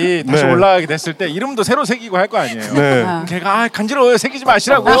모델이 다시 올라가게 됐을 때 이름도 새로 새기고 할 거 아니에요. 걔가 간지러워요 새기지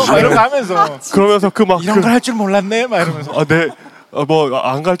마시라고 막 이런 거 하면서 그러면서 이런 걸 할 줄 몰랐네 막 이러면서 뭐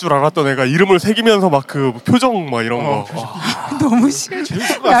안 갈 줄 알았던 애가 이름을 새기면서 막 그 표정 막 이런 거 너무 싫어.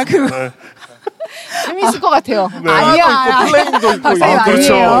 재밌을 것 같아요. 재밌을 것 같아요. 아니야. 플레임도 있고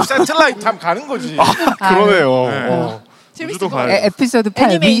그렇죠. 세틀라이트 하면 가는 거지. 그러네요. 우주도 가야 에피소드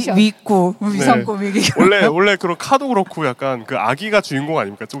 8 애니메이션. 위꾸 위성 꾸미기. 원래 그런 카도 그렇고 약간 그 아기가 주인공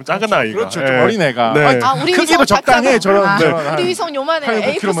아닙니까? 좀 작은 아이가. 그렇죠. 좀 어린애가. 네. 우리 크기도 적당해. 우리 위성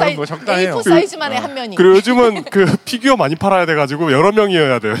요만해. A4 적당해요. 사이즈만 해 한 면이. 그리고 요즘은 그 피규어 많이 팔아야 돼가지고 여러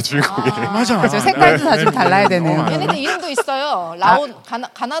명이어야 돼요 주인공이. 맞아. 그렇죠. 색깔도 다 좀 달라야 되네요. 얘네들 이름도 있어요. 라온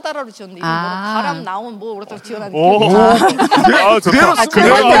가나다라로 지었는데 이거 뭐 바람 나온 뭐 그렇다고 지어놨는데. 좋다.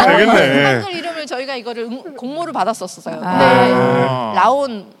 그대로 하면 되겠네. 한글 이름을 저희가 이거를 공모를 받았었어요. 근데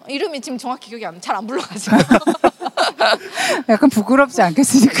라온 이름이 지금 정확히 기억이 잘 안 불러가지고. 약간 부끄럽지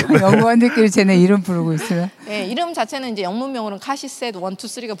않겠습니까? 연구원들끼리 쟤네 이름 부르고 있으면. 네, 이름 자체는 이제 영문명으로는 카시셋 1, 2,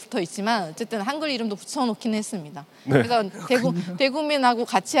 3가 붙어 있지만 어쨌든 한글 이름도 붙여놓긴 했습니다. 네. 그래서 대구민하고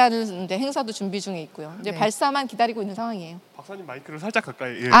같이 하는 행사도 준비 중에 있고요. 이제 발사만 기다리고 있는 상황이에요. 박사님 마이크를 살짝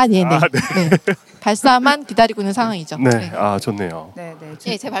가까이. 예. 네네. 네. 발사만 기다리고 있는 상황이죠. 네, 좋네요. 네,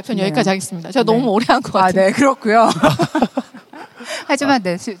 제 발표는 여기까지 하겠습니다. 제가 너무 오래 한 것 같아요. 네, 그렇고요. 하지만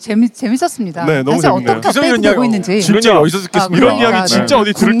재밌었습니다. 네, 너무 사실 재밌네요. 어떻게 업데이트되고 있는지 진짜 어디서 듣겠습니다. 이런 이야기 진짜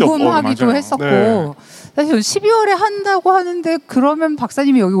어디 들을 데 없고 궁금하기도 했었고 사실 12월에 한다고 하는데 그러면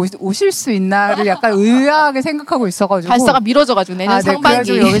박사님이 여기 오실 수 있나를 약간 의아하게 생각하고 있어가지고 발사가 미뤄져가지고 내년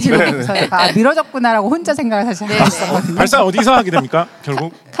상반기 여기 지금 미뤄졌구나라고 혼자 생각을 사실 하고 있었거든요. 발사 어디서 하게 됩니까?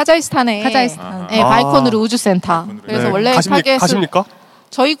 결국 카자흐스탄에 바이코누르 우주센터. 그래서 원래 가십니까?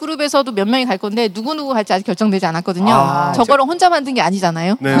 저희 그룹에서도 몇 명이 갈 건데 누구 갈지 아직 결정되지 않았거든요. 저거를 혼자 만든 게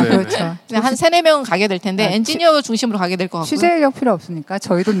아니잖아요. 그렇죠. 한 3-4명은 가게 될 텐데 엔지니어 중심으로 가게 될 것 같고요. 취재 인력 필요 없으니까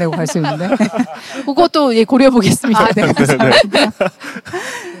저희 돈 내고 갈 수 있는데 그것도 고려해 보겠습니다.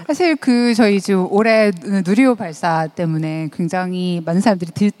 사실 저희 지금 올해 누리호 발사 때문에 굉장히 많은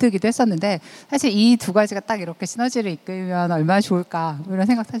사람들이 들뜨기도 했었는데 사실 이 두 가지가 딱 이렇게 시너지를 이끌면 얼마나 좋을까 이런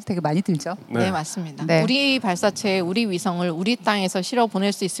생각 사실 되게 많이 들죠. 네, 맞습니다. 우리 발사체, 우리 위성을 우리 땅에서 실어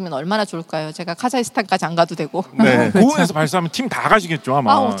보낼 수 있으면 얼마나 좋을까요? 제가 카자흐스탄까지 안 가도 되고. 고흥에서 발사하면 팀 다 가시겠죠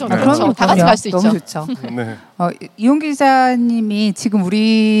아마. 그렇죠. 다 같이 갈 수 있죠. 너무 좋죠. 이용기 기자님이 지금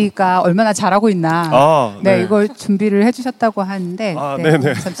우리가 얼마나 잘하고 있나 이걸 준비를 해주셨다고 하는데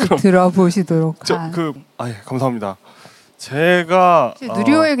잠시 들어보시도록 감사합니다. 제가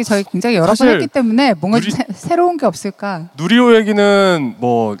누리호 얘기 저희 굉장히 여러 번 했기 때문에 뭔가 새로운 게 없을까? 누리호 얘기는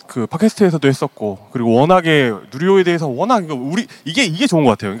뭐 그 팟캐스트에서도 했었고 그리고 워낙에 누리호에 대해서 워낙 이게 좋은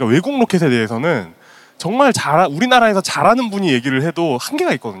것 같아요. 그러니까 외국 로켓에 대해서는 정말 우리나라에서 잘하는 분이 얘기를 해도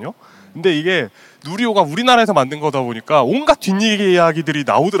한계가 있거든요. 근데 이게 누리호가 우리나라에서 만든 거다 보니까 온갖 뒷이야기들이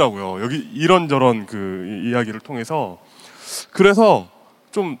나오더라고요. 여기 이런저런 그 이야기를 통해서. 그래서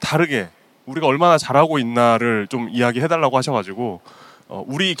좀 다르게 우리가 얼마나 잘하고 있나를 좀 이야기해달라고 하셔가지고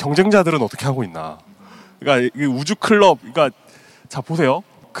우리 경쟁자들은 어떻게 하고 있나. 그러니까 우주 클럽, 그러니까 자 보세요.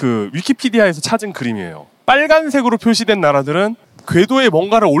 그 위키피디아에서 찾은 그림이에요. 빨간색으로 표시된 나라들은 궤도에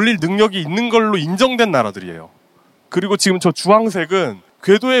뭔가를 올릴 능력이 있는 걸로 인정된 나라들이에요. 그리고 지금 저 주황색은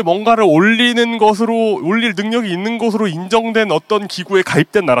궤도에 뭔가를 올릴 능력이 있는 것으로 인정된 어떤 기구에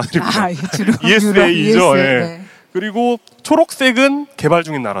가입된 나라들입니다. ESA죠. 그리고 초록색은 개발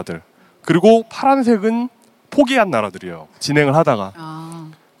중인 나라들. 그리고 파란색은 포기한 나라들이에요. 진행을 하다가.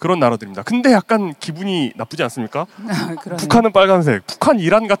 그런 나라들입니다. 근데 약간 기분이 나쁘지 않습니까? 북한은 빨간색, 북한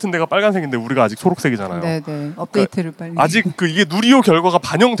이란 같은 데가 빨간색인데 우리가 아직 초록색이잖아요. 네네. 업데이트를 빨리. 아직 이게 누리호 결과가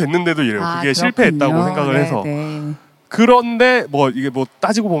반영됐는데도 이래요. 그게 실패했다고 생각을 해서. 그런데 이게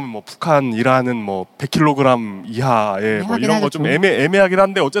따지고 보면 북한, 이란은 100kg 이하의 이런 거 좀 애매하긴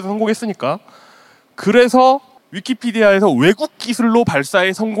한데 어쨌든 성공했으니까. 그래서 위키피디아에서 외국 기술로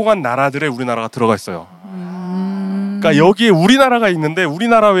발사에 성공한 나라들에 우리나라가 들어가 있어요. 그러니까 여기에 우리나라가 있는데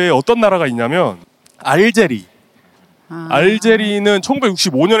우리나라 외에 어떤 나라가 있냐면 알제리. 알제리는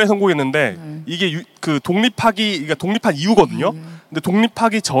 1965년에 성공했는데 이게 그러니까 독립한 이후거든요. 근데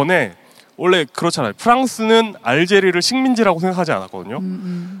독립하기 전에 원래 그렇잖아요. 프랑스는 알제리를 식민지라고 생각하지 않았거든요.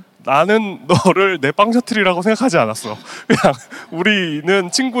 나는 너를 내 빵셔틀이라고 생각하지 않았어. 그냥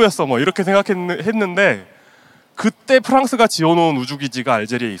우리는 친구였어. 이렇게 생각했는데 그때 프랑스가 지어놓은 우주기지가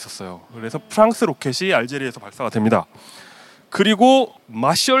알제리에 있었어요. 그래서 프랑스 로켓이 알제리에서 발사가 됩니다. 그리고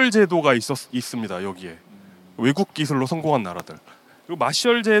마셜 제도가 있습니다. 여기에 외국 기술로 성공한 나라들. 그리고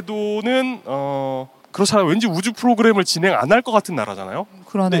마셜 제도는 그렇잖아요. 왠지 우주 프로그램을 진행 안 할 것 같은 나라잖아요.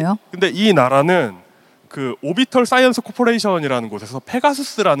 그러네요. 근데 이 나라는 그 오비털 사이언스 코퍼레이션이라는 곳에서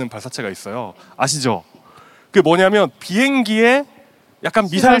페가수스라는 발사체가 있어요. 아시죠? 그게 뭐냐면 비행기에 약간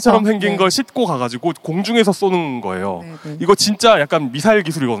미사일처럼 생긴 걸 싣고 가가지고 공중에서 쏘는 거예요. 이거 진짜 약간 미사일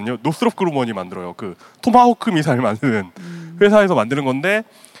기술이거든요. 노스롭 그루먼이 만들어요. 그 토마호크 미사일 만드는 회사에서 만드는 건데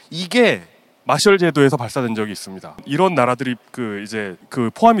이게 마셜 제도에서 발사된 적이 있습니다. 이런 나라들이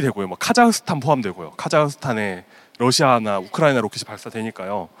포함이 되고요. 카자흐스탄 포함되고요. 카자흐스탄에 러시아나 우크라이나 로켓이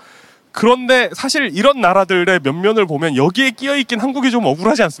발사되니까요. 그런데 사실 이런 나라들의 면면을 보면 여기에 끼어 있긴 한국이 좀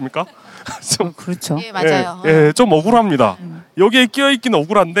억울하지 않습니까? 좀, 그렇죠. 예, 맞아요. 예, 좀 억울합니다. 여기에 끼어 있긴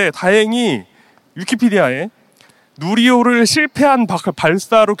억울한데 다행히 위키피디아에 누리호를 실패한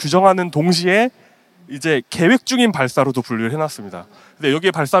발사로 규정하는 동시에 이제 계획 중인 발사로도 분류를 해놨습니다. 근데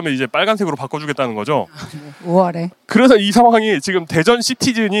여기에 발사하면 이제 빨간색으로 바꿔주겠다는 거죠. 5월에. 그래서 이 상황이 지금 대전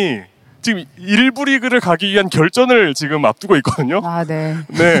시티즌이 지금 1부 리그를 가기 위한 결전을 지금 앞두고 있거든요. 아, 네.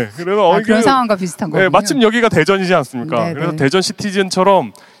 네. 그래서 그런 상황과 비슷한 거군요. 네, 마침 여기가 대전이지 않습니까? 네, 그래서 네. 대전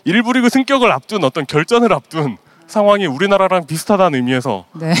시티즌처럼 1부 리그 승격을 앞둔 어떤 결전을 앞둔 상황이 우리나라랑 비슷하다는 의미에서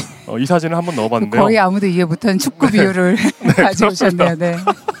네. 이 사진을 한번 넣어봤는데요. 거의 아무도 이해 못한 축구 비유를 가져오셨네요. 네.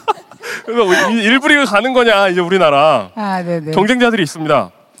 그래서 1부 리그 가는 거냐 이제 우리나라. 아, 네네. 경쟁자들이 있습니다.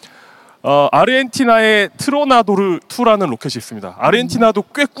 아르헨티나의 트로나도르2라는 로켓이 있습니다. 아르헨티나도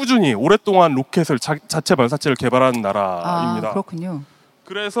꽤 꾸준히 오랫동안 로켓을 자체 발사체를 개발하는 나라입니다. 아, 그렇군요.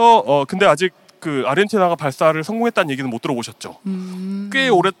 그래서 근데 아직 그 아르헨티나가 발사를 성공했다는 얘기는 못 들어보셨죠. 꽤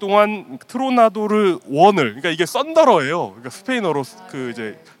오랫동안 트로나도르 1을 그러니까 이게 썬더러예요. 그러니까 스페인어로 그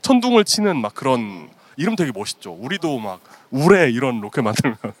이제 천둥을 치는 막 그런 이름 되게 멋있죠. 우리도 막 우레 이런 로켓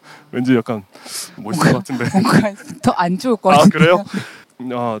만들면 왠지 약간 멋있을 것 같은데. 뭔가 더 안 좋을 것 같아요. 그래요?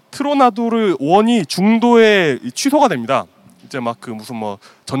 트로나도르 1이 중도에 취소가 됩니다. 이제 막 그 무슨 뭐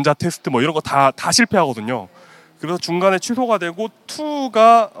전자 테스트 뭐 이런 거 다 실패하거든요. 그래서 중간에 취소가 되고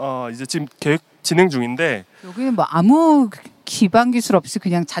 2가 이제 지금 계획 진행 중인데 여기는 뭐 아무 기반 기술 없이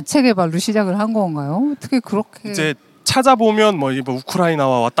그냥 자체 개발로 시작을 한 건가요? 어떻게 그렇게 이제 찾아보면 뭐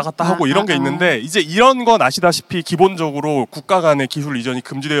우크라이나와 왔다 갔다 하고 이런 게 있는데 이제 이런 건 아시다시피 기본적으로 국가 간의 기술 이전이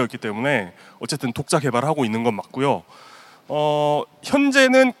금지되어 있기 때문에 어쨌든 독자 개발하고 있는 건 맞고요.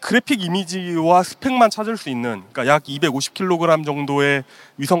 현재는 그래픽 이미지와 스펙만 찾을 수 있는 그러니까 약 250kg 정도의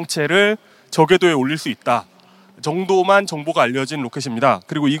위성체를 저궤도에 올릴 수 있다 정도만 정보가 알려진 로켓입니다.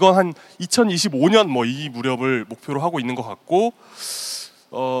 그리고 이건 한 2025년 뭐 이 무렵을 목표로 하고 있는 것 같고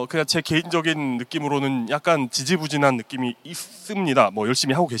그냥 제 개인적인 느낌으로는 약간 지지부진한 느낌이 있습니다. 뭐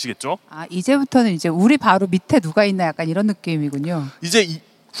열심히 하고 계시겠죠? 아, 이제부터는 이제 우리 바로 밑에 누가 있나 약간 이런 느낌이군요. 이제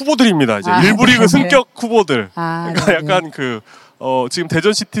후보들입니다. 이제 일부 리그 승격 후보들. 그러니까 네네. 약간 지금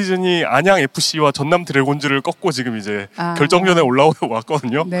대전 시티즌이 안양 FC와 전남 드래곤즈를 꺾고 지금 이제 결정전에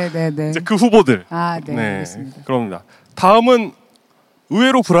올라왔거든요. 네네네. 이제 그 후보들. 네, 알겠습니다. 그럽니다. 다음은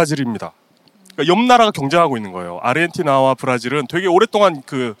의외로 브라질입니다. 그러니까 옆 나라가 경쟁하고 있는 거예요. 아르헨티나와 브라질은 되게 오랫동안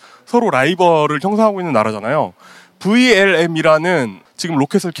그 서로 라이벌을 형성하고 있는 나라잖아요. VLM이라는 지금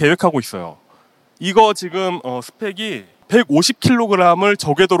로켓을 계획하고 있어요. 이거 지금 스펙이 150kg을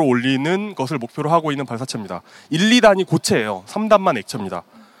저궤도로 올리는 것을 목표로 하고 있는 발사체입니다. 1, 2단이 고체예요. 3단만 액체입니다.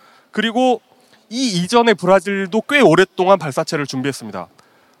 그리고 이 이전에 브라질도 꽤 오랫동안 발사체를 준비했습니다.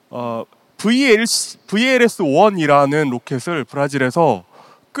 VLS-1이라는 로켓을 브라질에서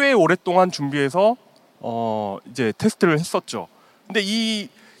꽤 오랫동안 준비해서 이제 테스트를 했었죠. 근데 이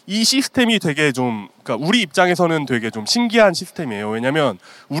시스템이 되게 좀 그러니까 우리 입장에서는 되게 좀 신기한 시스템이에요. 왜냐하면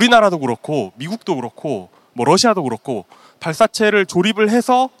우리나라도 그렇고 미국도 그렇고 뭐 러시아도 그렇고 발사체를 조립을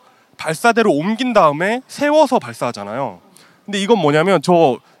해서 발사대로 옮긴 다음에 세워서 발사하잖아요. 근데 이건 뭐냐면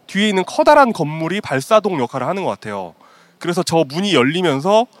저 뒤에 있는 커다란 건물이 발사동 역할을 하는 것 같아요. 그래서 저 문이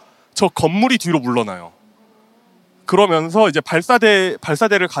열리면서 저 건물이 뒤로 물러나요. 그러면서 이제 발사대를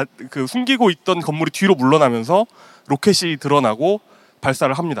숨기고 있던 건물이 뒤로 물러나면서 로켓이 드러나고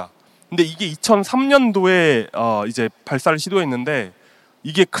발사를 합니다. 근데 이게 2003년도에 이제 발사를 시도했는데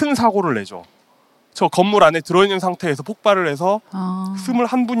이게 큰 사고를 내죠. 저 건물 안에 들어있는 상태에서 폭발을 해서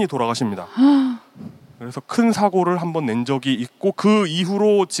 21분이 돌아가십니다. 그래서 큰 사고를 한번 낸 적이 있고 그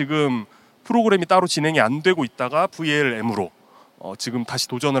이후로 지금 프로그램이 따로 진행이 안 되고 있다가 VLM으로 지금 다시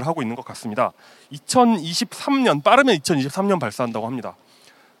도전을 하고 있는 것 같습니다. 2023년 빠르면 2023년 발사한다고 합니다.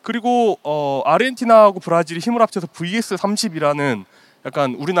 그리고 아르헨티나하고 브라질이 힘을 합쳐서 VS-30이라는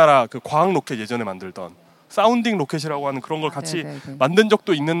약간 우리나라 그 과학 로켓 예전에 만들던 사운딩 로켓이라고 하는 그런 걸 같이 만든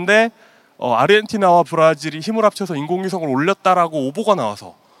적도 있는데 아르헨티나와 브라질이 힘을 합쳐서 인공위성을 올렸다라고 오보가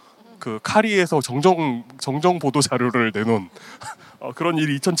나와서 그 카리에서 정정 보도 자료를 내놓은 그런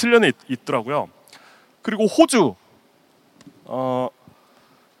일이 2007년에 있더라고요. 그리고 호주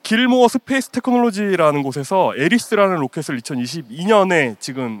길모어 스페이스 테크놀로지라는 곳에서 에리스라는 로켓을 2022년에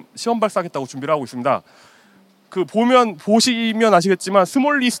지금 시험 발사하겠다고 준비를 하고 있습니다. 보시면 아시겠지만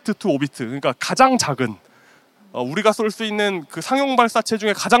스몰리스트 투 오비트, 그러니까 가장 작은 우리가 쏠 수 있는 그 상용 발사체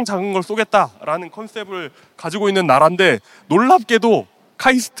중에 가장 작은 걸 쏘겠다라는 컨셉을 가지고 있는 나라인데 놀랍게도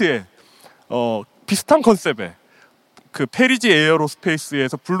카이스트에 비슷한 컨셉의 그 페리지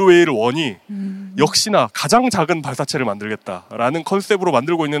에어로스페이스에서 블루웨일 1이 역시나 가장 작은 발사체를 만들겠다라는 컨셉으로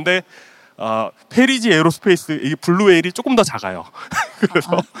만들고 있는데 페리지 에어로스페이스 이 블루웨일이 조금 더 작아요.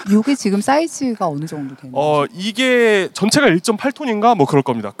 그래서 이게 지금 사이즈가 어느 정도 되는 거죠? 이게 전체가 1.8톤인가 뭐 그럴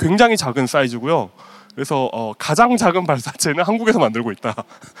겁니다. 굉장히 작은 사이즈고요. 그래서 가장 작은 발사체는 한국에서 만들고 있다.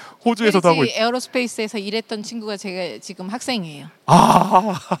 호주에서도 하고 있다. 에어로스페이스에서 일했던 친구가 제가 지금 학생이에요.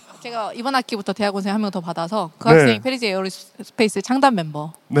 제가 이번 학기부터 대학원생 한 명 더 받아서 그 학생이 페리지 에어로스페이스 창단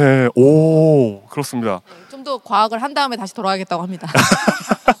멤버. 네, 오 그렇습니다. 좀 더 과학을 한 다음에 다시 돌아가겠다고 합니다.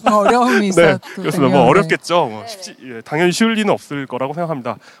 어려움이 있어요. 그렇습니다. 뭐 어렵겠죠. 당연히 쉬울 리는 없을 거라고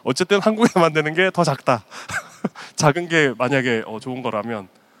생각합니다. 어쨌든 한국에 만드는 게 더 작다. 작은 게 만약에 좋은 거라면.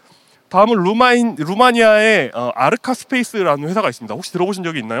 다음은 루마니아의 아르카 스페이스라는 회사가 있습니다. 혹시 들어보신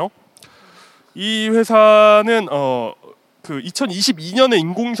적이 있나요? 이 회사는 그 2022년에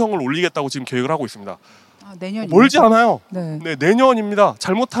인공위성을 올리겠다고 지금 계획을 하고 있습니다. 내년이요? 멀지 않아요. 네, 내년입니다.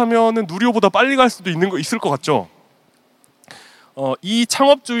 잘못하면은 누리호보다 빨리 갈 수도 있을 것 같죠. 이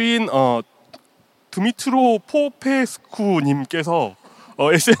창업주인 드미트로 포페스쿠님께서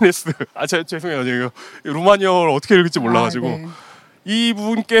SNS 죄송해요. 제가 루마니아어를 어떻게 읽을지 몰라가지고. 네.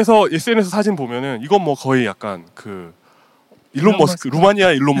 이분께서 SNS 사진 보면은 이건 뭐 거의 약간 그 일론 머스크,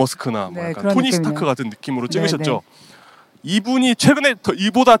 루마니아 일론 머스크나 뭐 약간 토니 스타크 같은 느낌으로 찍으셨죠. 이분이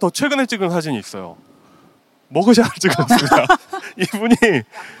이보다 더 최근에 찍은 사진이 있어요. 머그샷을 찍었습니다. 이분이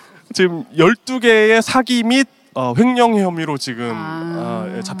지금 12개의 사기 및 횡령 혐의로 지금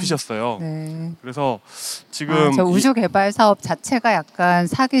잡히셨어요. 네. 그래서 지금 저 우주 개발 사업 자체가 약간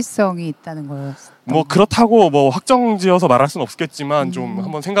사기성이 있다는 거예요. 뭐 그렇다고 뭐 확정지어서 말할 수는 없겠지만 좀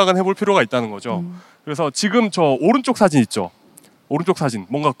한번 생각은 해볼 필요가 있다는 거죠. 그래서 지금 저 오른쪽 사진 있죠. 오른쪽 사진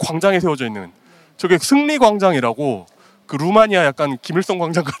뭔가 광장에 세워져 있는 저게 승리광장이라고 그 루마니아 약간 김일성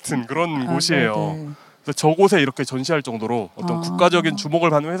광장 같은 그런 곳이에요. 네네. 그래서 저곳에 이렇게 전시할 정도로 어떤 국가적인 주목을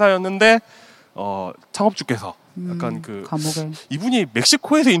받는 회사였는데 창업주께서 약간 그 감옥에. 이분이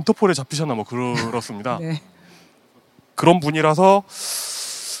멕시코에서 인터폴에 잡히셨나 뭐 그렇습니다. 네. 그런 분이라서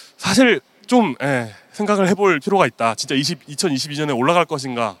사실 좀 생각을 해볼 필요가 있다. 진짜 2022년에 올라갈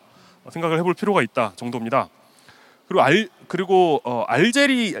것인가 생각을 해볼 필요가 있다 정도입니다. 그리고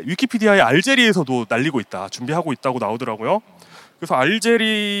위키피디아의 알제리에서도 날리고 있다. 준비하고 있다고 나오더라고요. 그래서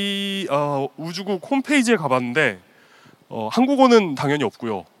알제리 우주국 홈페이지에 가봤는데 한국어는 당연히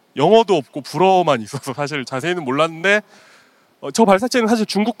없고요. 영어도 없고 불어만 있어서 사실 자세히는 몰랐는데 저 발사체는 사실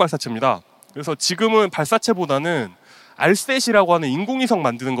중국 발사체입니다. 그래서 지금은 발사체보다는 알셋이라고 하는 인공위성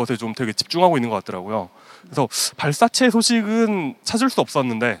만드는 것에 좀 되게 집중하고 있는 것 같더라고요. 그래서 발사체 소식은 찾을 수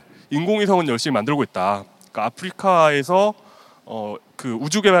없었는데 인공위성은 열심히 만들고 있다. 그러니까 아프리카에서 그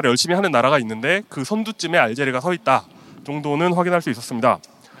우주 개발을 열심히 하는 나라가 있는데 그 선두쯤에 알제리가 서 있다 정도는 확인할 수 있었습니다.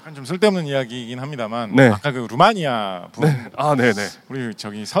 약간 좀 쓸데없는 이야기이긴 합니다만 네. 아까 그 루마니아 분 네네. 우리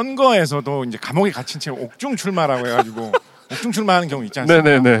저기 선거에서도 이제 감옥에 gat힌 채 옥중 출마라고 해가지고 옥중 출마하는 경우 있지 않습니까?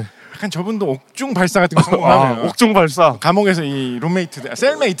 네네네. 약간 저분도 옥중 발사 같은 거 성공하면 옥중 발사 감옥에서 이 룸메이트들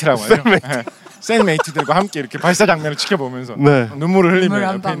셀메이트라고 하죠. 셀메이트들과 함께 이렇게 발사 장면을 지켜보면서 눈물을 흘리며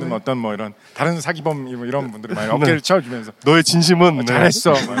옆에 있는 어떤 뭐 이런 다른 사기범 이런 분들이 많이 어깨를 쳐주면서 너의 진심은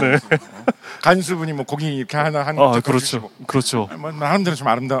잘했어. 간수분이 뭐 고기 이렇게 하나 그렇죠. 나름대로 좀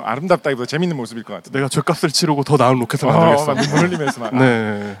아름답다기보다 재밌는 모습일 것 같아요. 내가 죗값을 치르고 더 나은 로켓을 만들겠어. 눈물 흘리면서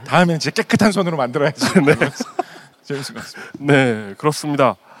다음에는 진짜 깨끗한 손으로 만들어야지. 재밌을 것 같습니다. 네,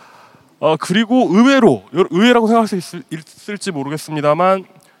 그렇습니다. 그리고 의외라고 생각할 수 있을지 모르겠습니다만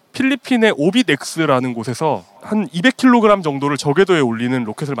필리핀의 오빗X라는 곳에서 한 200kg 정도를 저궤도에 올리는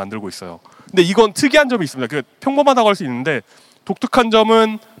로켓을 만들고 있어요. 근데 이건 특이한 점이 있습니다. 평범하다고 할 수 있는데 독특한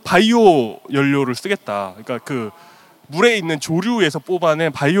점은 바이오 연료를 쓰겠다. 그러니까 그 물에 있는 조류에서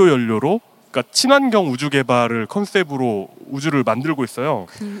뽑아낸 바이오 연료로 그러니까 친환경 우주 개발을 컨셉으로 우주를 만들고 있어요.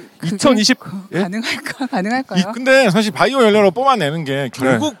 2020 가능할까요? 근데 사실 바이오 연료로 뽑아내는 게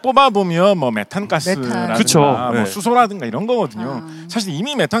결국 뽑아보면 뭐 메탄가스라든가 뭐 수소라든가 이런 거거든요. 사실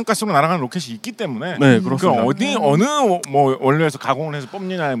이미 메탄가스로 날아가는 로켓이 있기 때문에 그렇습니다. 어느 뭐 원료에서 가공을 해서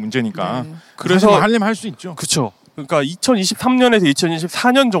뽑느냐의 문제니까. 그래서 하려면 할 수 있죠. 그렇죠. 그러니까 2023년에서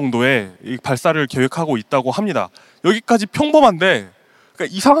 2024년 정도에 이 발사를 계획하고 있다고 합니다. 여기까지 평범한데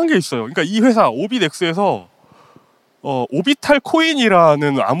그러니까 이상한 게 있어요. 그러니까 이 회사 오빗X에서 오비탈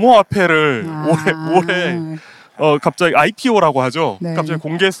코인이라는 암호화폐를 올해 갑자기 IPO라고 하죠. 갑자기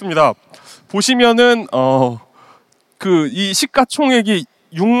공개했습니다. 보시면은 그 이 시가총액이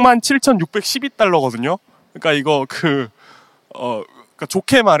 67,612달러거든요. 그러니까 이거 그러니까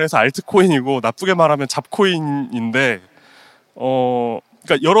좋게 말해서 알트코인이고 나쁘게 말하면 잡코인인데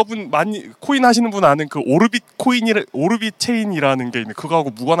그러니까 여러분 많이 코인 하시는 분 아는 그 오르빗 체인이라는 게 있는데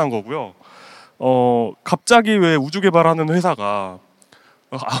그거하고 무관한 거고요. 갑자기 왜 우주 개발하는 회사가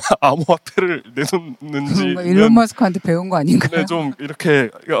암호화폐를 내놓는지 일론 머스크한테 배운 거 아닌가요? 네, 좀 이렇게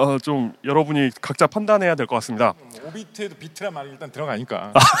좀 여러분이 각자 판단해야 될 것 같습니다. 5비트에도 비트란 말이 일단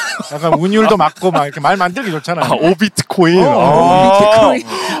들어가니까 약간 운율도 맞고 막 이렇게 말 만들기 좋잖아요. 5비트코인.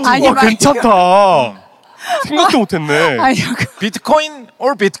 비트코인. 아니 괜찮다. 생각도 못했네. 비트코인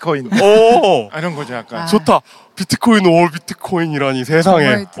or 비트코인. 오, 이런 거죠 약간. 좋다. 비트코인 or 비트코인이라니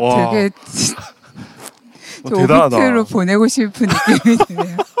세상에. 되게 대단하다. 5비트로 보내고 싶은 느낌이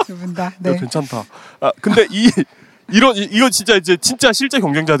드네요. 두 분 다. 네. 괜찮다. 근데 이거 진짜 이제 진짜 실제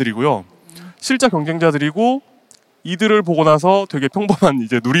경쟁자들이고요. 실제 경쟁자들이고 이들을 보고 나서 되게 평범한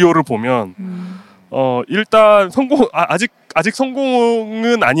이제 누리호를 보면 일단 아직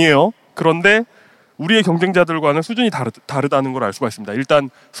성공은 아니에요. 그런데 우리의 경쟁자들과는 수준이 다르다는 걸 알 수가 있습니다. 일단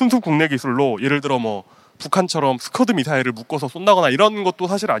순수 국내 기술로 예를 들어 뭐 북한처럼 스커드 미사일을 묶어서 쏜다거나 이런 것도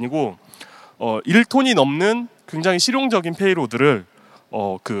사실 아니고 1톤이 넘는 굉장히 실용적인 페이로드를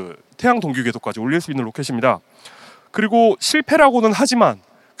그 태양 동기 궤도까지 올릴 수 있는 로켓입니다. 그리고 실패라고는 하지만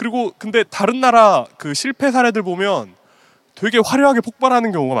근데 다른 나라 그 실패 사례들 보면 되게 화려하게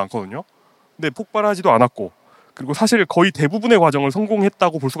폭발하는 경우가 많거든요. 근데 폭발하지도 않았고 그리고 사실 거의 대부분의 과정을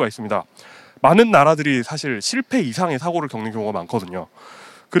성공했다고 볼 수가 있습니다. 많은 나라들이 사실 실패 이상의 사고를 겪는 경우가 많거든요.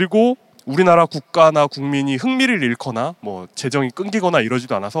 그리고 우리나라 국가나 국민이 흥미를 잃거나 뭐 재정이 끊기거나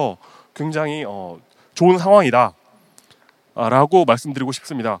이러지도 않아서 굉장히 좋은 상황이다 라고 말씀드리고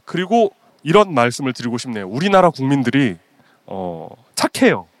싶습니다. 그리고 이런 말씀을 드리고 싶네요. 우리나라 국민들이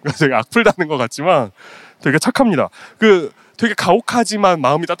착해요. 되게 악플다는 것 같지만 되게 착합니다. 되게 가혹하지만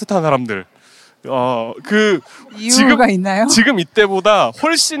마음이 따뜻한 사람들. 이유가 있나요? 지금 이때보다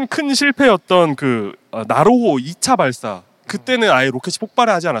훨씬 큰 실패였던 나로호 2차 발사. 그때는 아예 로켓이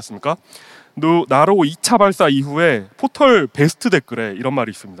폭발을 하지 않았습니까? 나로호 2차 발사 이후에 포털 베스트 댓글에 이런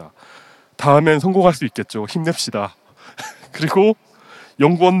말이 있습니다. 다음엔 성공할 수 있겠죠. 힘냅시다. 그리고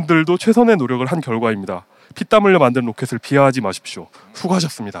연구원들도 최선의 노력을 한 결과입니다. 피땀 흘려 만든 로켓을 비하하지 마십시오.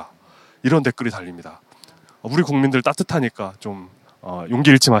 수고하셨습니다. 이런 댓글이 달립니다. 우리 국민들 따뜻하니까 좀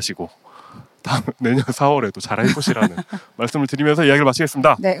용기 잃지 마시고 다음 내년 4월에도 잘 해보시라는 말씀을 드리면서 이야기를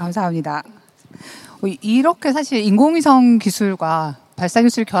마치겠습니다. 네, 감사합니다. 이렇게 사실 인공위성 기술과 발사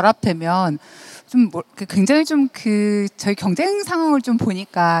기술이 결합되면 굉장히 저희 경쟁 상황을 좀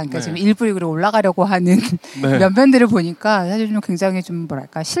보니까 지금 1부 리그로 올라가려고 하는 면면들을 보니까 사실 좀 굉장히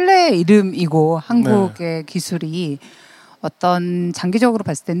신뢰의 이름이고 한국의 기술이 어떤 장기적으로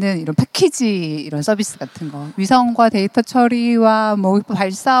봤을 때는 이런 패키지 이런 서비스 같은 거 위성과 데이터 처리와 뭐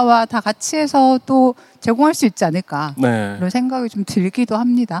발사와 다 같이 해서 또 제공할 수 있지 않을까 이런 생각이 좀 들기도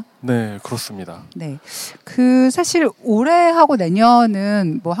합니다. 네, 그렇습니다. 네, 사실 올해하고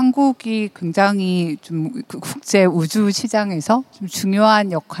내년은 뭐 한국이 굉장히 좀 국제 우주 시장에서 좀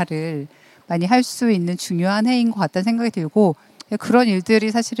중요한 역할을 많이 할 수 있는 중요한 해인 것 같다는 생각이 들고 그런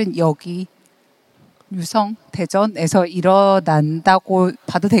일들이 사실은 여기 유성, 대전에서 일어난다고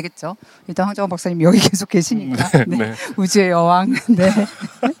봐도 되겠죠. 일단 황정원 박사님 여기 계속 계시니까. 네. 우주의 여왕. 네.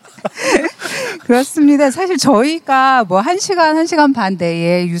 그렇습니다. 사실 저희가 뭐 1시간 반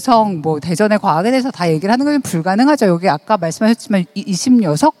내에 유성, 대전의 과학에 대해서 다 얘기를 하는 건 불가능하죠. 여기 아까 말씀하셨지만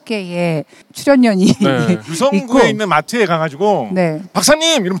 26개의 출연연이 유성구에 있는 마트에 가가지고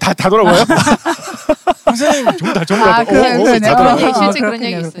박사님 이러면 다 돌아와요. 박사님 전부 다 실제 그런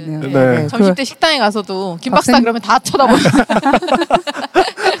얘기 있어요. 점심 때 식당에 가서도 김 박사 그러면 다 쳐다보는.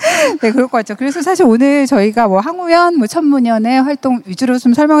 네, 그럴 것 같죠. 그래서 사실 오늘 저희가 항우연, 천문연의 활동 위주로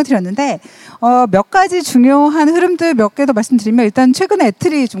좀 설명을 드렸는데, 몇 가지 중요한 흐름들 몇 개 더 말씀드리면, 일단 최근에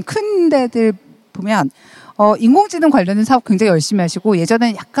애틀이 좀 큰 데들 보면, 인공지능 관련된 사업 굉장히 열심히 하시고,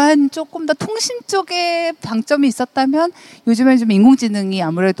 예전에는 약간 조금 더 통신 쪽에 방점이 있었다면, 요즘에는 좀 인공지능이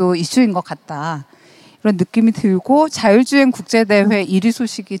아무래도 이슈인 것 같다. 이런 느낌이 들고, 자율주행 국제대회 1위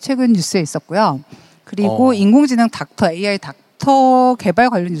소식이 최근 뉴스에 있었고요. 그리고 인공지능 AI 닥터 개발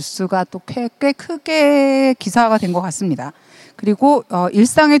관련 뉴스가 또 꽤 크게 기사가 된 것 같습니다. 그리고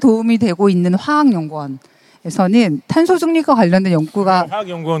일상에 도움이 되고 있는 화학연구원에서는 탄소 중립과 관련된 연구가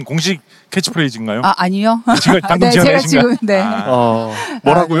화학연구원 공식 캐치프레이즈인가요? 아니요. 지금 방금 제가 지금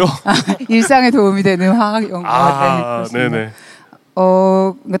뭐라고요? 일상에 도움이 되는 화학연구원. 네네.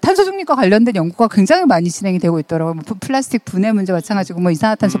 탄소 중립과 관련된 연구가 굉장히 많이 진행이 되고 있더라고요. 플라스틱 분해 문제 마찬가지고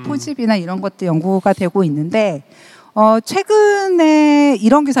이산화탄소 포집이나 이런 것들 연구가 되고 있는데 최근에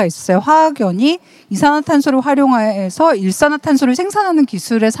이런 기사가 있었어요. 화학연이 이산화탄소를 활용해서 일산화탄소를 생산하는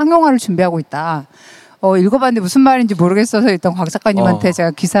기술의 상용화를 준비하고 있다. 읽어봤는데 무슨 말인지 모르겠어서 일단 곽 작가님한테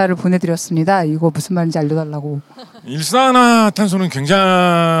제가 기사를 보내드렸습니다. 이거 무슨 말인지 알려달라고. 일산화탄소는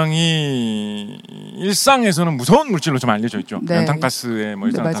굉장히 일상에서는 무서운 물질로 좀 알려져 있죠. 네. 연탄가스에 뭐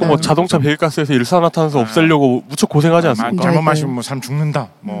일산화탄소. 뭐 자동차 배기가스에서 일산화탄소 없애려고 무척 고생하지 않습니까? 잘못 마시면 뭐 사람 죽는다.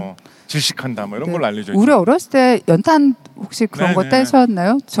 뭐 질식한다. 뭐 이런 걸로 알려져 있죠. 우리 어렸을 때 연탄 혹시 그런 거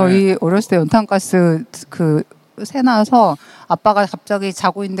떼셨나요? 저희 어렸을 때 연탄가스 새나서 아빠가 갑자기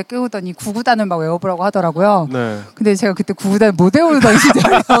자고 있는데 깨우더니 구구단을 막 외워보라고 하더라고요. 네. 근데 제가 그때 구구단 못 외우던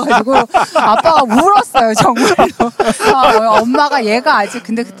시절이어가지고 아빠가 울었어요, 정말로. 엄마가 얘가 아직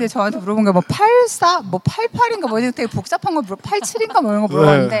근데 그때 저한테 물어본 게 뭐 84, 뭐 88인가 뭐 되게 복잡한 거 87인가 뭐 이런 거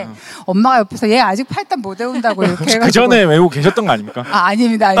물어봤는데 네. 엄마가 옆에서 얘 아직 8단 못 외운다고 이렇게 해가지고. 그 전에 외우고 계셨던 거 아닙니까?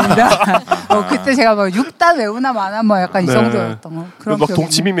 아닙니다. 그때 제가 뭐 6단 외우나 마나 뭐 약간 이 정도였던 거. 그런 막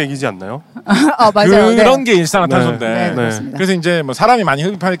동치미 먹이지 않나요? 맞아요. 그런 게 일산화탄소인데. 네, 그렇습니다. 그래서 이제 뭐 사람이 많이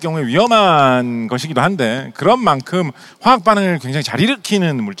흡입할 경우에 위험한 것이기도 한데 그런 만큼 화학 반응을 굉장히 잘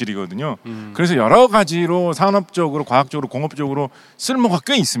일으키는 물질이거든요. 그래서 여러 가지로 산업적으로, 과학적으로, 공업적으로 쓸모가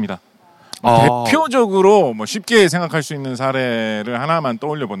꽤 있습니다. 대표적으로 뭐 쉽게 생각할 수 있는 사례를 하나만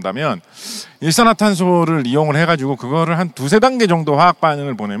떠올려 본다면 일산화탄소를 이용을 해가지고 그거를 한 2-3단계 정도 화학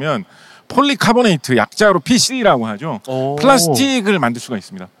반응을 보내면 폴리카보네이트, 약자로 PC라고 하죠. 플라스틱을 만들 수가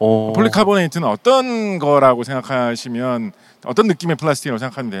있습니다. 폴리카보네이트는 어떤 거라고 생각하시면 어떤 느낌의 플라스틱이라고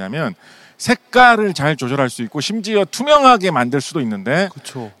생각하면 되냐면 색깔을 잘 조절할 수 있고 심지어 투명하게 만들 수도 있는데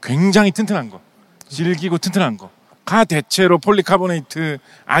그쵸. 굉장히 튼튼한 거, 질기고 튼튼한 거가 대체로 폴리카보네이트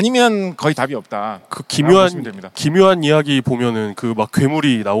아니면 거의 답이 없다. 그 기묘한 이야기 보면은 그 막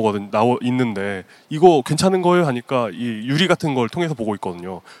괴물이 있는데 이거 괜찮은 거예요 하니까 이 유리 같은 걸 통해서 보고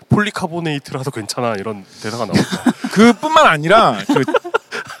있거든요. 폴리카보네이트라서 괜찮아 이런 대사가 나옵니다. 그뿐만 아니라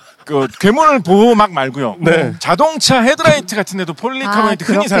그 괴물을 보호막 말고요. 네. 자동차 헤드라이트 같은 데도 폴리카보네이트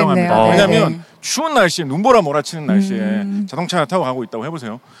흔히 사용합니다. 왜냐하면 추운 날씨에 눈보라 몰아치는 날씨에 자동차 타고 가고 있다고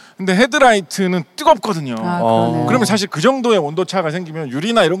해보세요. 근데 헤드라이트는 뜨겁거든요. 그러면 사실 그 정도의 온도 차가 생기면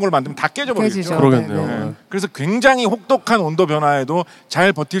유리나 이런 걸 만들면 다 깨져버리겠죠. 그러겠네요. 네. 그래서 굉장히 혹독한 온도 변화에도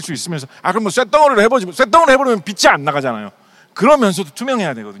잘 버틸 수 있으면서 그럼 뭐 쇳덩어리를 해버리면 빛이 안 나가잖아요. 그러면서도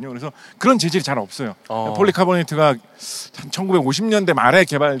투명해야 되거든요. 그래서 그런 재질이 잘 없어요. 폴리카보네이트가 1950년대 말에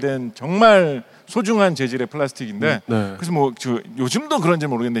개발된 정말 소중한 재질의 플라스틱인데 그래서 뭐 요즘도 그런지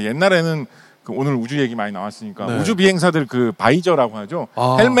모르겠는데 옛날에는 오늘 우주 얘기 많이 나왔으니까 우주 비행사들 그 바이저라고 하죠.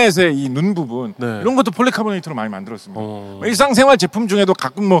 헬멧의 이 눈 부분 이런 것도 폴리카보네이트로 많이 만들었습니다. 일상생활 제품 중에도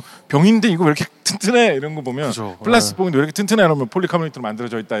가끔 뭐 병인데 이거 왜 이렇게 튼튼해 이런 거 보면 플라스틱 봉인데 왜 이렇게 튼튼해 이러면 폴리카보네이트로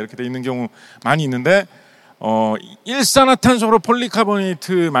만들어져 있다 이렇게 돼 있는 경우 많이 있는데 일산화탄소로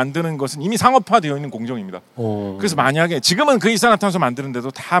폴리카보네이트 만드는 것은 이미 상업화되어 있는 공정입니다. 그래서 만약에 지금은 그 일산화탄소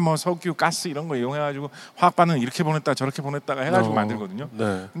만드는데도 다 뭐 석유, 가스 이런 거 이용해가지고 화학 반응 이렇게 보냈다 저렇게 보냈다가 해가지고 만들거든요.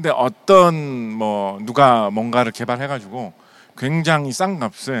 근데 어떤 누가 뭔가를 개발해가지고 굉장히 싼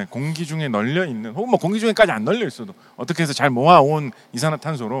값에 공기 중에 널려 있는 혹은 뭐 공기 중에까지 안 널려 있어도 어떻게 해서 잘 모아온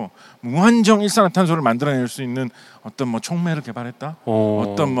이산화탄소로 무한정 일산화탄소를 만들어낼 수 있는 어떤 뭐 촉매를 개발했다,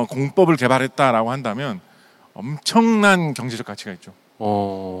 어떤 뭐 공법을 개발했다라고 한다면. 엄청난 경제적 가치가 있죠.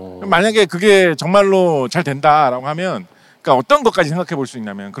 만약에 그게 정말로 잘 된다라고 하면, 그러니까 어떤 것까지 생각해 볼 수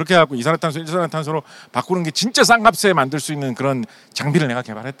있냐면 그렇게 해갖고 이산화탄소, 일산화탄소로 바꾸는 게 진짜 싼 값에 만들 수 있는 그런 장비를 내가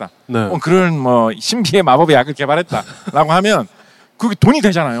개발했다. 그런 뭐 신비의 마법의 약을 개발했다라고 하면. 그게 돈이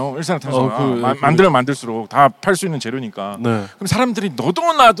되잖아요. 일산화탄소가 만들면 만들수록 다 팔 수 있는 재료니까. 그럼 사람들이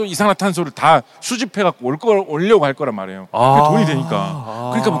너도 나도 이산화탄소를 다 수집해갖고 올려고 할 거란 말이에요. 그게 돈이 되니까.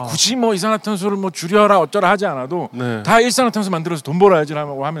 그러니까 뭐 굳이 뭐 이산화탄소를 뭐 줄여라 어쩌라 하지 않아도 다 일산화탄소 만들어서 돈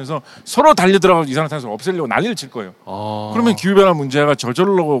벌어야지라고 하면서 서로 달려들어가서 이산화탄소를 없애려고 난리를 칠 거예요. 그러면 기후변화 문제가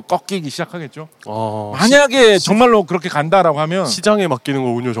저절로 꺾이기 시작하겠죠. 만약에 정말로 그렇게 간다라고 하면 시장에 맡기는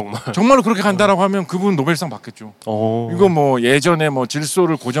거군요, 정말로 그렇게 간다라고 하면 그분 노벨상 받겠죠. 이거 뭐 예전에 뭐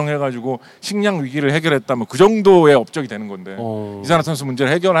질소를 고정해가지고 식량 위기를 해결했다 뭐 그 정도의 업적이 되는 건데 이산화탄소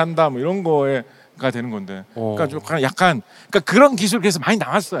문제를 해결한다 뭐 이런 거가 되는 건데 그러니까 좀 약간 그러니까 그런 기술 그래서 많이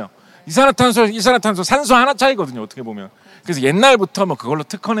나왔어요. 일산화탄소 산소 하나 차이거든요 어떻게 보면. 그래서 옛날부터 뭐 그걸로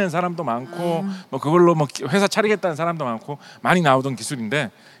특허낸 사람도 많고 뭐 그걸로 뭐 회사 차리겠다는 사람도 많고 많이 나오던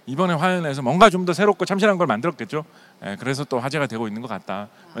기술인데 이번에 화연에서 뭔가 좀 더 새롭고 참신한 걸 만들었겠죠. 그래서 또 화제가 되고 있는 것 같다.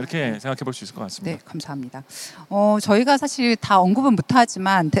 이렇게 생각해 볼 수 있을 것 같습니다. 네, 감사합니다. 저희가 사실 다 언급은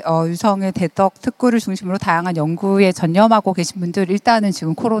못하지만 유성의 대덕 특구를 중심으로 다양한 연구에 전념하고 계신 분들 일단은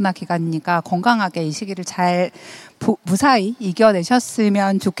지금 코로나 기간이니까 건강하게 이 시기를 잘 무사히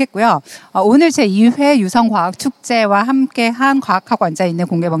이겨내셨으면 좋겠고요. 오늘 제2회 유성과학축제와 함께한 과학하고 앉아있는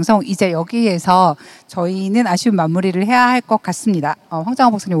공개방송 이제 여기에서 저희는 아쉬운 마무리를 해야 할 것 같습니다.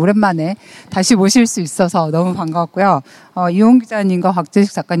 황정아 박사님 오랜만에 다시 모실 수 있어서 너무 반가웠고요. 같고요. 이용 기자님과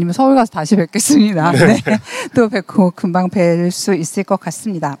박재식 작가님은 서울 가서 다시 뵙겠습니다. 네. 또 뵙고 금방 뵐 수 있을 것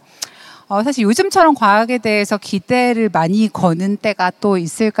같습니다. 사실 요즘처럼 과학에 대해서 기대를 많이 거는 때가 또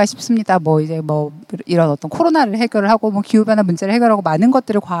있을까 싶습니다. 이런 어떤 코로나를 해결하고 기후변화 문제를 해결하고 많은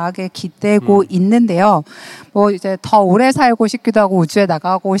것들을 과학에 기대고 있는데요. 이제 더 오래 살고 싶기도 하고 우주에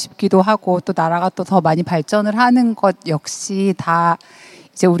나가고 싶기도 하고 또 나라가 또 더 많이 발전을 하는 것 역시 다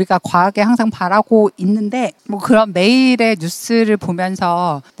이제 우리가 과학에 항상 바라고 있는데 그런 매일의 뉴스를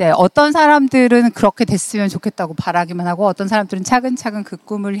보면서 어떤 사람들은 그렇게 됐으면 좋겠다고 바라기만 하고 어떤 사람들은 차근차근 그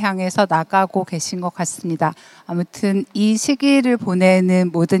꿈을 향해서 나가고 계신 것 같습니다. 아무튼 이 시기를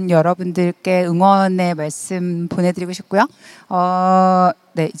보내는 모든 여러분들께 응원의 말씀 보내드리고 싶고요.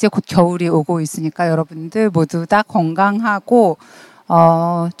 네, 이제 곧 겨울이 오고 있으니까 여러분들 모두 다 건강하고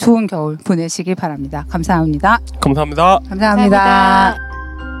좋은 겨울 보내시기 바랍니다. 감사합니다. 감사합니다. 감사합니다.